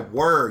said that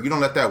word. You don't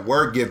let that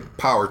word give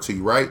power to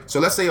you, right? So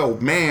let's say a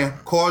man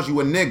calls you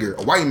a nigger,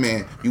 a white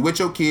man. You with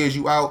your kids.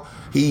 You out.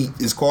 He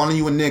is calling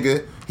you a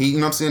nigga. He, you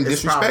know what I'm saying,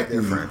 disrespecting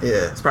you.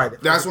 Yeah, it's probably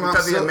different. That's what I'm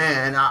saying. Because he's a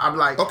man, I'm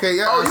like, okay,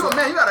 yeah. Oh, you a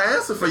man, you gotta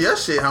answer for your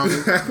shit,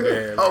 homie.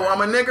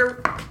 I'm a nigger.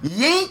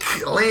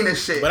 Yink, lean and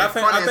shit. But I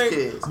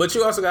think but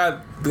you also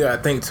gotta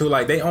think too,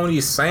 like they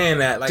only saying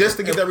that like just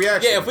to get that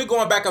reaction. Yeah, if we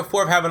going back and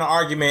forth having an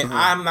argument,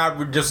 I'm not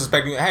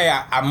disrespecting. Hey,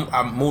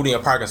 I'm moving a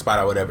parking spot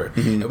or whatever,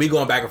 and we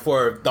going back and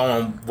forth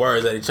throwing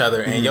words at each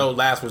other, and your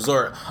last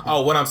resort.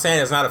 Oh, what I'm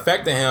saying is not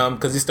affecting him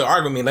because he's still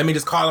arguing with me. Let me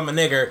just call him a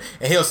nigger,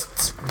 and he'll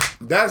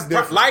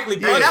likely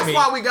punch me. That's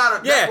why we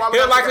gotta.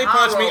 He'll likely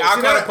punch me.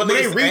 I'll call the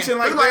police. They reaching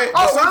like that.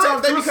 Oh,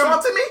 sometimes they become.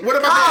 What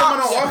about they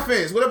coming on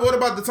offense? What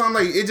about the time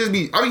like it just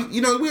be? I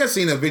mean, we have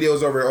seen the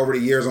videos over the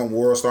years on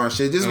World Star and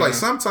shit. Just like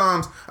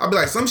sometimes I'll be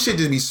like some shit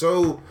just be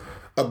so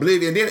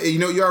oblivious. And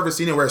then you ever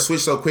seen it where it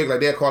switch so quick, like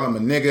they'll call him a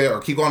nigga or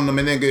keep calling him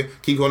a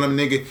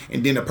nigga,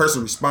 and then the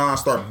person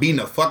responds, start beating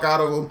the fuck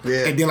out of them,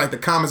 and then like the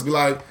comments be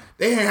like,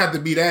 they ain't have to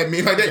be that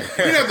mean. Like they have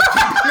to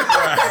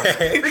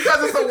keep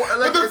because it's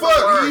what the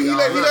fuck? He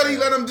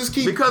let them just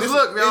keep. Because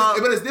look, y'all,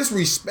 but it's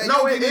disrespect.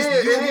 No, it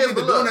is. You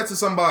doing that to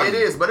somebody. It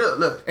is, but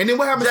look. And then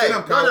what happens to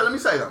them? Let me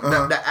say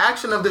though, the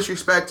action of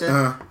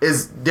disrespecting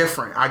is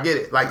different. I get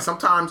it. Like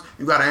sometimes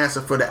you got to answer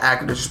for the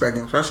act of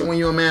disrespecting, especially when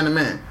you're a man to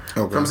man. Okay.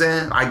 You know what I'm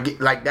saying? I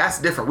get like that's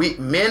different.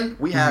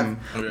 We have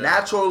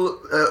natural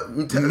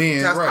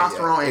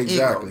testosterone and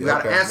ego. You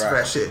got to answer for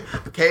that shit.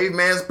 The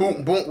caveman's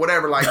boom,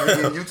 whatever. Like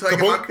you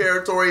taking my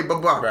territory, blah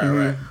blah.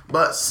 Right.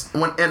 But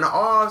when in the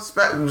all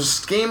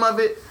scheme of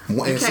it, you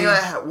can't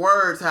let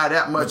words have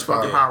that much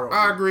fucking power.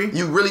 I agree.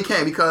 You really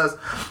can't because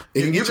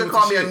you can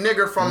call me a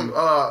nigger from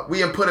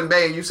we in Puddin'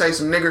 Bay and you say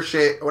some nigger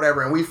shit or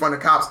whatever and we from the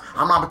cops.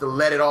 I'm not about to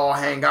let it all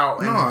hang out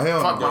and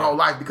fuck my whole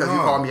life because you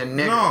call me a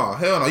nigger. No,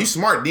 hell no. You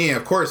smart then,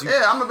 of course.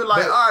 I'm gonna be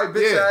like, all right,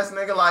 bitch ass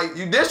nigga, like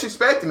you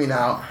disrespecting me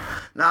now.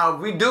 Now,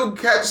 if we do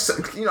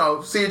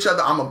see each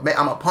other, I'm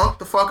a punk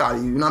the fuck out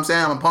of you. You know what I'm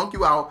saying? I'm gonna punk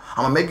you out.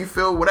 I'm gonna make you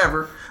feel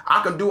whatever.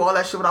 I can do all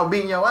that shit without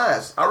beating your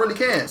ass. I really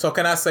can. So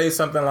can I say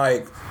something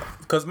like,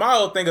 because my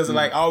whole thing is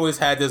like, I always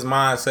had this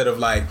mindset of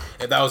like,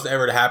 if that was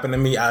ever to happen to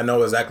me, I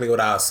know exactly what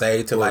I'll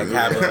say to like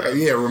have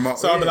it. Remote.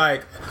 So I'll be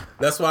like,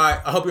 that's why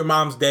I hope your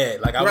mom's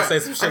dead. Like I would say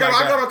some shit like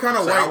that. I got a kind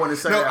of white. I want to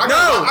say that. I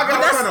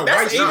got a kind of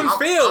white. That's even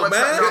feel,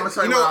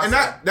 man. And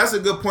that's a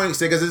good point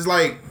because it's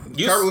like.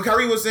 What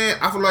Kyrie was saying,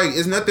 I feel like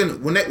it's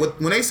nothing when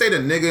they say the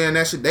nigga and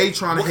that shit, they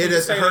trying to hurt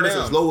us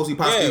as low as we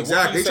possibly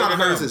exactly. They trying to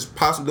hurt us as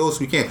possible as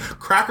we can.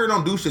 Cracker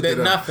don't do shit to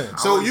them. Nothing.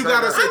 So you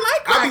gotta say,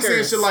 I be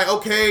saying shit like,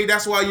 okay,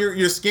 that's why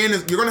your skin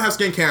is you're gonna have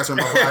skin cancer in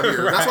about 5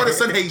 years. That's why the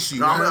sun hates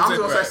you.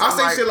 I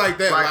say shit like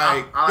that,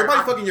 like you're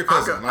probably fucking your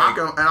cousin.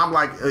 And I'm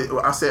like,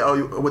 I said,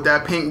 with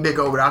that pink dick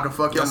over there, I can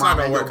fuck your mom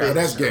and your bitch.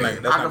 That's gay.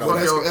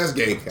 That's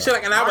gay. Shit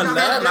like, and I would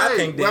love my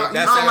pink dick.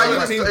 That's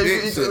like pink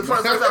dick.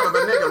 First time of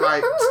a nigga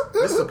like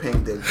this is a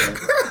pink dick thing.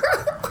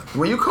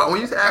 When you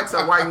ask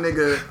a white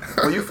nigga,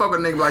 when you fuck with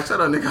a nigga like,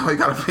 shut up nigga, you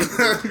got a pink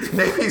dick.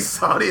 They be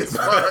salty as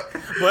fuck.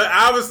 But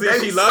obviously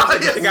she loves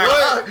it.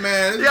 What,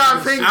 man?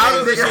 Yeah, pink dick.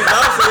 Obviously she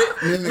loves it.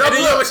 And then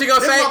you know what she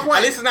gonna say? At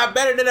least it's not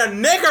better than a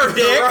nigger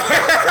dick.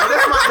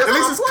 At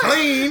least it's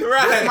clean.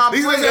 Right. At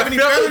least it doesn't have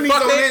any felonies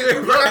on it.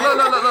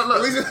 Look.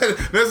 At least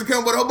it doesn't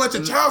come with a whole bunch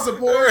of child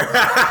support.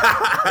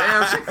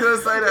 Damn, she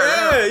could say that.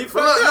 Yeah, you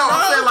fucked up. No,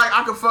 I'm saying like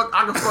I can fuck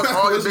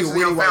all the bitches in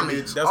your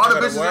family. All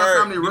the bitches in your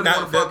family really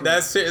want to fuck me.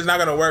 That shit is not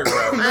gonna work,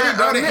 bro. Man,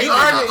 you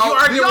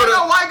argue with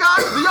know white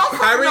guys? Do y'all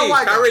fucking know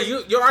white guys? Kyrie,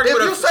 you argue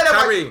with If you say that,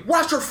 like,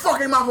 watch your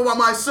fucking mouth about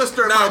my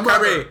sister and my mother.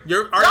 Kyrie,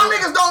 y'all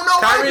niggas don't know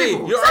white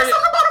people. Say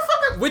something about a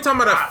fucking we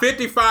talking about a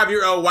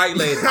 55-year-old white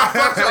lady. I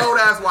fucked your old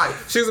ass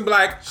wife. She's gonna be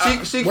like,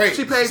 she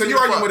pays so me you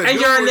arguing with a and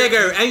you're a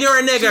nigger, and you're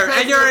a nigger,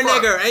 and you're a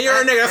nigger, and you're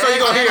a nigger. That's all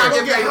you gonna hear. And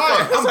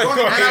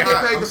I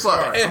get paid to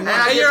fuck. And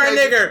you're a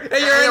nigger,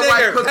 and you're a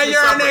nigger, and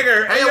you're a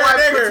nigger, and you're a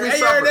nigger, and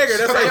you're a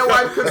nigger. And your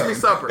wife cooks me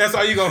supper. That's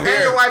all you gonna hear.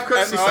 And your wife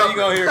cooks me supper. That's all you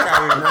gonna hear,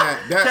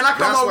 Kyrie. Can I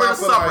come over to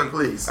supper,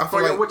 please?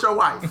 With your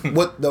wife.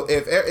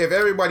 If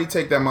everybody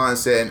take that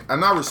mindset,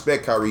 and I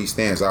respect Kyrie's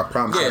stance, I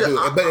promise I do.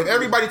 But if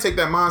everybody take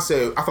that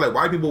mindset, I feel like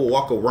white people will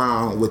walk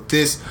around with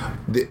this,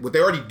 what they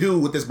already do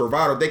with this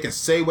bravado. They can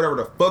say whatever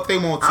the fuck they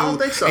want to, I don't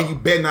think so. and you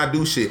better not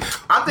do shit.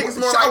 I think it's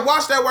more. I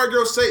watched that white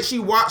girl say she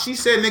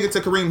said nigga to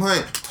Kareem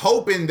Hunt,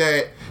 hoping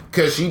that.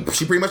 Cause she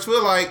pretty much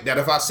feel like that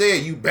if I say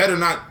it, you better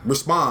not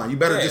respond. You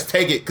better just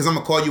take it, cause I'm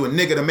gonna call you a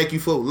nigga to make you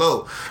feel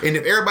low. And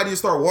if everybody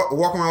just start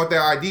walking around with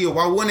that idea,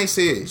 why wouldn't they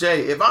say it?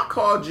 Jay, if I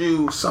called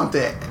you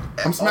something,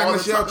 I'm smacking the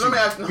shit out you. Let me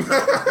ask you. I'm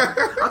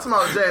talking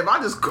about Jay. If I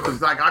just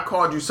I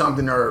called you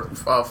something or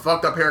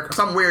fucked up hair,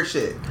 some weird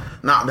shit.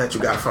 Not that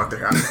you got fucked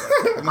hair.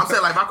 I'm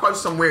saying like if I called you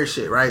some weird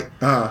shit, right?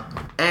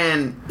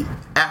 And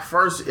at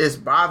first it's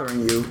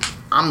bothering you,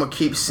 I'm gonna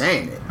keep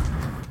saying it.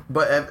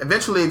 But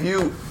eventually, if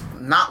you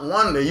not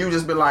wonder, you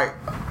just be like,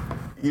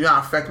 you're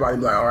not affected by it.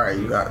 You be like, all right,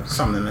 you got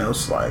something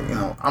else. Like, you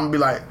know, I'm gonna be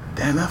like,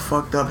 damn, that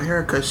fucked up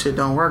haircut shit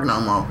don't work no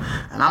more.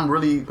 And I'm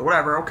really,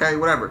 whatever, okay,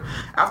 whatever.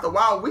 After a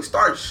while, we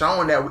start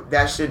showing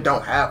that shit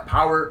don't have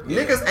power.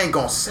 Yeah. Niggas ain't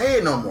gonna say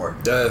it no more.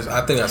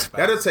 I think that's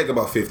that'll take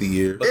about 50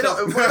 years. It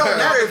don't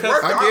matter. It's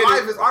worth it. Our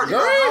life is art.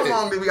 How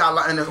long did we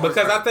got in this?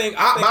 Because I think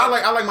I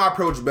like my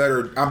approach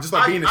better. I'm just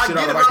like beating the shit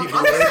out of white people.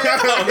 Oh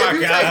my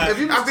God. I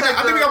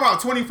think we got about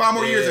 25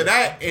 more years of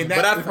that, and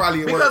that probably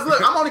work. Because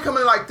look, I'm only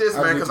coming like this,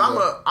 man, because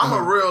I'm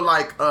a real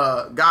like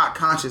God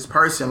conscious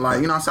person.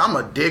 Like, you know what I'm saying?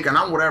 I'm a dick and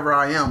I'm whatever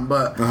I am,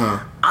 but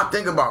I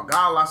think about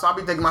God a lot, so I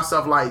be thinking to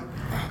myself like,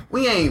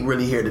 we ain't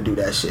really here to do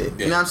that shit.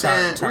 You know what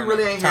I'm saying? We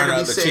really ain't here to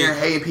be sitting here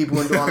hating people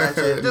and doing that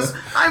shit.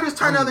 I ain't just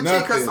turn the other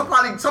cheek because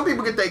some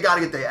people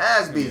gotta get their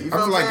ass beat. You I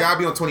feel like God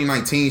be on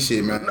 2019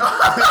 shit, man. No,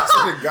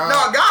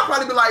 God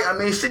probably be like, I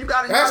mean, shit, you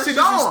gotta that shit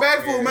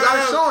disrespectful, man. You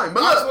gotta show him.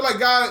 But look, I feel like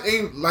God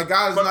ain't like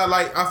God's not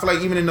like. I feel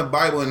like even in the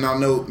Bible, and I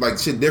know like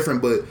shit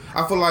different, but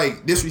I feel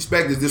like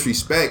disrespect is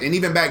disrespect, and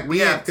even back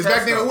then, because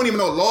back then there wasn't even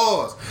no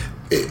laws.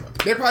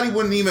 They probably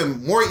wouldn't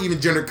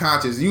even gender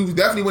conscious. You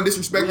definitely wouldn't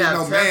disrespect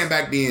no man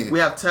back then. We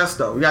have tests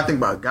though. We gotta think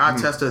about it. God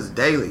tests us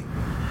daily.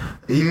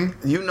 You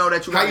know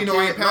that you got a kid. How you know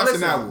I ain't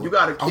passing that one? You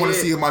got a kid. I want to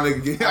see if my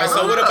nigga get. Right,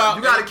 so what about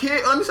you got a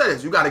kid? Let me say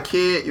this: you got a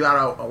kid, you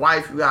got a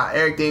wife, you got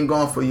everything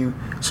going for you.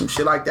 Some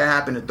shit like that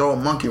happen to throw a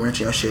monkey wrench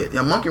in your shit.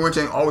 Your monkey wrench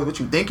ain't always what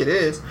you think it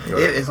is.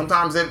 Right.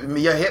 Sometimes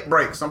your hip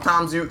breaks.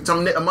 Sometimes a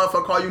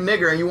motherfucker call you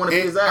nigger and you want to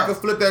beat his ass. I could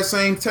flip that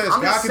same test.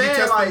 God could be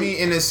testing me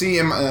and see,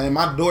 and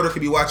my daughter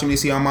could be watching me to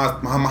see how my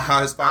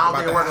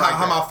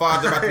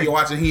father about to be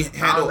watching. He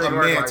handle a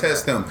man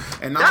test him,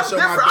 and that's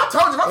different. I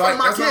told you, if I fuck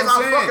my kids,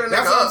 I'm fucking a nigga.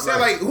 That's what I'm saying.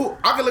 Like,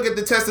 I can look at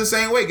the test the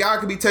same way. God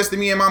could be testing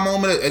me in my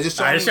moment and just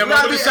show me. This is your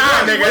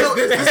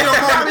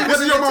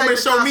moment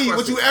to show me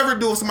what you ever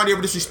do if somebody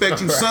ever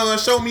disrespect you, son.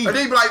 Show me. And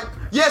they be like,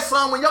 yes,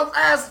 son, when your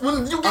ass,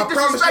 when you get disrespected. I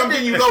promise you I'm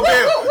getting you no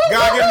bail.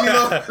 God give me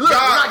love. Look,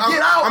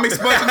 get out. I'm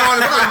expunging all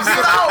this.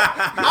 Get out.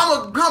 I'm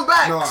going to come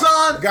back,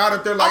 son. God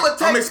up there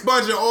like, I'm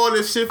expunging all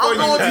this shit for you.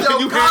 I'm going to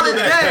your college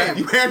game.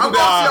 You handle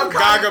that.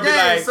 God going to be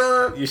like,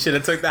 son, you should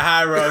have took the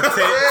high road 10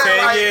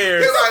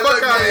 years. You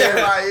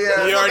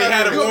already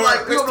had a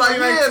warrant. You like,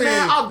 yeah,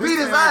 man, I'll beat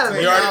his ass.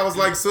 I was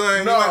like,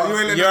 son,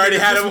 you already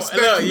had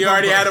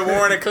a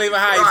warrant at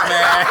Cleveland Heights,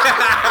 man.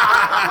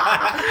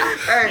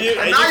 Hey,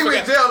 now you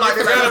in jail like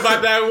forgot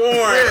about that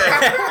warrant.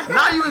 Yeah.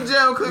 Now you in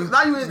jail.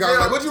 Now you in jail.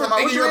 Like, what you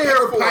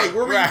here for? What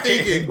were you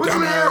thinking? What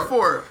you here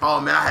for? Oh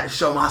man, I had to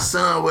show my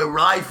son what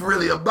life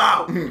really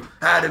about. I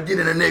had to get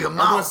in a nigga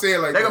mouth. I'm gonna say it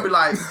like they're gonna be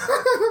like,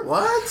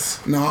 what?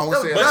 No, I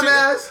won't say it.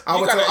 Dumbass. I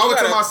would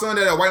tell my son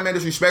that a white man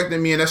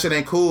disrespecting me, and that shit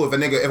ain't cool. If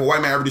a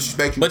white man ever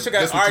disrespect you, but you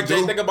got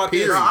RJ. Think about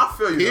this. I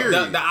feel you.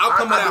 The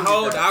outcome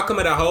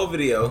of that whole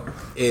video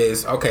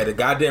is okay. The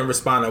guy didn't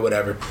respond or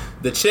whatever.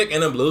 The chick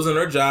ended up losing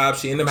her job.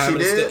 She ended up having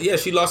to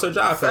she lost her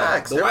job.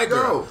 Facts. The white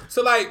girl.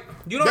 So like,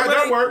 you know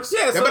that works.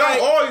 Yeah, so but that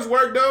don't always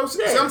work though.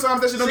 Yeah.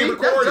 Sometimes that shit don't get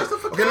recorded.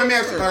 Okay, let me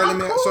ask you.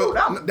 So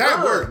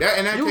that worked. That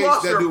in that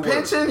case, that do work. You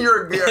lost your pension,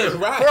 your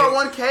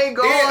 401k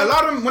gone. Yeah, a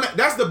lot of them.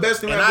 That's the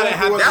best thing. That's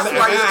why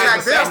you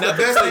attack them. That's the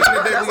best thing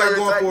that we got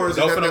going for is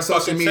that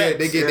social media.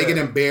 They get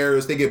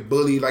embarrassed. They get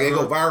bullied. Like they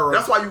go viral.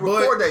 That's why you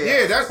record that.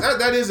 Yeah,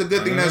 that is a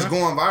good thing that's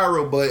going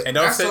viral. But and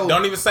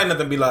don't even say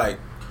nothing. Be like.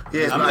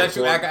 Yeah, I'm gonna let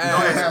you act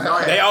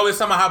ass. They always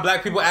talking about how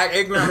black people act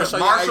ignorant.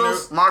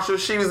 Marshall,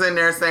 she was in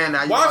there saying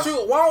that. Why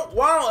don't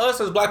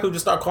us as black people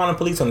just start calling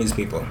police on these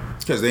people?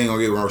 Because they ain't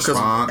gonna get a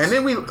response. And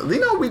then we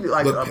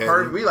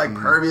like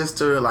pervious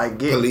to like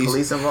get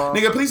police involved.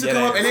 Nigga, police will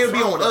come up and they'll be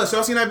on us.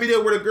 Y'all seen that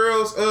video where the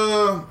girls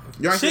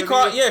she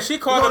called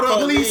the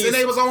police and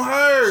they was on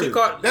her.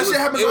 That shit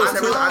happened.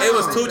 It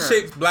was two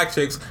chicks, black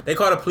chicks. They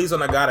called the police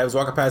on a guy that was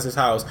walking past his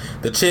house.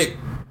 The chick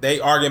they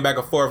arguing back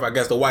and forth. I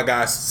guess the white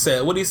guy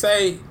said, what did he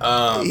say?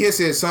 He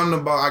said something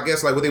about, I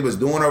guess, like what they was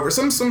doing over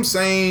some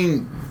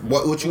saying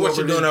what you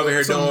doing over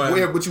here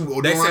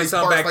doing. They said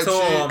something back to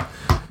him.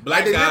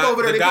 Black guy,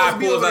 the guy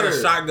pulls out a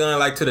shotgun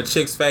like to the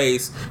chick's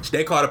face.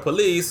 They call the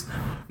police.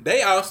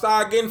 They all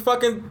start getting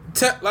fucking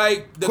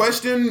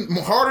question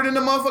harder than the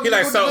motherfucker. He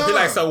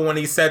like so when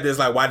he said this,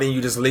 like, why didn't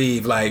you just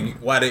leave? Like,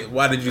 why did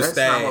you stay?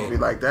 That's not gonna be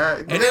like that.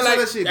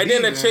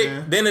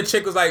 And then the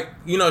chick was like,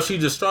 you know, she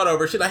just strut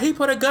over. She like, he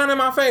put a gun in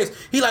my face.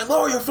 He like,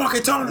 lower your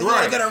fucking tone. You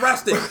gotta get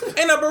arrested.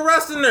 End up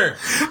arresting her.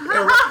 And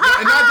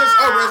not just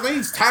arresting.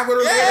 He's tackled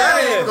her.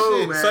 Yeah,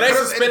 cool, man. So they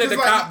suspended the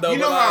cop though. You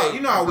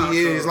know how we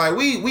is. Like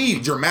we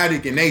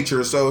dramatic in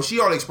nature. So she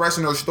all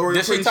expressing her story.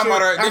 This shit talking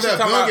about her. This shit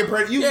talking about.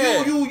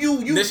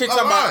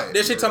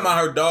 This shit talking about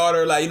her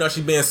daughter. Like, you know,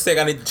 she being sick.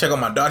 I need to check on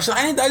my daughter. She's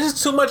like, there's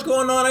just too much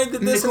going on. I need to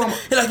this and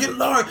that.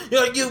 He's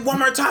like, you one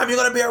more time, you're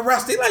gonna be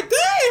arrested. Like,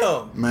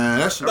 damn. Man,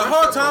 that's the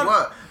whole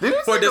time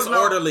for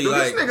disorderly. Do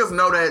these niggas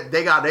know that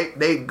they got a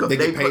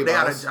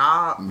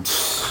job?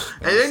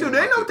 And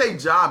they know what their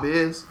job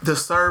is? To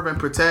serve and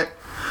protect.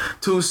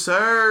 To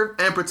serve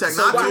and protect,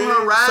 not to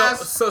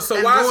harass so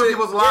why is it,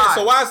 people's lives.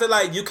 So why is it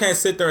like you can't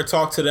sit there and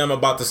talk to them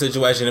about the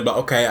situation and about,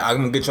 okay, I'm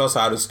gonna get your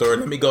side of the story.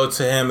 Let me go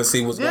to him and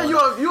see what's going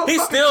on.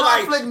 He's still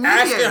like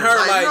asking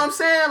her, like, you know what I'm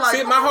saying? Like,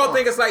 see, my whole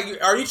thing is like,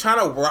 are you trying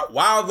to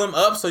wow them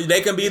up so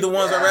they can be the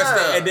ones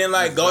arrested and then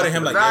like go to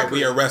him like, yeah,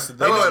 we arrested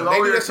them. They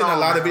do that shit in a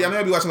lot of videos. I mean,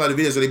 I be watching a lot of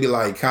videos where they be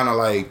like, kind of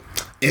like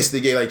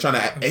instigate, like trying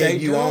to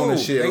egg you on and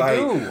shit.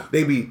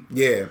 They be,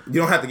 you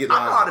don't have to get.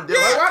 I know how to deal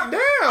with it. Like,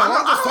 damn,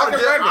 I'm just fucking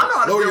regular. I know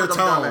how to deal with them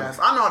dumbass.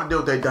 I know how to deal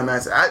with their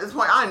dumbass. At this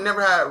point, I ain't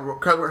never had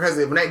because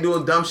when they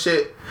do dumb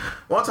shit.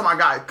 One time I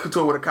got to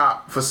it with a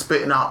cop for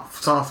spitting out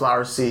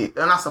sunflower seeds,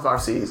 not sunflower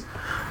seeds,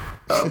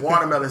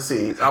 watermelon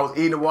seeds. I was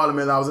eating the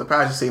watermelon. I was in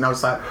passion seed, and I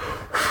was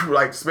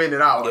like spitting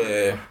it out.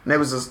 Yeah. And it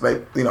was just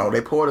like, you know,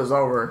 they poured us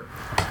over,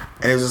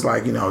 and it was just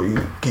like, you know, you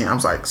can't. I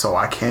was like, so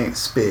I can't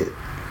spit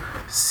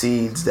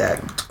seeds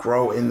that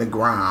grow in the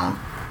ground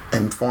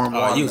and form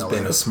watermelon. You've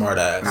been a smart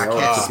ass. I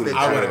can't spit.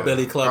 I would have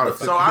Billy Club.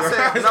 So I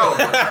said no.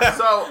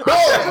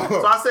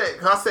 So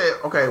I said,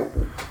 okay,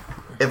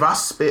 if I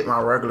spit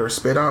my regular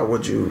spit out,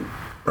 would you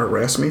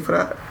arrest me for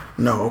that?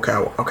 No. Okay.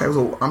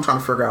 So I'm trying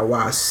to figure out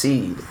why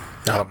seed.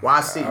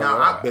 Why seed? Now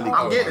I'm getting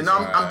it.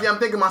 I'm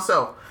thinking to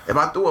myself, if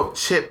I threw a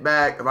chip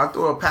bag, if I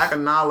threw a pack of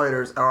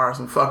Annihilators or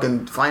some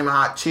fucking flaming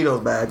hot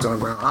Cheetos bags on the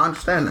ground, I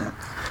understand that.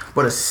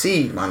 But a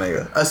seed, my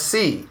nigga, a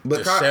seed. But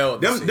you the kind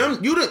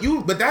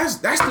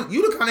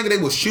of nigga they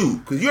will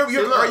shoot. Cause you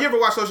ever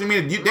watch social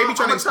media? They be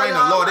trying to explain the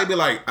law. They be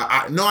like,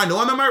 I know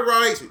I'm in my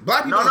rights.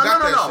 Black people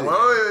got that shit.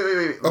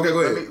 Wait. Okay, go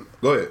ahead.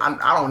 Go ahead.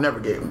 I don't never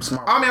get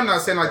smart. I mean, I'm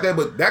not saying like that,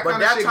 but that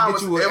kind of shit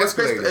get you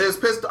escalated.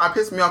 It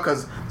pissed me off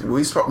because when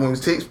we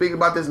speak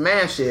about this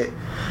man shit,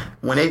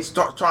 when they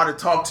try to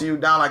talk to you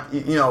down like,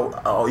 you know,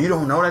 oh, you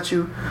don't know that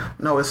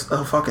no, it's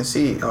a fucking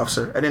seed,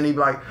 officer. And then he be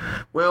like,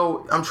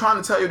 well, I'm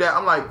trying to tell you that.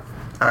 I'm like,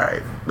 all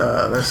right,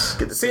 let's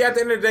get the ticket. At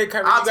the end of the day,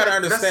 Kyrie, you gotta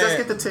understand. Let's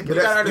get the ticket.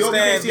 You gotta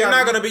understand. You're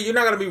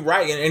not gonna be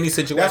right in any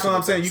situation. That's what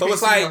I'm saying. So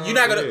it's like you're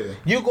not gonna.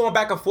 You going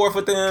back and forth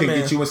with them. Can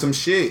get you in some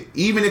shit,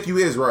 even if you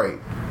is right.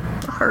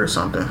 I heard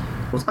something.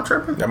 Was I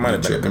tripping? That might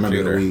have been a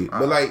computer.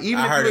 But like,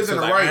 even if you was in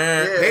the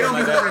right, they don't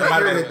be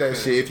wanting to hear that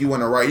shit. If you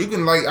want to write, you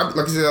can like I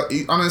said,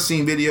 I done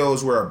seen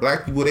videos where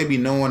black people they be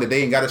knowing that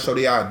they ain't got to show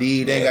their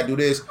ID, they ain't got to do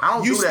this. I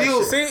don't do that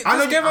shit. See, I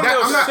know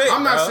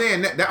I'm not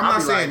saying that. I'm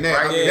not saying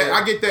that.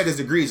 I get that as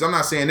degrees. I'm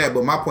not saying that,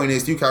 but my point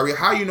is, you Kyrie,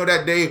 how you know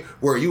that day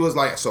where you was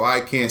like, so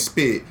I can't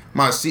spit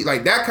my seat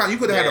like that kind. You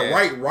could have had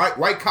a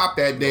white cop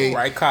that day,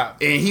 right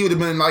cop, and he would have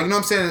been like, you know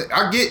what I'm saying?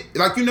 I get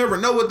like you never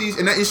know what these,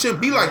 and it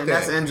shouldn't be like that.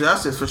 That's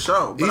injustice for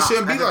sure. He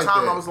shouldn't be like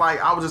that.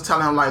 I was just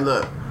telling him like,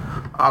 look,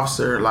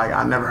 officer, like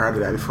I never heard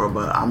of that before,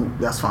 but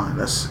that's fine.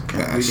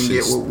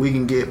 We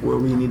can get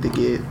what we need to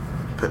get.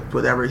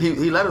 Whatever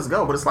he let us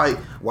go, but it's like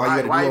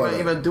why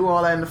even do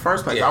all that in the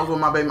first place? Yeah. I was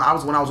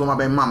when I was with my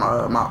baby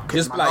mama.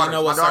 Just like daughter, you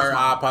know what, sir?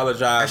 I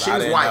apologize. And she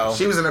was white. Know.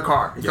 She was in the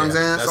car. You know what I'm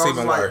saying? That's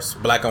even worse.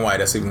 Black and white.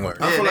 That's even worse.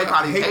 Yeah, they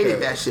probably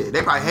hated that shit.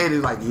 They probably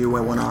hated like you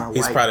and one of our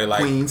white probably like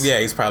queens. Yeah,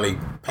 he's probably.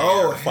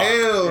 Oh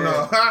hell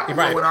no! He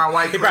probably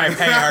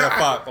paying her to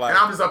fuck. Like, and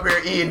I'm just up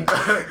here eating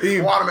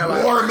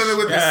watermelon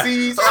with the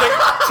seeds,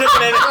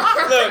 chicken in it.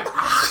 Look,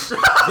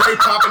 Ray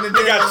popping the.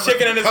 He got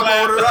chicken in his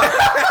lap.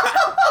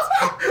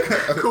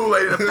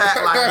 Kool-Aid in a pack.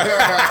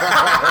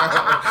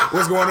 Like,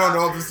 what's going on,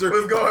 officer?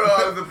 What's going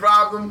on? Is the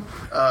problem?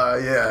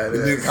 Yeah. It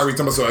is. Kyrie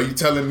told me, so are you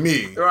telling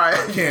me? Right.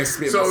 I can't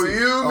spit. So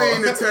you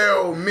mean to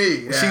tell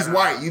me? Yeah. She's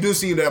white. You do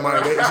see that,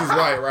 man. She's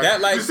white, right?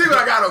 That, like, you see what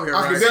I got over here,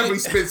 right? I can definitely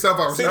spit stuff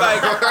out. See,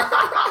 like,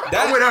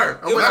 I'm with her.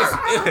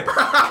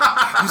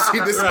 You see,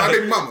 this is my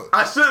big mama.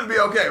 I shouldn't be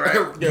okay,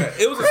 right? Yeah.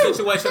 It was a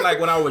situation like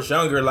when I was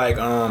younger, like,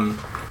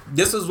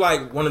 this is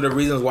like one of the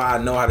reasons why I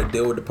know how to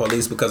deal with the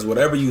police, because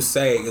whatever you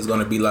say is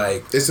gonna be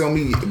like it's on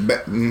me.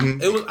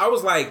 Mm-hmm. I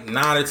was like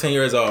 9 or 10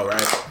 years old,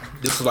 right?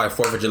 This was like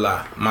 4th of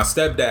July. My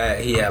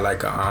stepdad, he had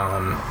like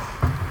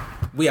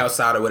we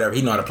outside or whatever.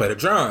 He know how to play the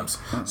drums.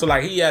 So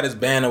like he had his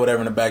band or whatever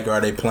in the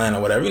backyard. They playing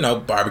or whatever. You know,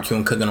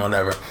 barbecuing, cooking or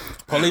whatever.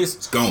 Police.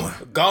 It's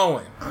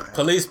going.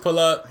 Police pull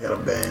up. Had a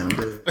band,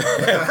 dude.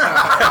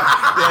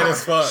 Yeah,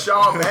 as fuck.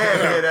 Shaw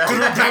band did that.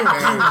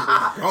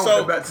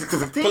 So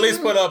police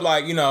put up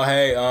like, you know,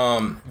 hey,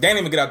 they didn't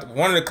even get out.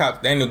 One of the cops,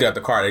 they didn't even get out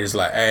the car. They just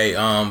like, hey,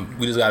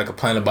 we just got a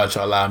complaint about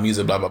y'all loud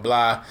music, blah blah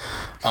blah.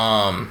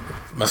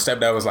 My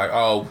stepdad was like,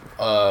 oh,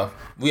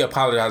 we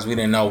apologize. We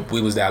didn't know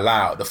we was that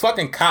loud. The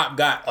fucking cop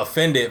got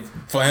offended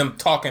for him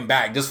talking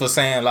back, just for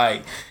saying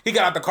like he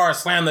got out the car,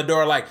 slammed the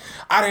door, like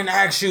I didn't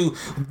ask you.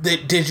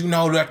 Did you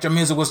know that your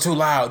music was too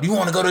loud? You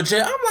want to go to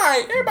jail? I'm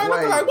like, everybody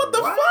looking like, what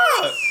the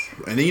fuck?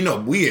 And then you know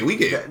we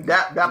get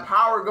that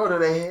power go to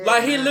their head.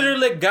 Like he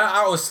literally got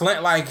out and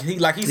slant like he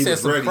said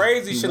some ready.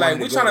 Crazy shit. Like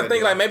we trying to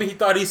think like maybe he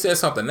thought he said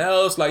something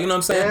else. Like you know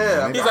what I'm saying?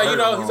 Yeah, he's like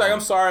he's like I'm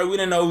sorry we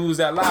didn't know we was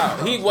that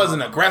loud. He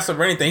wasn't aggressive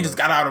or anything. He just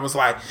got out and was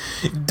like,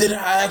 did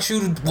I ask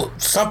you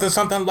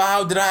something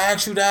loud? Did I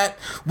ask you that?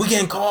 We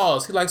getting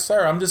calls. He like,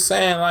 sir, I'm just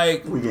saying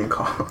like we getting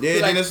calls.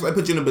 Yeah, then it's like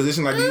put you in a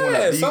position like you want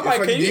to.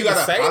 Somebody you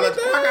gotta say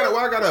anything?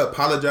 I gotta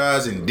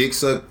apologize and dick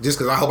suck just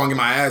because I hope I get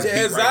my ass beat.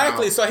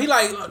 Exactly. Right so he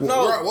like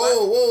whoa.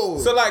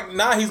 So like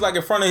now he's like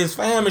in front of his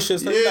fam and shit.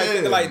 So he's like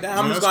thinking like,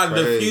 damn, I'm just gonna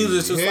defuse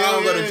this so I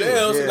don't go to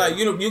jail. So like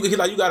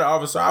you got an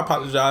officer. I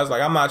apologize.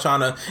 Like I'm not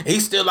trying to.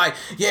 He's still like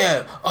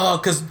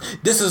cause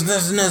this and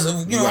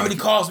this. You know how many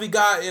calls we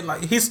got and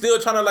like he's still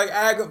trying to like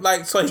act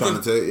like so he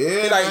can. That's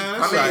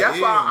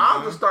why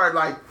I'll just start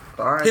like.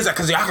 Right. He's like,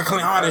 cause y'all can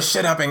clean all this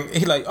shit up, and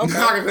he like, okay.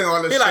 Y'all can clean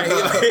all this shit up.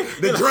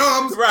 The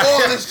drums, right. all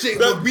this shit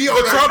will be on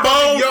the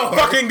trombone.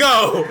 Fucking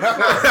go.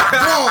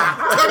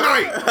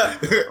 Tonight.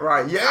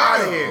 Right,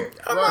 out of here.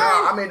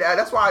 I mean,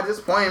 that's why at this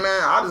point,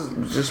 man, I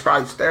just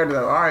probably stared at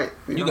them. All right,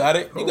 you got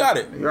it. Cool. You got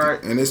it. You're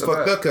right. And it's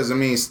fucked up because I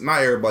mean,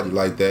 not everybody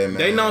like that,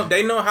 man.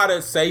 They know how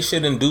to say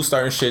shit and do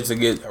certain shit to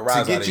get a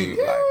rise out of you.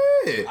 Yeah.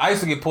 Like, I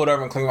used to get pulled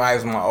over and clean my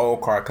eyes with my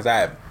old car because I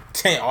had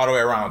tint all the way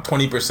around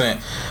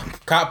 20%.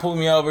 Cop pulled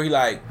me over. He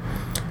like.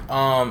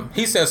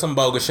 He said some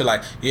bogus shit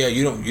like, yeah,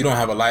 you don't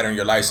have a light on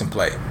your license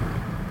plate.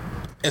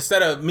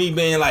 Instead of me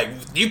being like,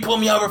 you pull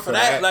me over for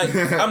that? Like,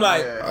 I'm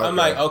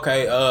like,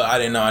 okay, I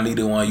didn't know I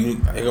needed one. You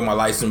got my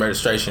license,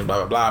 registration, blah,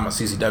 blah, blah, my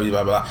CCW,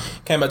 blah, blah, blah.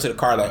 Came back to the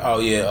car like, oh,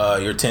 yeah,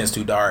 your tint's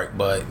too dark,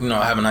 but, you know,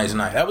 have a nice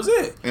night. That was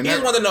it. And he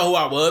just wanted to know who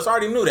I was. I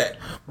already knew that.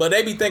 But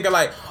they be thinking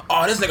like,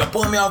 oh, this nigga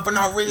pulled me over for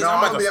no reason.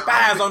 I'm like a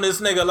spaz on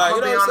this nigga. Like, you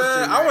know what I'm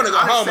saying? I want to go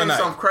home tonight.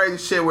 Some crazy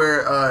shit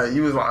where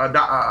you was like,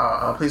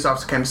 a police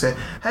officer came and said,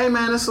 hey,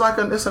 man, it's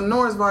a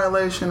noise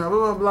violation or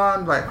blah, blah, blah.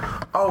 And like,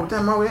 oh,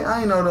 damn, I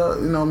ain't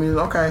know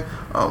music. Okay.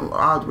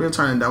 We'll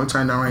turn it down. We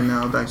turn it down right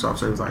now. Thanks,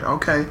 officer. He was like,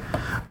 okay.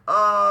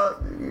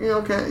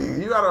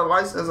 You got a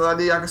license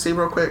ID I can see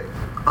real quick?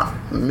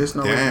 There's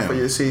no reason for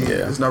you to see. Yeah.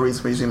 There's no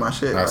reason for you to see my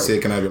shit. I see.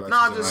 Can I be like?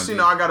 No, just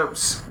I gotta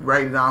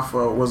write it down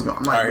for what's going.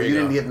 I'm like, right, you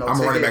didn't get no ticket.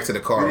 I'm running back to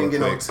the car. You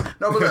didn't get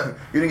no. But look,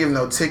 you didn't give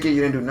no ticket.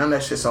 You didn't do none of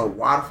that shit. So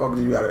why the fuck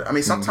do you gotta? I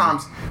mean,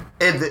 sometimes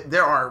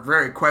there are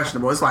very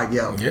questionable. It's like,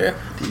 yo, do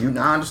you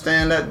not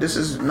understand that this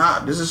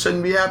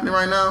shouldn't be happening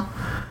right now?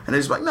 And they're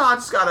just like, no, I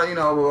just gotta,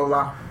 blah, blah,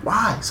 blah.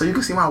 Why? So you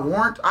can see my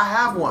warrant? I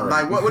have one.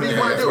 Like, what do you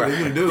want to do? What are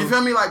you gonna do? You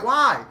feel me? Like,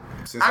 why?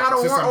 I got a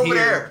warrant over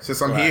there.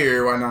 Since I'm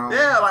here right now.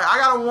 Yeah, like I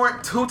got a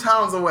warrant 2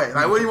 towns away.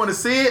 Like, what do you want to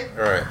see it?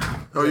 Right.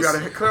 So you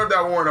gotta clear up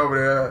that warrant over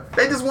there.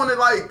 They just wanted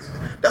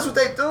that's what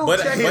they do.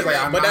 But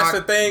that's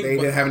the thing. They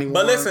didn't have any warrants.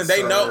 But listen,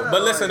 they know.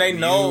 But listen, they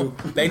know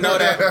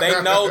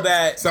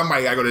that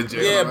somebody gotta go to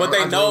jail. Yeah, but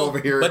they know.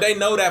 But they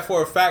know that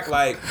for a fact.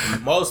 Like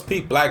most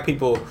black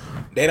people.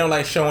 They don't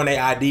like showing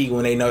their ID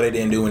when they know they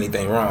didn't do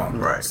anything wrong.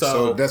 Right.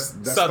 So that's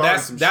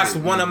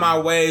one of my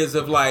ways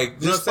of like,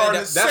 you know what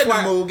I'm saying? That's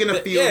why move, get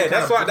a feel. Yeah,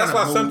 that's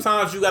why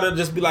sometimes you gotta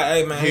just be like,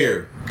 hey man,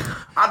 here.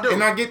 I do.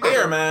 And I get there,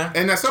 here, man.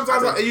 And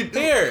sometimes you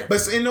here.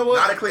 But you know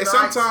what?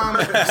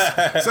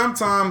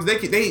 Sometimes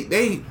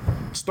they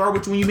start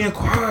with you when you being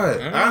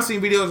quiet. Mm-hmm. I've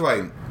seen videos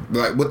like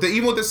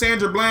even with the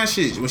Sandra Bland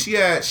shit, when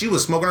she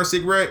was smoking her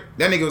cigarette,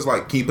 that nigga was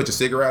like, can you put your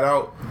cigarette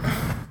out?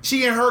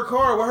 She in her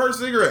car with her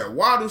cigarette.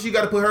 Why do she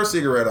got to put her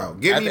cigarette out?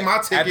 Give me my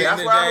ticket.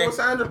 That's why I was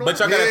Sandra Bland. But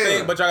y'all gotta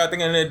think. But y'all gotta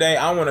think. At the end of the day,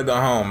 I want to go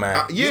home,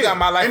 man. You got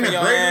my life in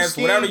your hands.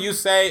 Whatever you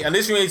say, at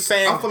least you ain't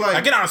saying. I feel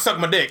like, get out and suck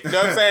my dick. You know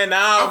what I'm saying?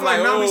 Now I feel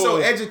like now we so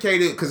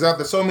educated because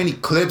after so many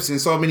clips and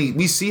so many,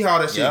 we see how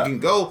that shit can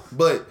go.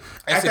 But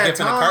at that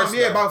time,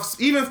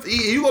 even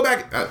you go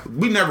back,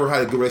 we never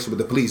had a good relationship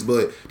with the police.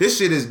 But this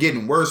shit is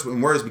getting worse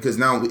and worse because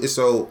now it's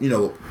so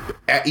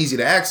easy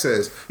to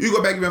access. You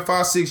go back even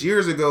 5-6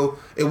 years ago,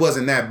 it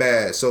wasn't that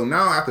bad. So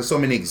now after so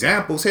many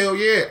examples, hell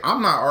yeah,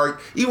 I'm not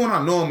arguing. Even when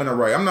I know I'm in the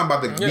right, I'm not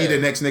about to be the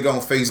next nigga on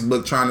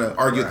Facebook trying to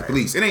argue with the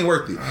police. It ain't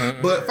worth it.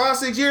 Mm-hmm. But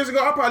 5-6 years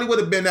ago, I probably would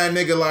have been that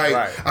nigga like,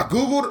 I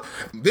Googled,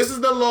 this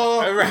is the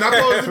law, not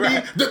supposed to be,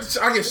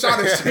 I get shot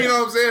and shit, you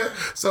know what I'm saying?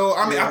 So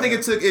I mean, I think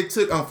it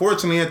took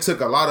unfortunately, it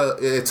took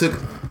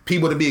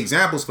people to be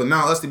examples for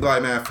now us to be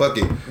like, man, fuck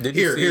it.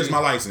 Here's my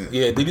license.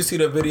 Yeah, did you see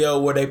the video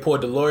where they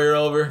pulled the lawyer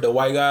over, the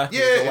white guy?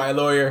 Yeah, the white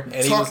lawyer,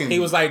 and he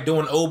was like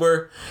doing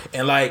Uber,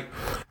 and like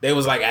they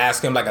was like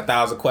asking him like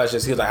 1,000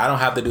 questions. He was like, I don't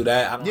have to do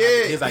that.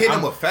 He's like, hit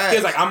him with facts.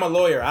 He's like, I'm a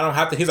lawyer. I don't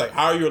have to. He's like,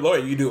 how are you a lawyer?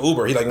 You do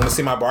Uber. He's like, you want to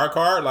see my bar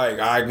card? Like,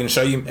 I can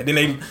show you. And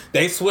then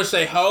they switched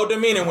their whole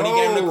demeanor when he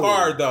gave him the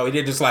card though. He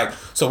did just like,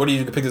 so where do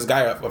you pick this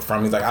guy up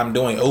from? He's like, I'm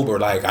doing Uber.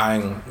 Like,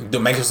 I'm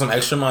making some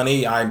extra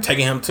money. I'm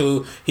taking him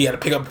to. He had to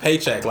pick up a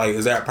paycheck. Like,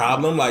 is that a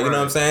problem? Like, you know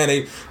what I'm saying?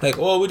 They like,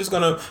 oh, we're just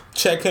gonna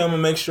check him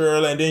and make sure,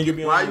 and then you'll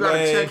be. Why you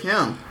gotta check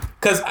him?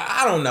 Cause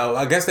I don't know.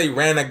 I guess they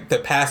ran the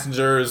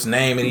passenger's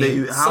name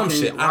and some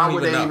shit. Why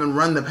would they even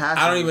run the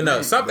passenger? I don't even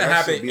know. Something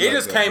happened. It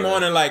just came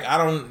on and like I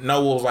don't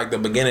know what was like the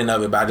beginning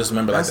of it, but I just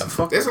remember like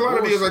there's a lot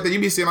of videos like that.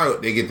 You be seeing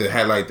like they get to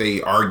have like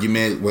they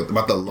argument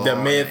about the law, the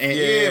myth,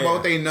 and about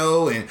what they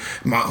know and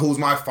who's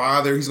my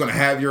father. He's gonna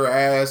have your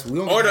ass. We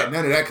don't get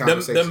none of that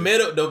conversation.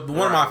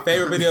 One of my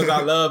favorite videos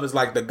I love is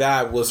like the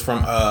guy was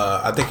from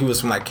I think he was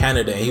from like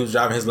Canada and he was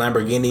driving his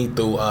Lamborghini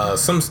through I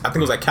think it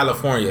was like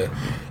California,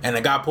 and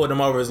the guy pulled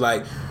him over. Is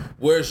like,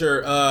 where's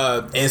your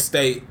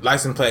in-state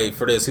license plate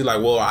for this? He's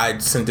like, well, I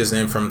sent this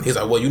in from. He's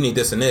like, well, you need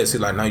this and this. He's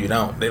like, no, you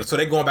don't. So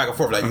they going back and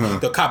forth. Like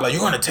the cop, like,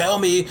 you want to tell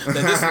me that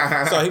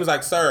this? So he was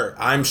like, sir,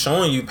 I'm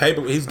showing you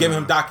paper. He's giving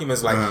him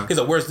documents. Like he's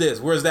like, where's this?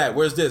 Where's that?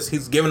 Where's this?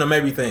 He's giving him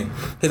everything.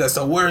 He's like,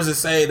 so where does it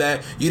say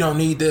that you don't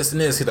need this and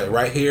this? He's like,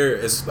 right here.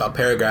 It's a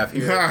paragraph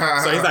here.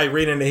 So he's like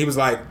reading it. He was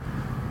like,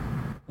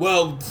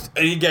 well,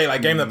 he gave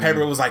him the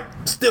paper. It was like,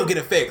 still get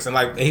it fixed, and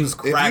like he was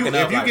cracking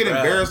up. If you get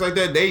embarrassed like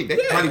that, they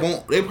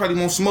probably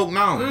won't smoke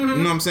now. You know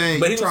what I'm saying?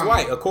 But he was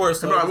white, of course.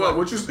 So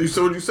would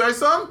you say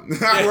something?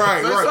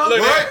 Right.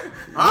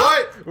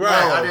 What? Right.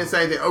 I didn't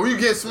say anything. Oh, you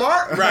getting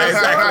smart? Right.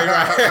 Exactly.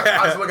 Right.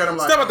 I just look at him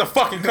like, step out the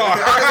fucking car.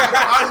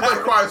 I just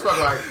look quiet as fuck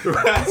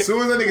like. Right. As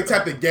soon as that nigga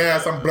tapped the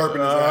gas, I'm blurping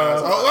his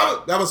ass.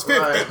 Oh, that was 50.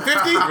 Right. 50?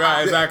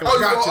 Right. Exactly.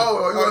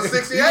 Oh, you want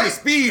 68? You want to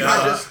speed?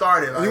 I just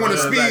started. You want to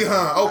speed?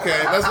 Huh?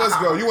 Okay. Let's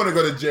go. You want to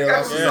go to jail?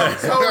 That's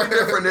totally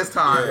different this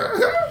time.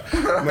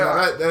 Man,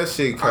 that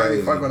shit crazy. I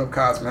ain't fucking with them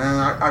cops, man.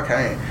 I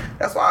can't.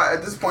 That's why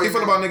at this point. How you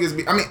feel about niggas?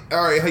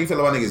 All right. How you feel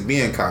about niggas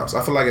being cops?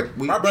 I feel like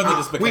my brother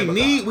just became a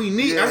cop. We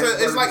need.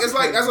 It's like that's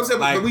what I'm saying.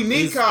 Like, we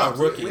need cops.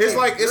 It's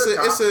like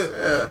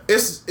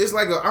it's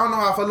like I don't know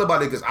how I feel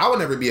about it because I would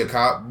never be a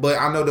cop, but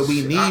I know that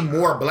we need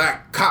more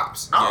black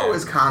cops. I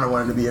always kind of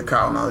wanted to be a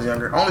cop when I was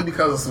younger, only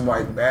because of some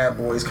like bad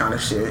boys kind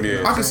of shit.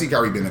 Yeah. I can see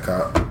Kyrie being a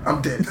cop.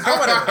 I'm dead. I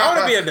want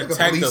to be a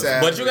detective,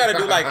 but you got to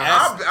do like.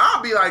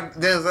 I'll be like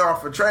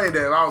Denzel for training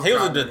day. He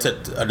was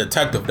a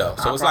detective though,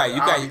 so it's like you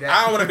got.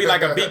 I don't want to be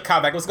like a beat cop.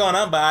 Like, what's going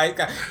on, bye?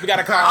 We got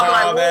a cop.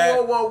 I'm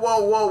like,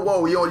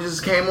 whoa! You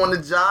just came on the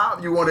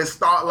job. You want to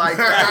start like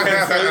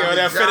that? So you want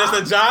to finish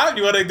the job?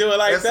 You want to do it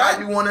like that? That's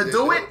how you want to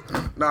do it?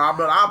 No, I'll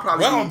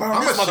probably. Well,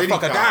 burn this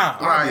motherfucker down.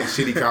 I'll be a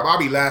shitty cop. I'll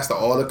be last to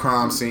all the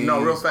crime scenes.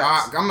 No, real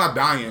fast. I'm not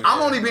dying. I'm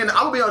gonna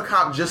be a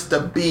cop just to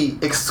be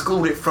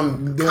excluded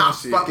from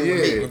cops fucking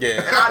with me.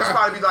 Yeah. And I'll just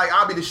probably be like,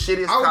 I'll be the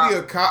shittiest cop. I'll be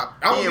a cop.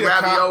 I'll be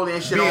ravioli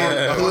and shit on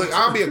the hood.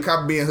 I'll be a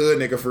cop being hood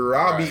nigga for real.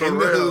 I'll be in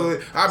the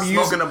hood. I'll be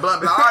smoking a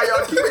blunt. Like, all right,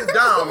 y'all keep it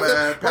down,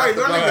 man. Right,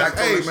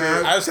 hey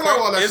man, chill out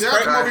all that shit.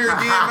 I come over here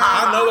again, man.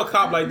 I know a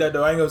cop like that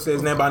though. I ain't gonna say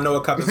his name, but I know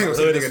a cop that's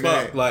hood as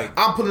fuck. Like,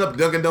 I'm putting up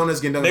Dunkin'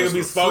 Donuts, getting donuts. Nigga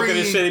be smoking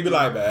and shit. He be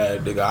like,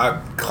 man, nigga,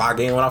 I clock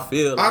in when I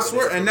feel. I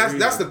swear, and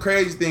that's the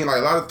crazy thing.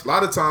 Like a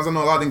lot of times, I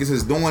know a lot of niggas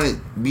is doing it,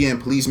 being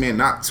policemen,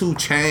 not to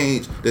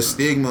change the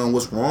stigma and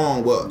what's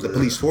wrong with the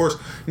police force.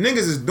 Niggas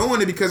is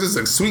doing it because it's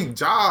a sweet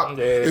job.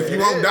 If you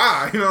won't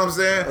die, you know what I'm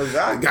saying?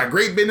 Exactly. Got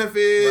great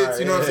benefits.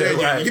 You know what I'm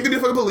saying? You get the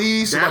fucking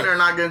police. Damn, they're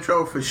not getting in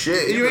trouble for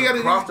shit. You ain't got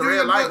to cross the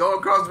red light. Go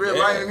across the red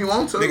light if you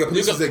want to. Nigga,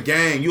 police is a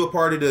gang. You a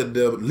part of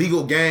the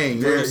legal gang.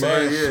 You know what I'm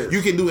saying?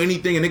 You can do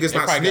anything, and niggas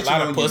not snitching on you. A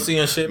lot of pussy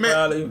and shit,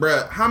 probably.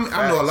 Bruh,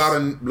 I know a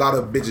lot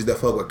of bitches that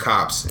fuck with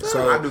cops.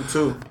 So I do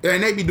too.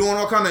 And they be doing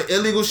all kind of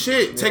illegal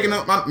shit. Taking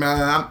up my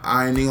man.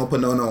 I ain't even gonna put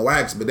no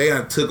wax, but they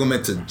done took them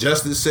into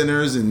justice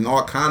centers and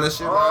all kind of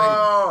shit.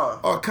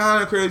 All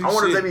kind of crazy shit. I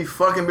wonder if they be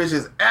fucking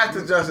bitches at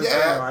the justice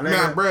center, my nigga.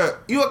 Man, bruh,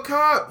 you a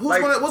cop?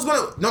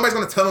 Nobody's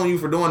gonna tell on you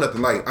for doing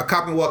nothing. Like a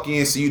cop can walk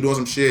in, see you doing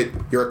some shit.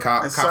 You're a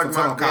cop. Suck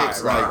my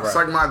dick, right.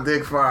 Suck my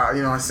dick for,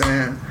 you know what I'm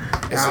saying?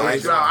 I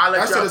let you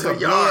out to the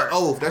yard.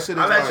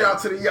 I let you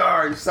out to the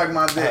yard. You suck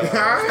my dick.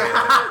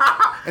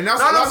 And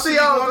that's what should be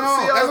going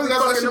on.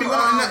 That's should be going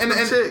on.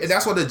 And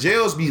that's why the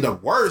jails be the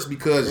worst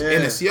because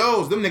in the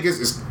COs, them niggas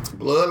is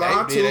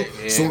bloodline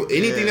too. So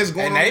anything that's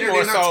going on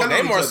there,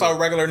 they more so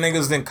regular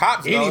niggas than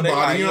cops. Anybody,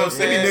 like, you know what I'm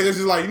saying? Niggas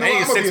is like, you know, they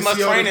need 6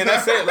 months training.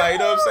 That's it. Like, you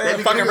know what I'm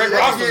saying? Fucking Rick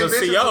Ross was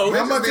a CO.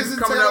 How much is it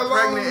coming up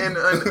pregnant?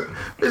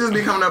 Bitches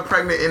be coming up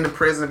pregnant in the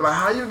prison. Like,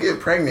 how you get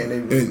pregnant? They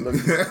be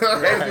looking.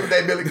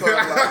 They Billy Club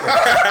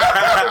like.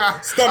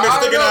 Stomach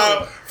sticking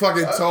out.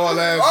 Fucking tall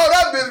ass. Oh,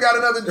 that bitch got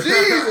another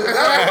Jesus.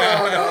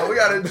 No. We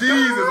got a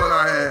Jesus on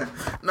our hand.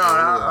 No,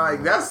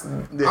 like that's.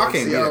 I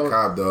can't be a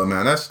cop though,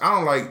 man. I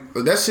don't like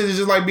that shit. Is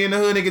just like being a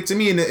hood nigga to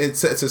me, to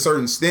a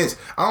certain extent.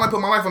 I don't like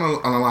put my life on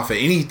a line for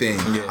anything.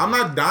 Yeah. I'm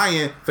not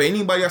dying for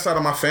anybody outside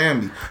of my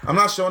family. I'm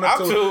not showing up.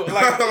 You know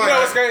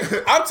what's crazy?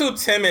 I'm too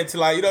timid to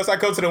like, so I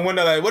go to the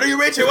window like, what are you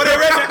Richard? What are you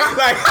Richard?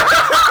 Like,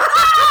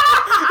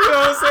 you know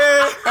what I'm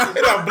saying?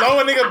 And I'm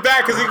blowing nigga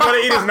back because he's gonna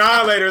eat his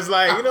annihilators.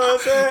 Like, you know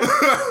what I'm saying?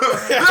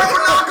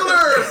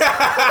 Binoculars.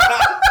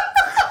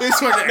 It's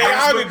fucking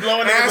I'll be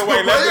blowing niggas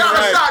away. Left and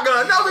right.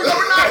 Shotgun. No, we got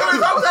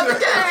binoculars. I was at the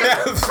game.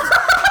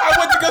 I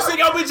went to go see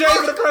OBJ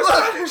for the first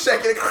time.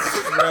 Shaking it.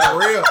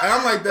 Real. And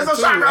I'm like that too.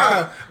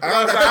 I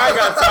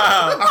got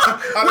time.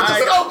 Put the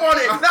scope on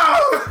it. No.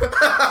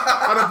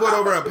 I done put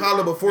over Impala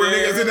before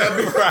niggas in that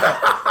bitch.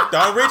 Right.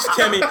 Don't reach,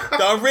 Kimmy.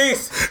 Don't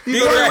reach. You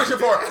know what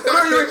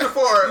you're reaching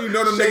for. You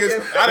know them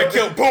niggas. I done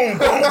killed boom.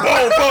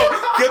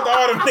 Killed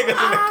all them niggas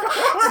in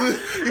there.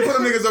 You put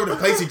them niggas over the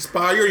place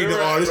expired. You already know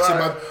all this shit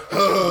about.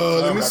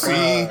 Let me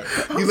see.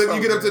 You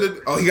get up to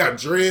the. Oh, he got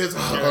dreads.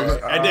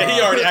 And then he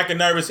already acting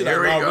nervous. He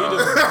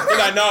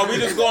like, no, we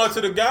just going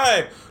to the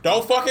game.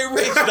 Don't fucking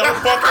reach.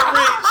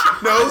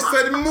 No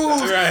sudden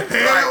moves. Right.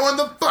 On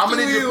the fucking I'm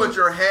gonna need you to put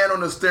your hand on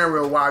the steering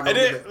wheel while I go. And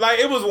then, like,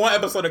 it was one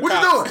episode of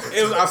Cops. What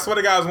you doing? I swear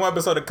to God, it was one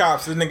episode of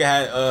Cops. This nigga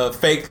had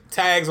fake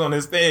tags on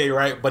his thing,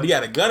 right? But he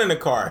had a gun in the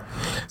car,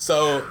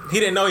 so he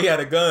didn't know he had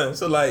a gun.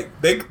 So like,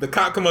 the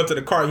cop come up to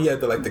the car. He had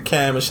the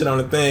cam and shit on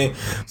the thing.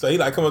 So he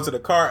like come up to the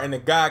car, and the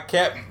guy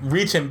kept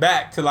reaching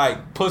back to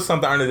like put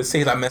something under the seat.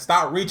 He's like, man,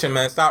 stop reaching,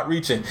 man, stop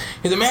reaching.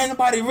 He said, man,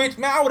 nobody reach,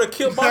 man. I would have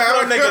killed both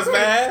of them niggas,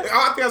 man.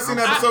 I think I seen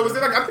that episode. Was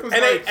it like, I think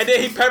it was and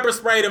then he pepper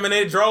sprayed him, and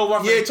they drove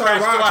off. Yeah, trying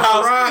to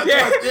ride.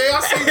 Yeah,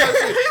 I seen that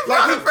shit.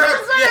 Like he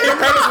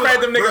pepper sprayed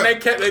them niggas. And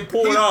they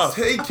pulled off.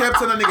 He kept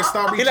telling that nigga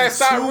stop reaching. He like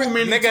stop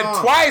nigga times.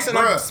 twice, and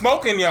I'm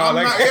smoking y'all.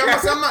 I'm not.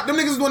 Them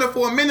niggas doing it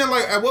for a minute.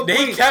 Like at what point?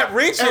 He kept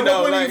reaching. At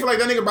what point do you feel like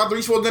that nigga about to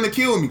reach for gonna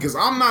kill me? Because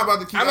I'm not about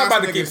to keep. I'm not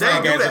about to keep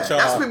saying games with y'all.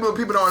 That's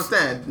people don't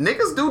understand.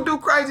 Niggas do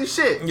crazy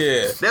shit.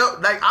 Yeah.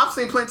 Like I've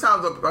seen plenty of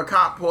times a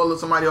cop pull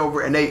somebody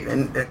over and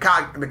the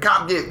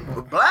cop get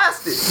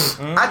blasted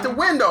at the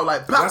window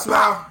like pop. That's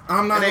why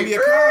I'm not gonna be a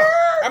cop.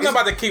 I'm not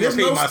about to keep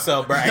repeating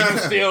myself, bro. And you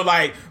still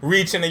like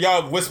reaching and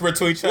y'all whisper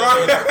to each other.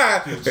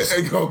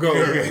 Go.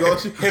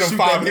 Hit him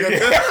 5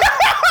 minutes.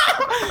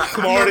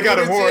 Come on, already got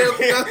him more.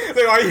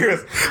 Like all you hear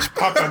is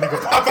pop that nigga,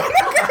 pop that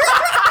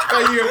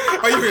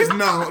nigga. All you hear is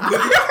no.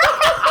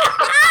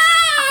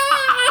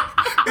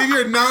 If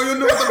you're now, you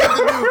know what the fuck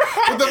to do.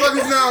 What the fuck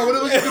is now?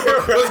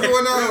 What's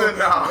going on?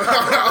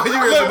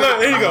 Look,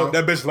 here you go.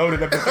 That bitch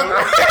loaded.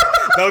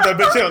 Load that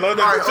bitch up.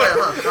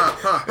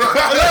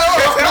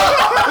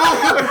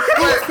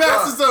 Who's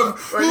passing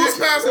something? Who's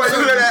passing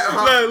something?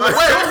 Wait,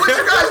 what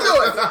you guys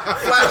doing?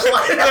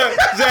 Flashlight.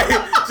 Jay,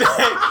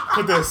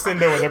 put the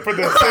Cindo in there. Put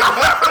the Cindo.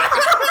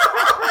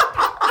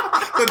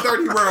 The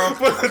 30 round.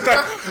 Put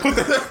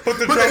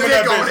the drum in that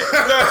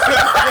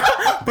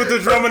bitch. Put the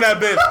drum in that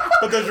bitch.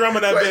 Put the drum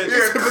in that bitch.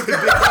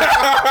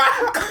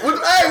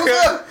 Hey,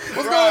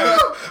 what's going on?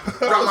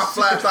 Drop my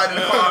flashlight in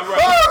the car.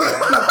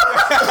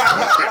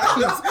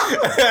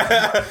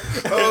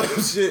 Oh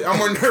shit! I'm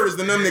more nervous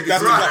than them niggas.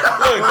 That's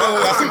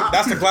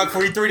the Glock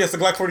 43. That's the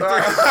Glock 43.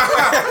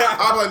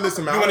 I'm like,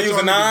 listen, man. You want to use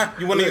a 9?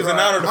 You want to use a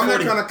 9 or the 40? I'm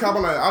that kind of cop.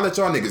 I'm like, I'll let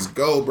y'all niggas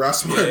go, bro. I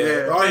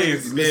swear. Yeah,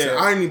 listen,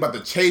 I ain't even about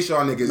to chase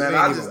y'all niggas. Man,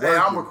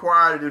 I'm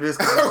required to do this.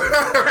 I'm doing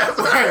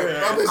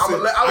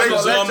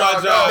my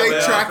job. They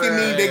tracking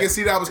me. They can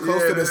see that I was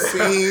close to the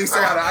scene, so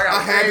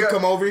I had to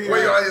come over here.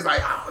 Where you always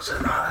like, oh shit.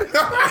 He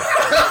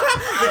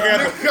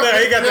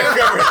got the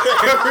camera.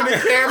 Covering the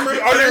camera.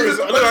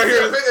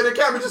 And the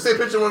camera just say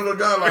picture one of the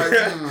gun like. You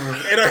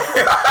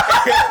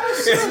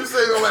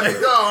say gonna let me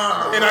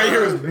go. And I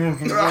hear is. And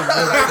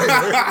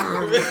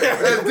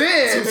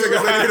then 2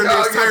 seconds later,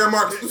 there's tire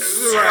marks.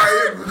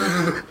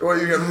 Well,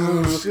 you get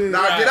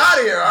now get out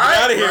of here, all right?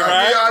 Get out of here,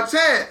 right? Give y'all a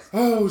chance.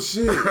 Oh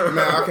shit, man!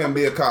 I can't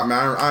be a cop,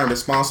 man. I ain't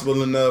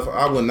responsible enough.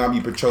 I would not be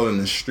patrolling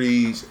the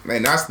streets,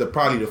 man. That's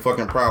probably the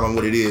fucking problem.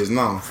 What it is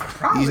now.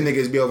 These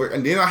niggas be over,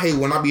 and then I hate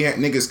when I be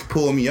niggas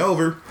pull me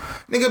over.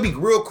 Nigga be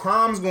real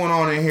crimes going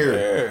on in here.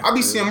 Yeah, I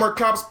be seeing more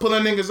cops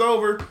pulling niggas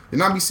over,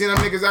 and I be seeing them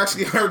niggas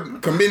actually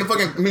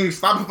committing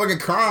stopping fucking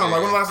crime.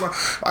 Like when the last time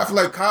I feel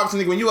like cops,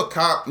 nigga, when you a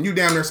cop, you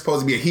damn near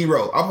supposed to be a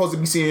hero. I'm supposed to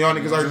be seeing y'all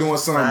niggas are doing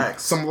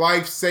some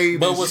life saving.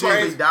 But what's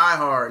crazy? Die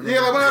hard.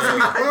 Yeah, like when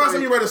last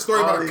time you read a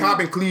story about a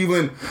cop in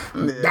Cleveland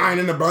dying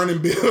in a burning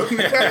building?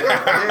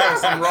 Yeah,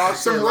 some raw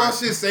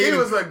shit. He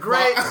was a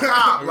great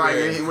cop, like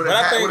with his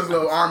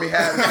little army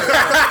hat,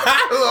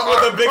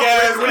 with a big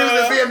ass. When he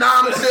was in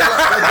Vietnam and shit,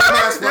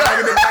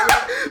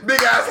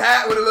 big ass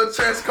hat with a little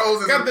trench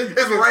coat.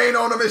 It's rain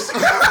on him and shit.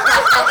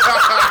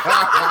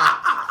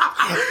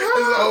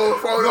 His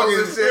old photos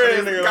and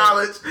shit in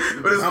college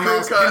with his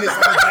crew cut.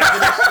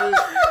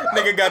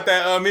 Nigga got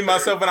that me,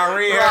 myself, and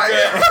Irene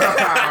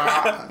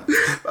haircut.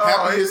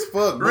 Happy as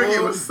fuck, bro. Ricky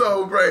was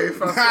so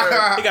brave. I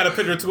swear. He got a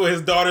picture of two of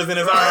his daughters in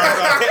his arms.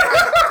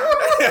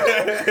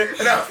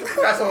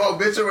 That's a whole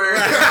obituary.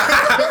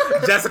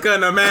 Jessica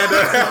and Amanda.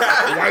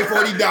 Wife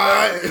already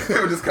died. He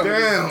would just come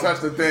and touch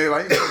the thing.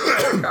 Like,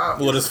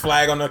 with his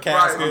flag on the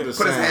casket. Right.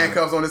 Put his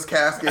handcuffs on his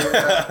casket.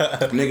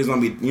 Niggas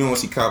gonna be, you don't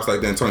see cops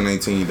like that in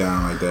 2019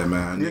 down like that,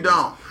 man. You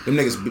don't. Them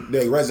niggas,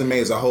 their resume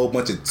is a whole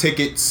bunch of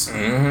tickets,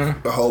 a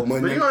whole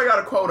bunch. But you only got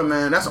a quota,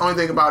 man. That's the only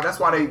thing about it. That's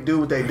why they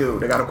do what they do.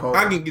 They got a quota.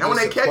 And when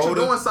they catch you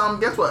doing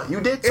something, guess what? You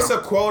did something. It's a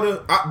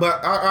quota,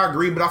 but I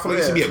agree. But I feel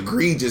like it should be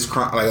egregious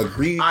crime, like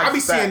egregious. I be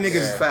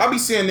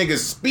seeing niggas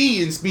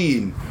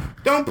speeding.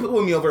 Don't put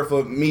me over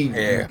for me.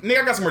 Yeah.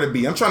 Nigga, I got somewhere to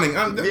be. I'm trying to.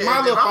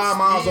 My little 5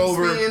 miles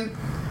over. Speeding,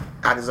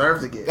 I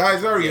deserve to get. I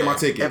deserve to get my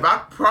ticket. If I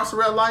cross a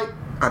red light,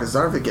 I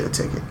deserve to get a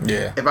ticket.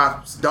 Yeah. If I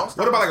don't stop,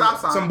 what about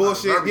like some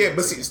bullshit? Yeah,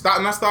 but see,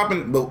 not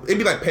stopping. But it'd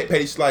be like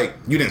petty, like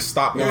you didn't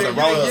stop. You didn't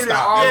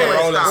stop.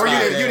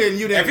 You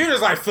didn't. If you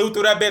just like flew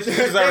through that bitch, you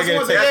deserve to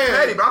get a ticket. That's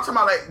petty, but I'm talking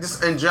about like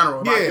just in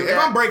general. Yeah.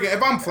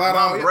 If I'm flat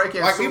out, like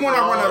even when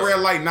I run a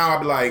red light now,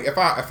 I'd be like, if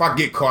I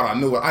get caught, I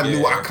knew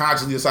I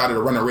consciously decided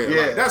to run a red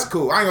light. That's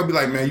cool. I ain't gonna be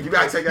like, man, you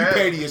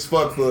petty as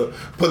fuck for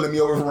pulling me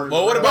over.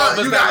 Well, what about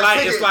if that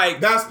light is like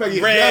that's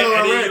petty? Red,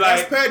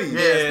 that's petty.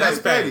 Yeah, that's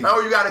petty.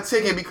 Oh, you got a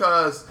ticket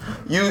because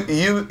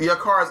your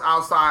car's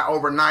outside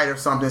overnight or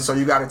something, so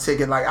you got a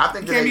ticket. Like I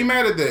think you can't be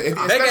mad at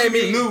that. They gave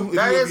me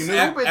that is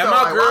stupid.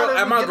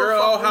 At my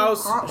girl old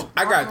house,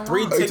 I got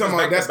 3 tickets. You talking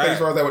about that space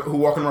who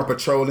walking around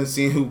patrolling,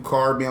 seeing who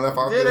car being left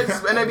out there?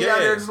 And they be out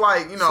there just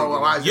like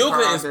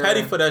Euclid is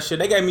petty for that shit.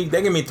 They gave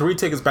me 3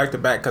 tickets back to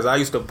back because I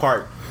used to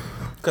park.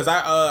 Cause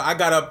I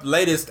got up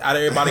latest out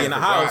of everybody in the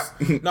house.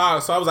 No,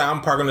 so I was like,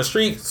 I'm parking on the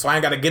street, so I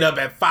ain't gotta get up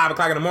at 5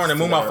 o'clock in the morning and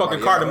move my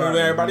fucking car to move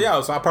everybody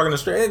else. So I park on the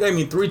street. They gave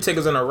me 3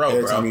 tickets in a row,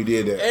 every time you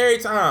did that. Every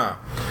time.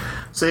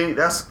 See,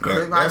 that's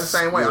the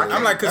same way.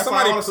 I'm like, could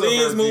somebody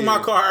please move my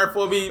car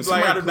for me?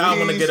 Like, I don't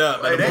want to get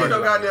up. They ain't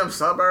no goddamn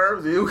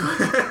suburbs.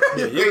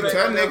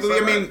 Technically,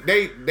 I mean,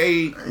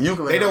 they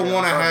don't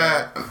want to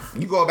have.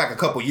 You go back a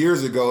couple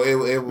years ago.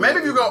 Maybe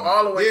if you go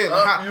all the way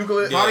up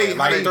Euclid.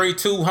 Like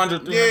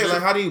 200. Yeah,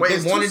 like how do you?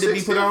 They wanted to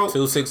be put out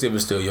 260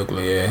 was still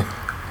Euclid. Yeah.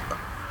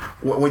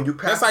 When you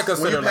pass, that,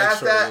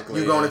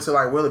 you're going into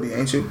like Willoughby,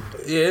 ain't you?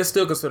 Yeah, it's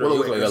still considered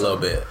Euclid a little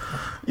bit.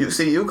 You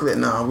see Euclid?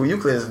 No,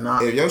 Euclid is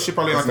not. Yeah, your shit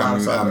probably like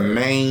a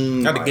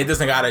main. I had to get this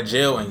nigga out of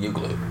jail in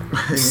Euclid.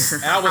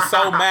 And I was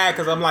so mad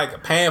because I'm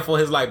like paying for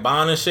his like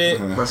bond and shit.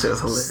 That shit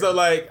was hilarious. So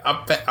like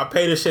I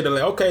paid this shit. They're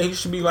like, okay, he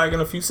should be like in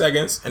a few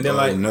seconds, and then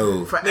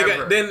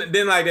nigga,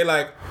 then like they're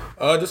like.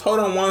 Just hold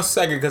on 1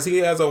 second because he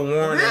has a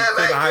warrant.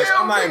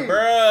 I'm like,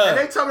 bruh. And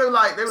they told me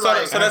like, they were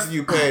like, so that's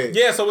you paid.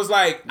 Yeah, so it's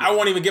like I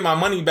won't even get my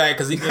money back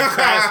because he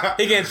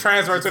getting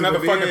transferred to another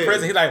fucking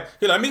prison. He like,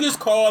 let me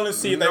just call and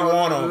see if they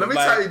want him. Let me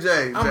tell you,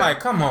 Jay. I'm like,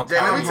 come on. Jay,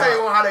 let me tell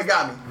you how they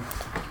got me.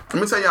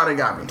 Let me tell you how they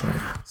got me.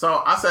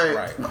 So I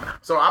say,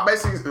 so I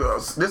basically,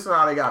 this is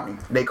how they got me.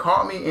 They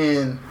caught me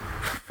in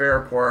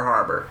Fairport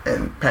Harbor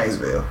in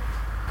Painesville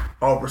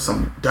over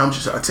some dumb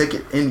shit, a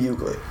ticket in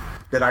Euclid.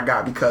 That I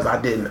got because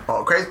I didn't.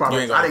 Crazy part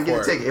was I didn't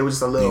get a ticket. It was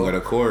just a little. You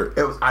didn't go to court.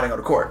 I didn't go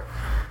to court.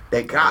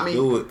 They got me.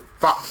 Do it.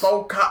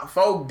 Four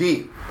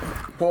deep.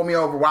 Pulled me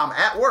over while I'm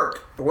at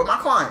work with my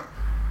client.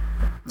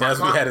 That's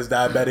when he had his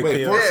diabetic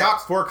pills.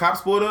 Four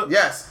cops pulled up.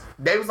 Yes.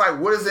 They was like,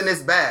 "What is in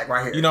this bag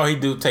right here?" You know, he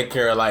do take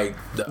care of like,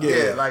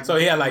 like. So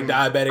he had like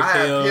diabetic pills. I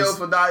had pills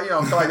for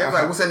so like they was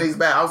like, "What's in these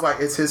bags?" I was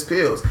like, "It's his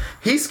pills."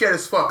 He's scared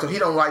as fuck, so he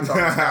don't like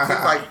talking.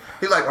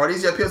 He's like, "Are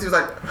these your pills?" He was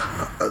like,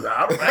 "I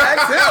don't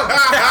ask him."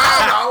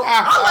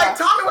 I like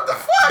Tommy. What the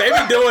fuck? They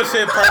be doing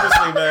shit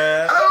purposely,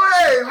 man.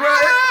 Hey, bro.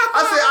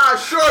 I said, "I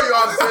assure you,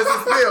 officer, it's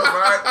his pills,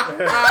 right?"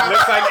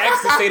 Looks like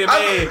ecstasy to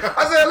me.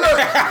 I said, "Look."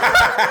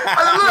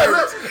 I'm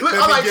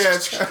like,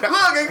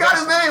 "Look, it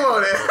got his name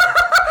on it."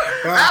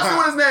 Ask him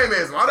what his name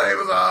is. My name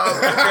is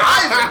Ivan.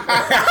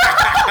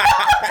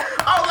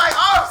 I was like,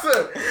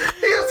 "Officer,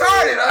 he was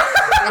retarded."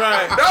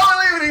 Right. Don't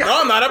believe me. No,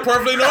 I'm not. I'm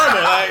perfectly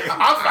normal. Like,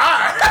 I'm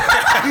fine.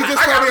 You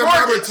just told me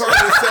I'm retarded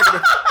a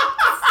second.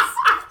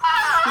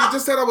 You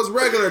just said I was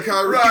regular,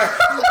 Kyrie. Right.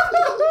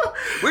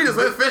 We just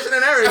went fishing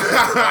and everything. It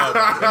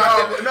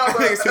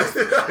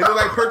looked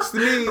like perks to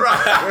me.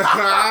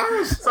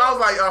 Right. So I was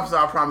like, "Officer,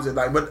 I promise you."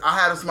 Like, but I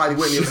had somebody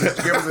with me.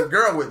 There was a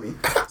girl with me.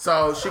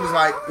 So she was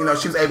like,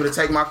 she was able to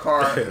take my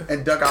car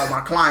and duck out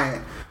my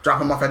client,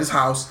 drop him off at his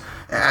house.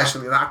 And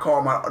actually, I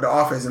called the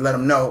office and let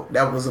them know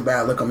that was a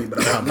bad look on me, but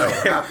I don't know.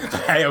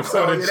 Hey, I'm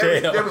going to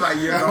jail. They was like,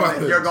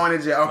 you're going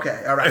to jail.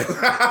 Okay, all right. All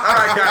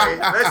right, Gary.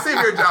 Let's see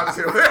if your job's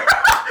here.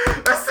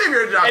 Let's see if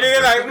your job's here. And then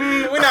they're like,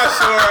 we're not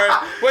sure.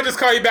 We'll just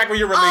call you back when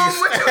you're released.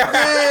 What you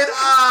did,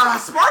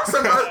 spark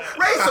some,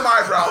 raise some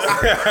eyebrows.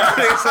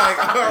 It's like,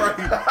 all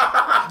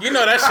right. You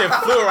know that shit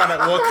flew around.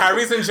 Well,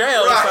 Kyrie's in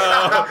jail,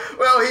 so.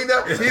 Well,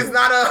 he's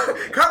not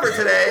covered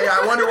today.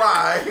 I wonder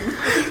why.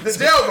 The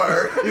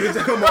jailbird.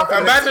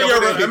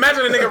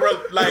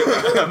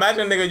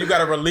 Imagine a nigga you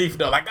got a relief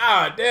though. Like,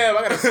 damn,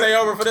 I gotta stay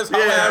over for this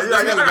whole ass.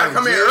 I gotta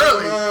come here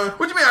early.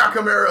 What you mean I gotta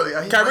come here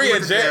early? Kyrie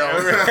in jail.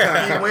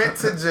 He went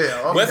to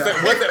jail. What's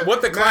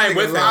the claim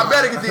with him? I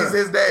better get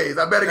his days.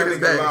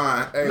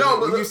 Hey, no,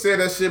 but when you said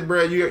that shit,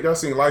 bro, y'all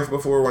seen Life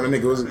before when the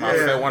nigga was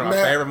one of my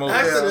favorite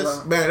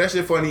movies. Man, that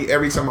shit funny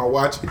every time I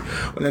watch it.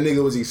 When that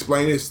nigga was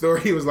explaining his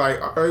story, he was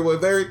like, all right,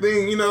 with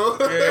everything, you know.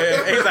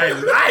 Yeah, he's like,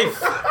 life.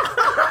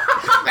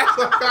 That's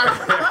what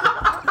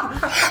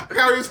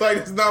Kyrie's like,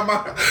 it's not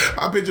my.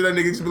 I picture that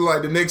nigga just be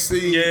like the next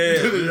scene.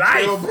 Yeah,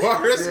 life.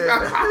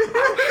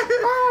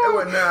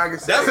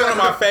 That's one of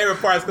my favorite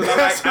parts because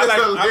I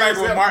like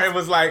when Martin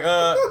was like,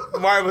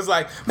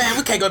 man,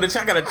 we can't go to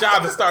check out a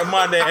job and start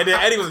Monday, and then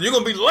Eddie was, you're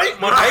gonna be late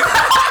Monday.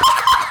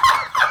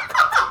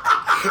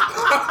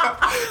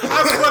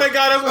 I swear to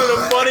God, that's one of the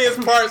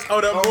funniest parts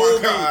of the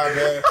movie. God,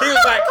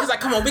 he's like,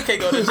 come on, we can't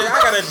go to jail.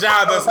 I got a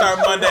job and start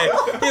Monday.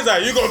 He's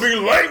like, you gonna be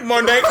late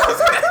Monday.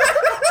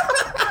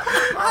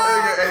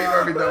 Eddie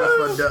Murphy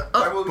does that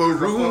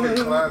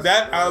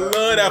I love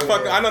that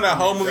fucking. I know that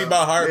whole movie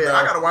by heart, bro.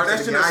 I gotta watch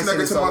that shit. That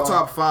shit to my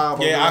top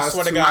 5. Yeah, I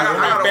swear to God, one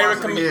of my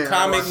favorite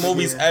comic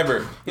movies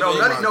ever.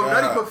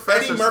 Nutty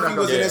Professor. Eddie Murphy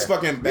was in his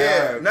fucking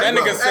bag. That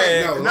nigga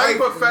said, Nutty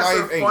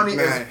Professor funny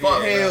as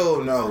fuck.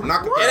 Hell no,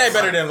 it ain't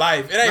better than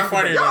Life. It ain't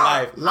funnier than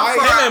Life.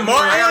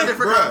 I got a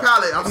different kind of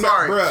palette. I'm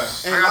sorry,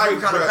 bruh. I got a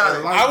different kind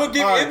of palette. I would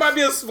give it might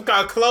be a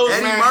close.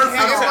 Eddie Murphy.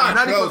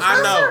 I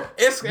know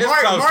it's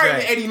close. Martin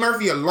and Eddie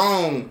Murphy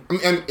alone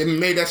and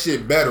made that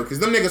shit better because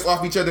them niggas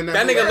off each other now.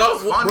 That nigga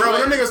lost, bro.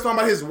 Them niggas talking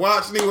about his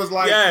watch, and he was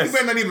like, you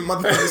better not even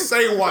motherfucking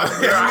say watch.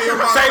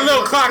 Say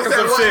little clock or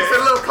some shit. Say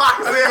little clock.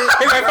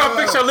 He's like, if I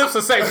fix your lips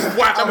and say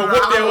watch, I'ma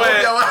whoop their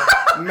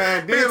ass.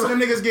 Man, then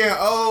the niggas getting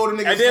old. The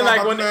niggas and then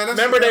like when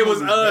remember they was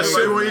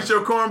shit. When you eat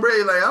your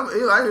cornbread, like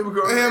he like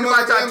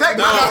take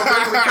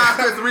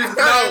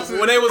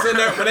when they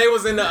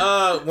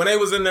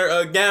was in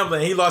there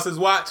gambling, he lost his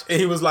watch and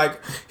he was like,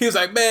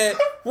 man,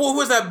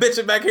 who's that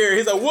bitch back here?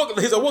 He's a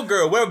what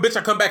girl? Where bitch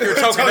I come back here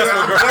choking? That's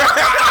what girl.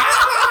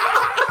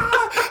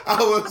 I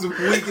was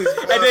weak as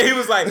fuck. And then he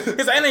was like,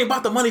 it ain't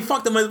about the money,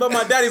 fuck the money, it's about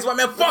my daddy's watch.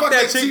 Man, fuck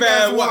that cheap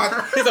ass watch.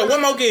 He's like,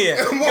 one more again.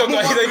 He'll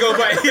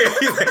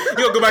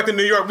go back to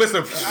New York with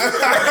him.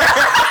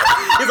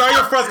 He's like,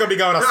 your front's gonna be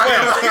gone, I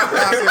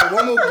swear.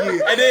 One more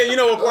again. And then you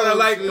know what part I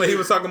like when he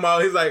was talking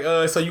about, he's like,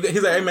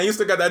 he's like, hey man, you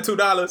still got that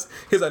 $2?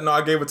 He's like, no,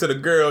 I gave it to the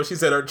girl. She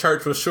said her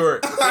church was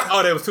short.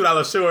 Oh, they was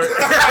 $2 short.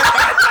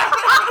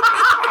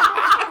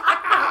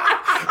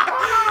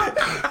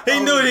 He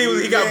knew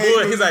he got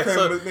bullied. He's like,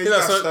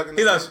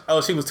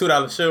 oh, she was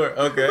 $2 short.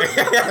 Okay.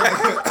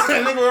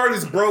 That nigga already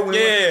just broke.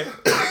 Yeah.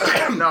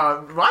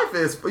 No, life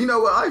is. You know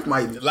what?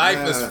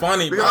 Life is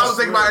funny. Because I was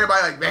thinking about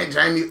everybody like, man,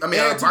 Jamie. I mean,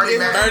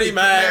 Bernie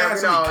Man.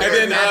 And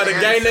then the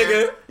gay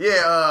nigga.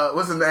 Yeah.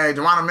 What's his name?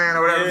 Joanna Man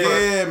or whatever.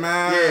 Yeah,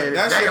 man. Yeah.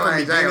 That shit from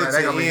beginning to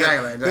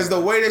end. Because the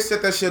way they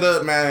set that shit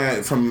up,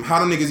 man, from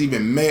how the niggas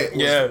even met.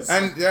 Yes.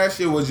 And that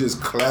shit was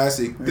just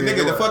classic. The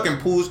nigga, the fucking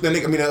pools. The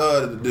nigga,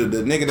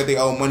 the nigga that they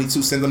owe money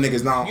to send them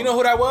niggas down. You know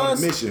who that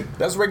was? Mission.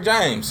 That's Rick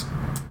James.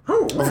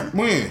 Who?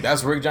 When?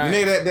 That's Rick James.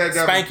 That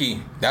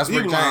Spanky. That's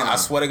Rick James. I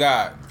swear to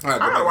God.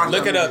 Right,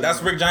 look it up.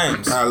 That's Rick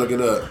James. All right, look it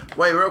up.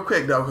 Wait, real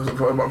quick though,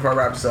 before I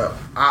wrap this up.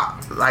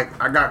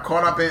 I got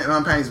caught up in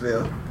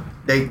Painesville.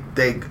 They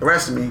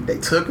arrested me. They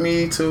took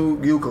me to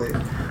Euclid.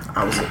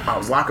 I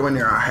was locked up in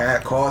there. I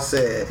had calls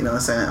said. You know what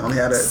I'm saying? I only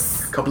had a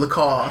couple of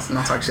calls and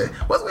I was like, shit.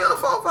 Was we on the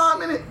phone 5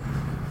 minutes?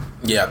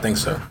 Yeah, I think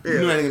so.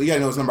 Yeah. You gotta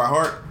know his number by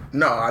heart.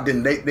 No, I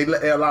didn't.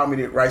 They allowed me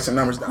to write some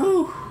numbers down.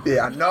 Whew.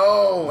 Yeah, I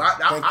know.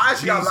 I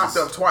actually got locked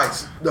up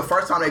twice. The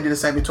first time they did the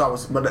same thing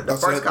twice, but the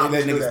first time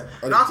they did that.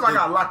 Last time I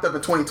got locked up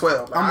in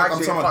 2012. I'm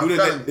talking about,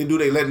 do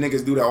they let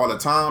niggas do that all the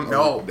time?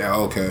 No.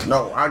 Okay.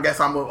 No, I guess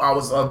I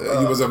was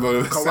you was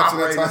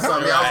cooperating or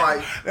something. Yeah, I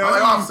was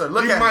like, officer,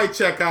 look at me. You might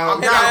check out.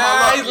 I'm down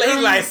my luck.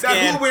 He's like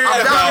skin. I'm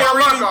down my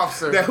luck,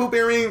 officer. That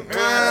hooping ring.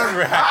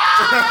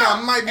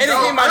 Might be. He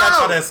might not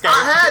try to escape. I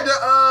had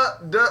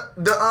the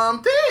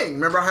thing.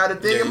 Remember, I had a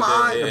thing in my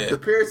eye, the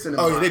piercing.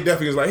 Oh yeah, they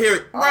definitely was like,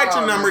 here, write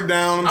your number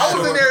down. I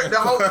was in there.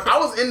 I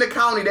was in the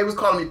county. They was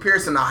calling me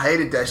Pearson. I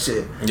hated that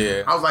shit.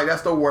 Yeah. I was like,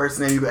 that's the worst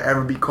name you could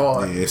ever be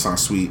called. Yeah, it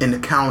sounds sweet. In the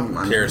county,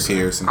 man.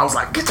 Pearson. I was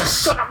like, get the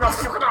shit out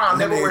of my I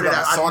never wear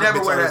that. I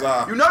never wear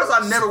that. You notice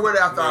I never wear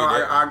that after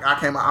I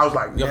came out. I was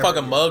like, your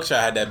fucking mugshot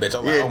had that bitch.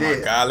 I'm like, oh my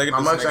god, look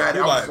at this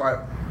nigga. I was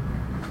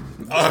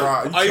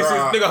like, you see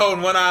this nigga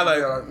holding one eye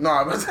like, no,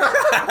 I was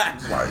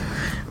like,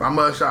 my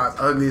mugshot's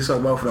ugly as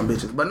fuck, both of them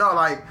bitches. But no,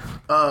 like,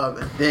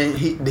 then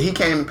he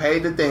came and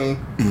paid the thing.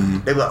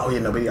 Mm-hmm. They were like, oh yeah,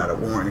 no, but he got a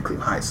warrant in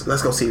Cleveland Heights.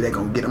 Let's go see if they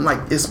gonna get him. I'm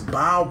like, it's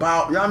bow.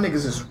 Y'all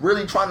niggas is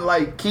really trying to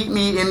like keep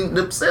me in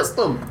the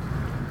system.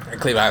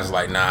 Cleveland Heights was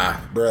like, nah,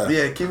 bruh.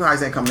 Yeah, Cleveland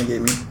Heights ain't coming to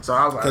get me. So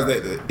I was like,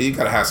 because you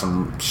gotta have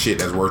some shit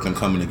that's worth them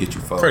coming to get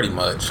you fucked. Pretty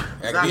much.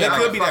 It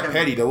could be that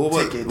petty though.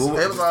 What tickets? It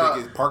was I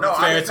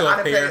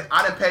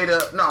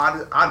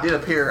did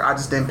appear. I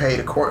just didn't pay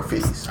the court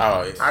fees.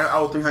 Oh yeah. I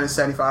owe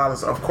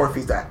 $375 of court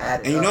fees that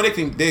added. And you know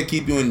they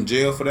keep you in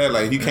jail for that.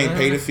 Like if you can't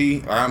pay the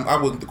fee. I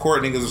was the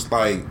court niggas was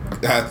like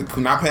after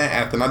not paying,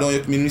 after not doing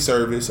your community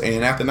service,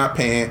 and after not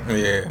paying,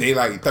 they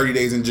like 30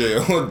 days in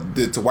jail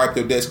to wipe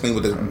their desk clean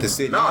with the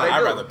city. No,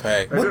 I'd rather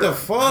pay. What the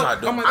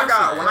fuck? When I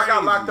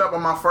got locked up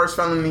on my first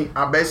felony,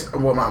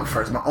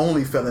 my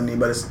only felony,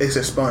 but it's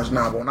expunged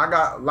now. But when I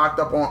got locked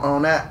up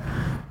on that,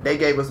 they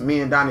gave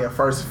me and Donnie a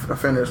first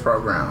offenders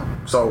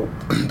program. So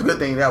the good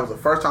thing, that was the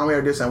first time we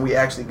ever did this, and we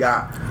actually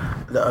got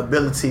the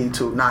ability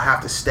to not have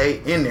to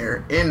stay in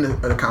there in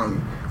the county.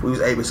 We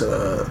was able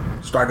to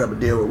strike up a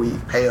deal where we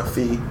pay a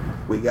fee.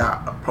 We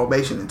got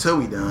probation until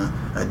we done,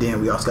 and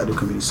then we also got to do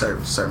community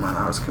service, certain amount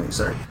of hours of community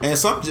service. And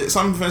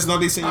some offense, know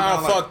they send you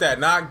down. Fuck that,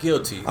 not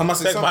guilty. I'm gonna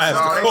say they told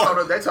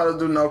us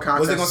do no contest.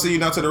 Was they gonna send you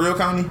down to the real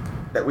county?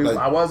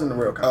 I was in the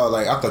real county. Oh,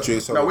 like I thought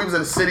you. No, we was in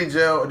the city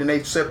jail. And then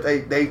they sent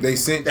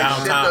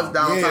downtown. Us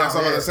downtown. Yeah, that's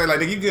what I was saying.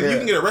 Like you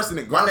can get arrested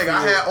in Garfield. My nigga,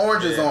 I had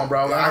oranges on,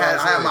 bro. Like, I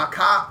had my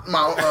cop.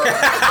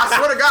 I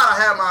swear to God, I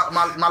had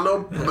my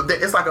little.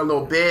 It's like a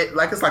little bed.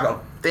 Like it's like a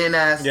thin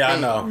ass thing. I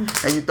know.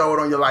 And you throw it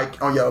on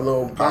your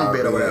little bunk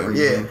bed or whatever.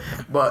 Yeah.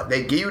 But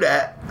they give you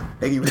that.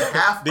 They give you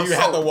half. Do you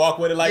have to walk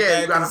with it like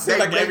that? Yeah, it seems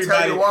like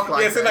everybody.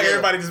 It seems like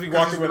everybody just be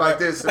walking with like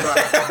this. Like,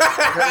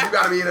 you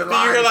gotta be in the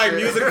line. You hear like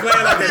music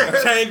playing,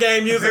 like chain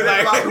gang music,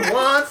 like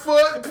 1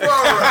 foot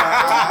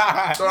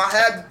forward. So I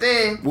had the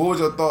thing. What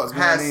was your thoughts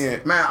going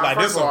in? Man, like,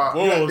 first of all,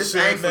 this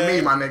ain't for me,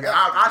 my nigga.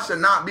 I should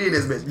not be in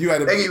this bitch.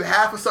 They give you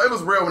half. So it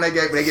was real when they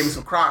gave me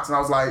some Crocs, and I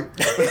was like,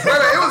 it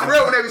was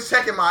real when they was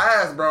checking my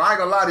ass, bro. I ain't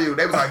gonna lie to you.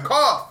 They was like,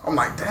 cough. I'm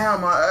like,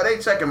 damn, they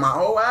checking my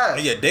whole ass.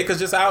 And your dick is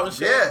just out and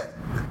shit. Yeah.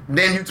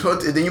 Then you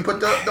put the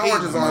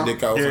oranges on.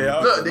 Yeah,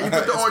 look, then you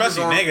put the oranges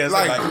on. Especially niggas,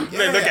 like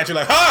they look at you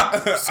like,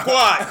 huh,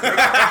 squat.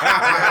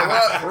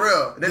 What? For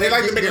real. Then they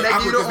like to make it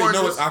awkward because they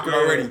know it's awkward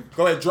already.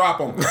 Go ahead, drop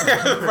them.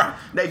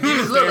 They give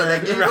you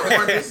the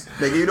oranges.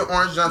 They give you the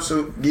orange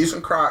jumpsuit. Give you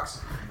some Crocs.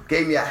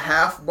 Gave me a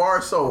half bar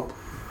of soap.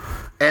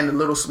 And a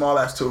little small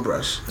ass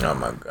toothbrush. Oh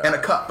my God. And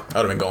a cup. I'd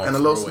have been going. And a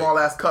little small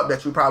ass cup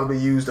that you probably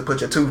use to put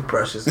your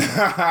toothbrushes in.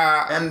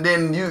 And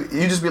then you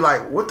just be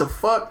like, what the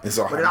fuck? It's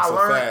all but then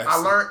I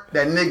learned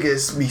that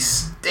niggas be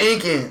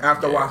stinking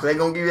after a while. So they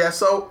gonna give you that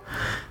soap.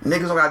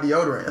 Niggas don't got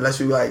deodorant unless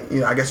you like,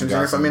 I guess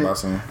you're in for a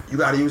minute. You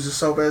gotta use the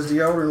soap as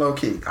deodorant, low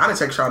key. I didn't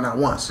take a shower not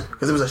once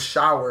because it was a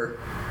shower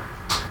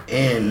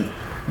in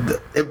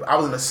I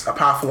was in a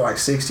pod full of like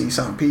 60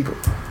 something people.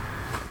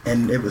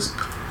 And it was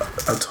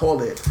a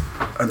toilet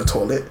and a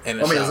toilet. It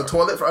was a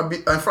toilet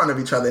in front of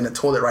each other and a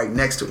toilet right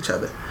next to each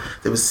other.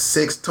 There was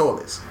 6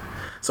 toilets.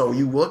 So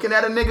you looking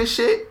at a nigga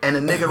shit and a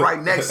nigga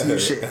right next to you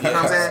shit. You know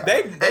what I'm saying?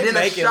 They and then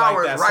a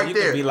shower like that, right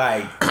so there. Be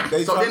like,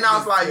 so then I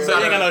was like, so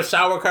you ain't got no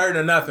shower curtain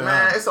or nothing.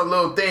 Man, it's a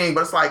little thing,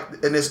 but it's like,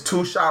 and there's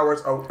 2 showers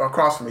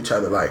across from each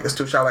other. Like it's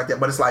 2 showers like that,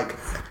 but it's like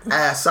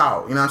ass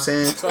out. You know what I'm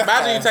saying? So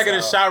imagine you taking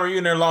a shower, you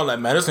in there alone, like,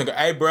 man, this nigga,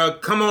 hey, bro,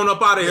 come on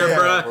up out of here,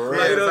 bro.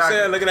 Like, you know what I'm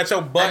saying? Looking at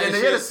your butt. And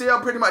then the CO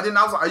pretty much. Then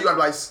I was like,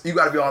 you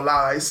gotta be all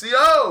loud. Like,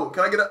 CO,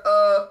 can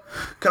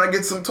I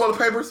get some toilet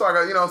paper? So I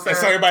got, you know what I'm saying?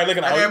 And so everybody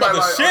looking like, oh, you about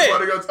to shit.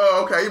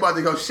 Okay, you about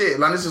to go shit.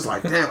 Like it's just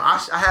like, damn, I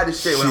had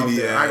this shit when I was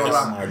there. I ain't gonna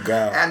lie. Oh my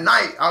God. At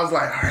night, I was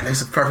like, all right,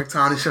 this is the perfect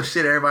time to show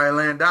shit. Everybody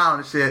laying down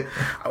and shit.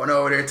 I went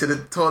over there to the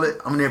toilet.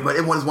 I'm in there, but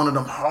it was one of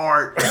them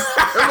hard. It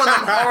was one of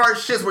them hard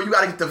shits where you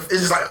gotta get it's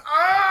just like,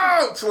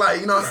 ouch, like,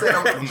 you know what I'm saying?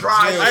 I'm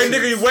dry. Hey,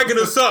 nigga, you waking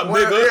us up,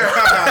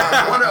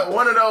 nigga.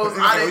 One of those.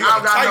 I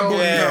got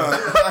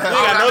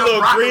no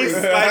little grease,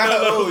 like no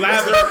little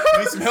lather.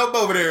 Need some help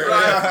over there.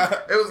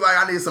 It was like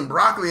I need some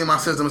broccoli in my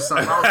system or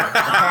something.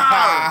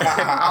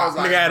 I was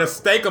like, nigga had to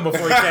steak him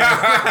before he came.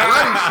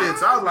 Bloody shit.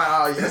 So I was like,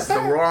 oh, yeah, this is the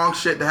wrong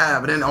shit to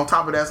have. But then on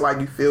top of that, it's like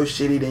you feel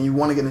shitty, then you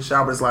want to get in the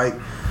shower, but it's like,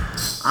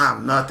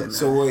 I'm nothing. Man.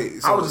 So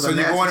wait, so you going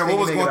there? What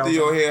was going through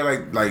your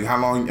head? Like how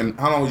long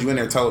was you in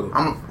there total?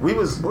 We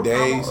was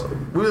days.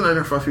 We was in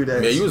there for a few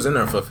days. Yeah, you was in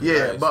there for a few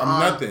days. But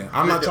nothing.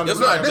 I'm not trying to.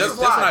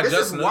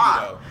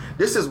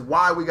 This is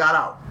why we got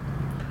out.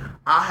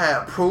 I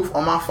had proof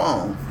on my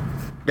phone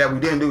that we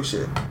didn't do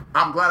shit.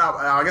 I'm glad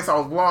I guess I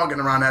was vlogging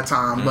around that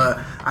time, but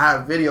I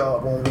have video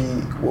of when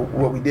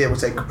what we did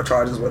was take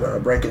charges with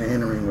breaking and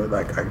entering with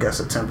like I guess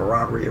attempted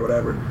robbery or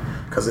whatever,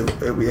 because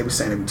they was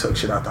saying that we took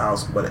shit out the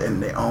house,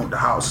 and they owned the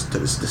house to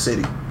the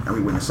city, and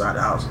we went inside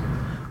the house.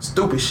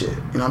 Stupid shit, you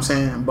know what I'm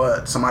saying?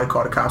 But somebody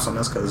called the cops on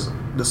us because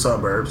the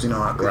suburbs, you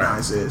know how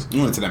nice it is.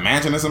 You went to the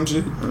mansion or some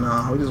shit?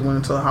 No, we just went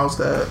into a house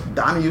that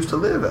Donnie used to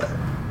live at.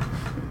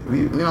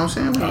 You know what I'm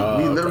saying?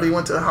 We literally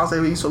went to the house that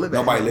we used to live at.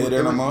 Nobody lived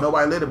there no more?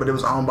 Nobody lived there, but it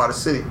was owned by the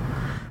city.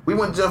 We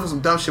went to jail for some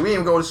dumb shit. We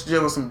didn't even go to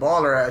jail for some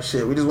baller ass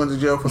shit. We just went to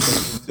jail for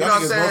some, you know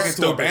what I'm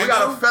saying? We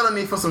got a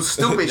felony for some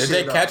stupid shit.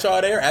 Did they catch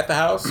y'all there at the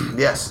house?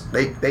 Yes.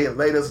 They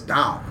laid us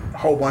down. A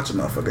whole bunch of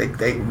motherfuckers.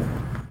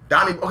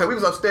 Donnie, we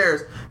was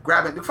upstairs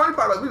grabbing. The funny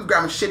part was we was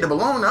grabbing shit that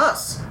belonged to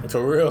us.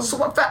 For real? So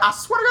I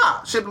swear to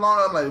God, shit belonged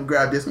to us. I'm like, let me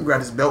grab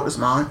this belt, this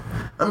mine.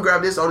 Let me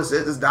grab this. Oh,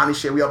 this Donnie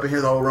shit. We up in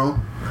his whole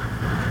room.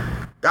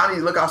 Donnie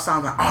look outside,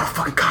 I'm like, oh, the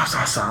fucking cops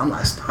outside. I'm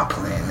like, stop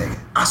playing, nigga.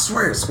 I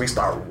swear. So we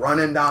start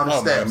running down the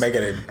steps. Man,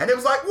 making it. And it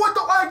was like, what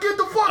the fuck? Get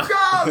the fuck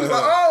out. It was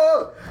like,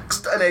 oh.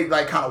 And they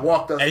like kind of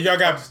walked us. And y'all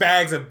got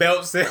bags of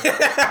belts. Yeah,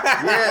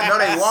 no,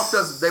 they walked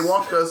us.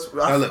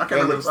 I can't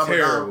remember up or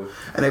down.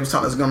 And they was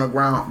telling us to go on the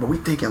ground. But we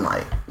thinking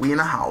like, we in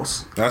a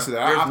house. That's it.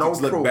 There's no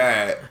proof. Look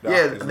bad.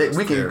 Yeah, they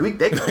could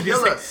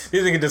kill us.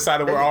 These niggas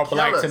decided we're all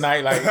black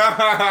tonight. Like,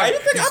 I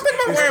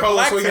think I'm wearing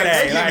black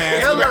today. They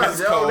could kill us,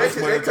 yo. They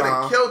could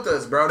have killed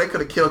us, bro. They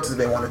could have killed us if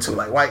they wanted to.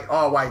 Like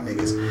all white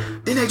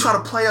niggas. Then they try to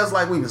play us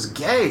like we was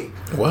gay.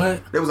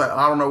 What? They was like,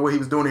 I don't know what he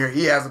was doing here.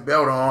 He has a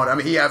belt on. I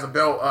mean, he has a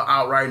belt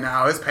out right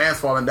now. His pants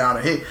falling down,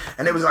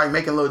 and they was like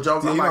making little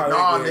jokes. I'm like,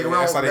 nah, nigga, we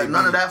don't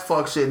none of that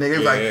fuck shit, nigga. He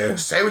was like,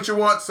 say what you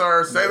want,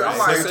 sir. Say what. I'm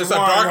like, it's a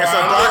dark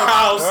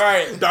house.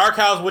 Right, dark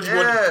house. Which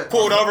one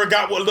pulled over,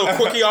 got a little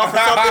quickie off or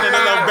something, and a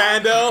little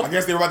bando. I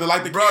guess they were about to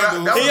light the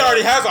candles. He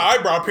already has an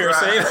eyebrow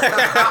piercing.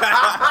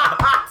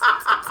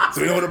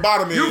 So you know what the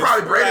bottom is. You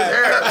probably braided his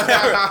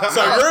hair.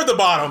 So you're the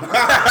bottom.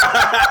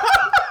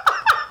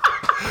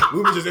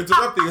 We were just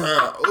interrupting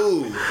her.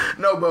 Ooh.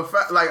 No, but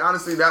like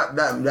honestly,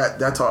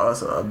 that taught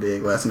us a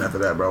big lesson after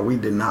that, bro. We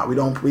did not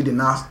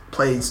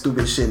play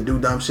stupid shit and do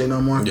dumb shit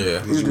no more.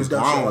 Yeah, we do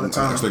dumb shit all the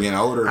time. Actually getting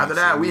older. After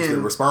that, we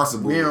in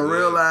responsible. We in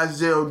real ass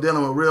jail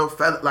dealing with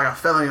a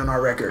felony on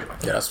our record.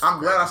 Yes. I'm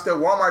glad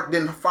Walmart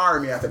didn't fire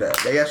me after that.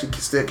 They actually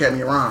still kept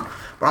me around.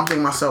 But I'm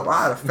thinking to myself,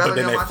 I had a felony.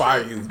 But then they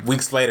fired you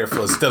weeks later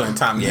for stealing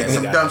time. Yeah,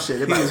 some dumb shit.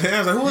 He was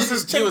like, who is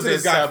this? He was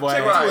this guy.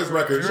 Check his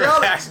record.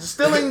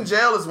 Stealing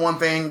jail is one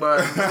thing,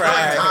 but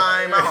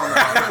time,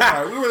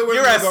 I don't know. We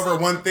were over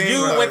one thing.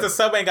 You went to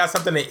Subway and got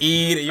something to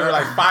eat, and you were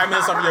like 5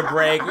 minutes off your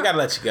break. We gotta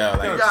let you go.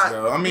 Like,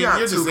 I mean, you're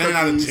just getting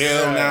out of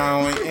jail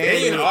now. And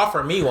they didn't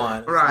offer me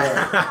one. Right.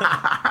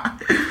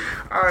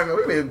 All right, man.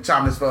 We've been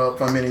chopping this for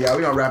a minute, y'all.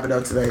 We gonna wrap it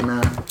up today,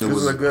 man. This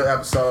was a good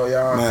episode,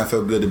 y'all. Man, it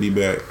felt good to be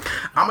back.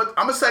 I'm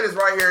gonna say this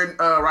right here,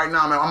 right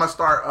now, man. I'm gonna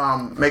start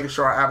making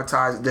sure I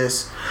advertise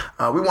this.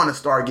 We want to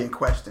start getting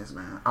questions,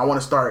 man. I want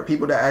to start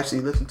people that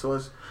actually listen to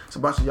us. It's a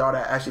bunch of y'all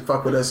that actually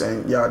fuck with us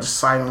and y'all just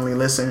silently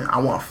listen. I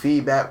want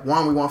feedback.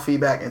 One, we want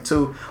feedback, and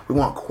two, we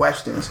want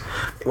questions.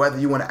 Whether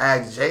you want to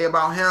ask Jay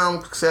about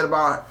him, said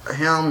about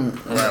him,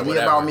 me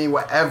about me,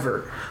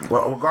 whatever.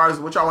 Well, regardless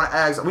of what y'all want to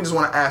ask, we just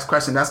want to ask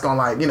questions. That's gonna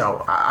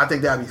I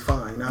think that'd be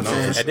fun. You know what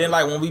I'm saying? And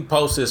then when we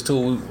post this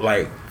too,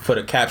 like for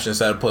the caption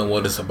instead of putting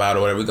what it's about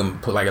or whatever, we can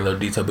put like a little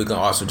detail. We can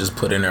also just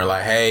put in there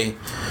like, hey,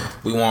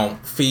 we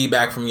want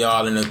feedback from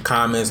y'all in the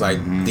comments. Like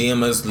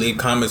DM us, leave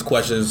comments,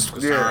 questions,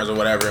 concerns, or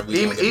whatever. And we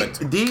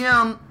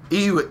DM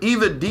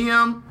either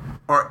DM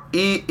or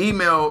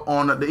email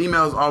on the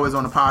email is always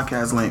on the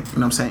podcast link. You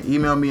know what I'm saying?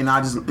 Email me and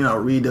I just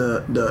read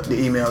the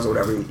emails or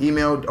whatever.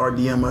 Email or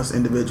DM us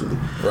individually.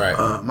 Right.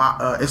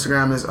 My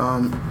Instagram is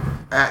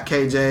at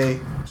KJ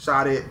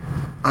shot it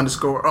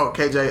underscore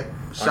KJ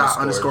shot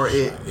underscore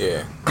it.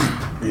 Yeah.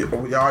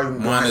 Y'all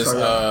mine is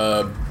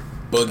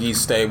Boogie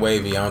Stay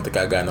Wavy. I don't think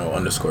I got no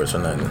underscores or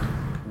nothing.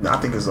 I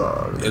think it's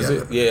Is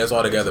it? Yeah, it's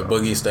all together.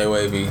 Boogie Stay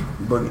Wavy.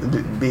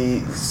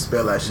 B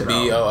spell that shit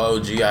out.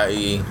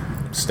 BOOGIE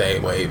Stay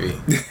Wavy.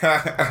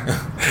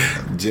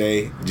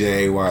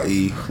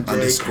 JAYE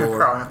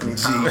underscore G.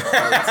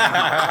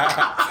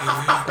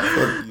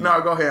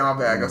 No, go ahead. My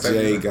bad.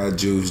 J got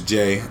juice.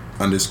 J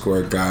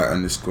underscore guy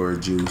underscore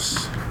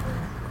juice.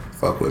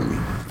 Fuck with me.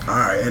 All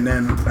right, and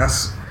then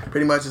that's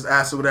pretty much just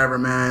ask whatever,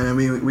 man, and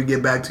we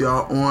get back to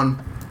y'all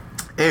on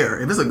air.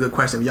 If it's a good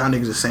question, if y'all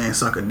niggas just saying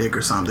suck a dick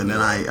or something, then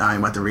I ain't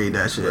about to read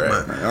that shit.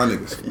 Right. But y'all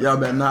niggas, y'all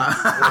better not.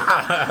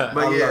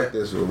 But I like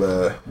this real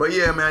bad. But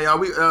yeah, man, y'all,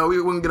 we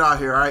can get out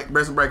here. All right,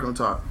 bring some break room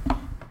talk.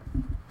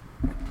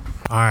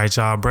 All right,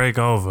 y'all, break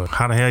over.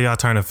 How the hell y'all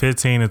turning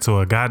 15 into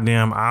a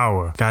goddamn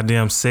hour?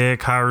 Goddamn Sid,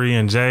 Kyrie,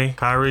 and Jay.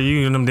 Kyrie,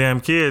 you and them damn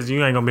kids,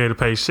 you ain't gonna be able to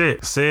pay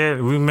shit.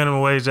 Sid, we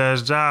minimum wage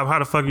ass job. How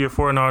the fuck you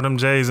affording all them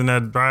J's and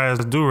that dry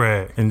ass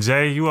do-rag? And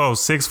Jay, you old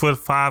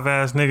 6'5"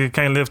 ass nigga,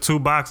 can't lift 2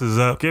 boxes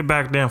up. Get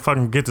back there and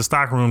fucking get the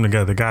stock room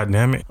together,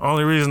 goddamn it.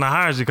 Only reason I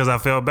hired you because I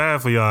felt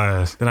bad for y'all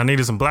ass. Then I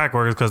needed some black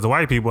workers because the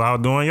white people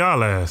outdoing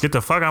y'all ass. Get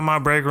the fuck out my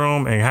break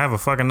room and have a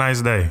fucking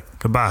nice day.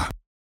 Goodbye.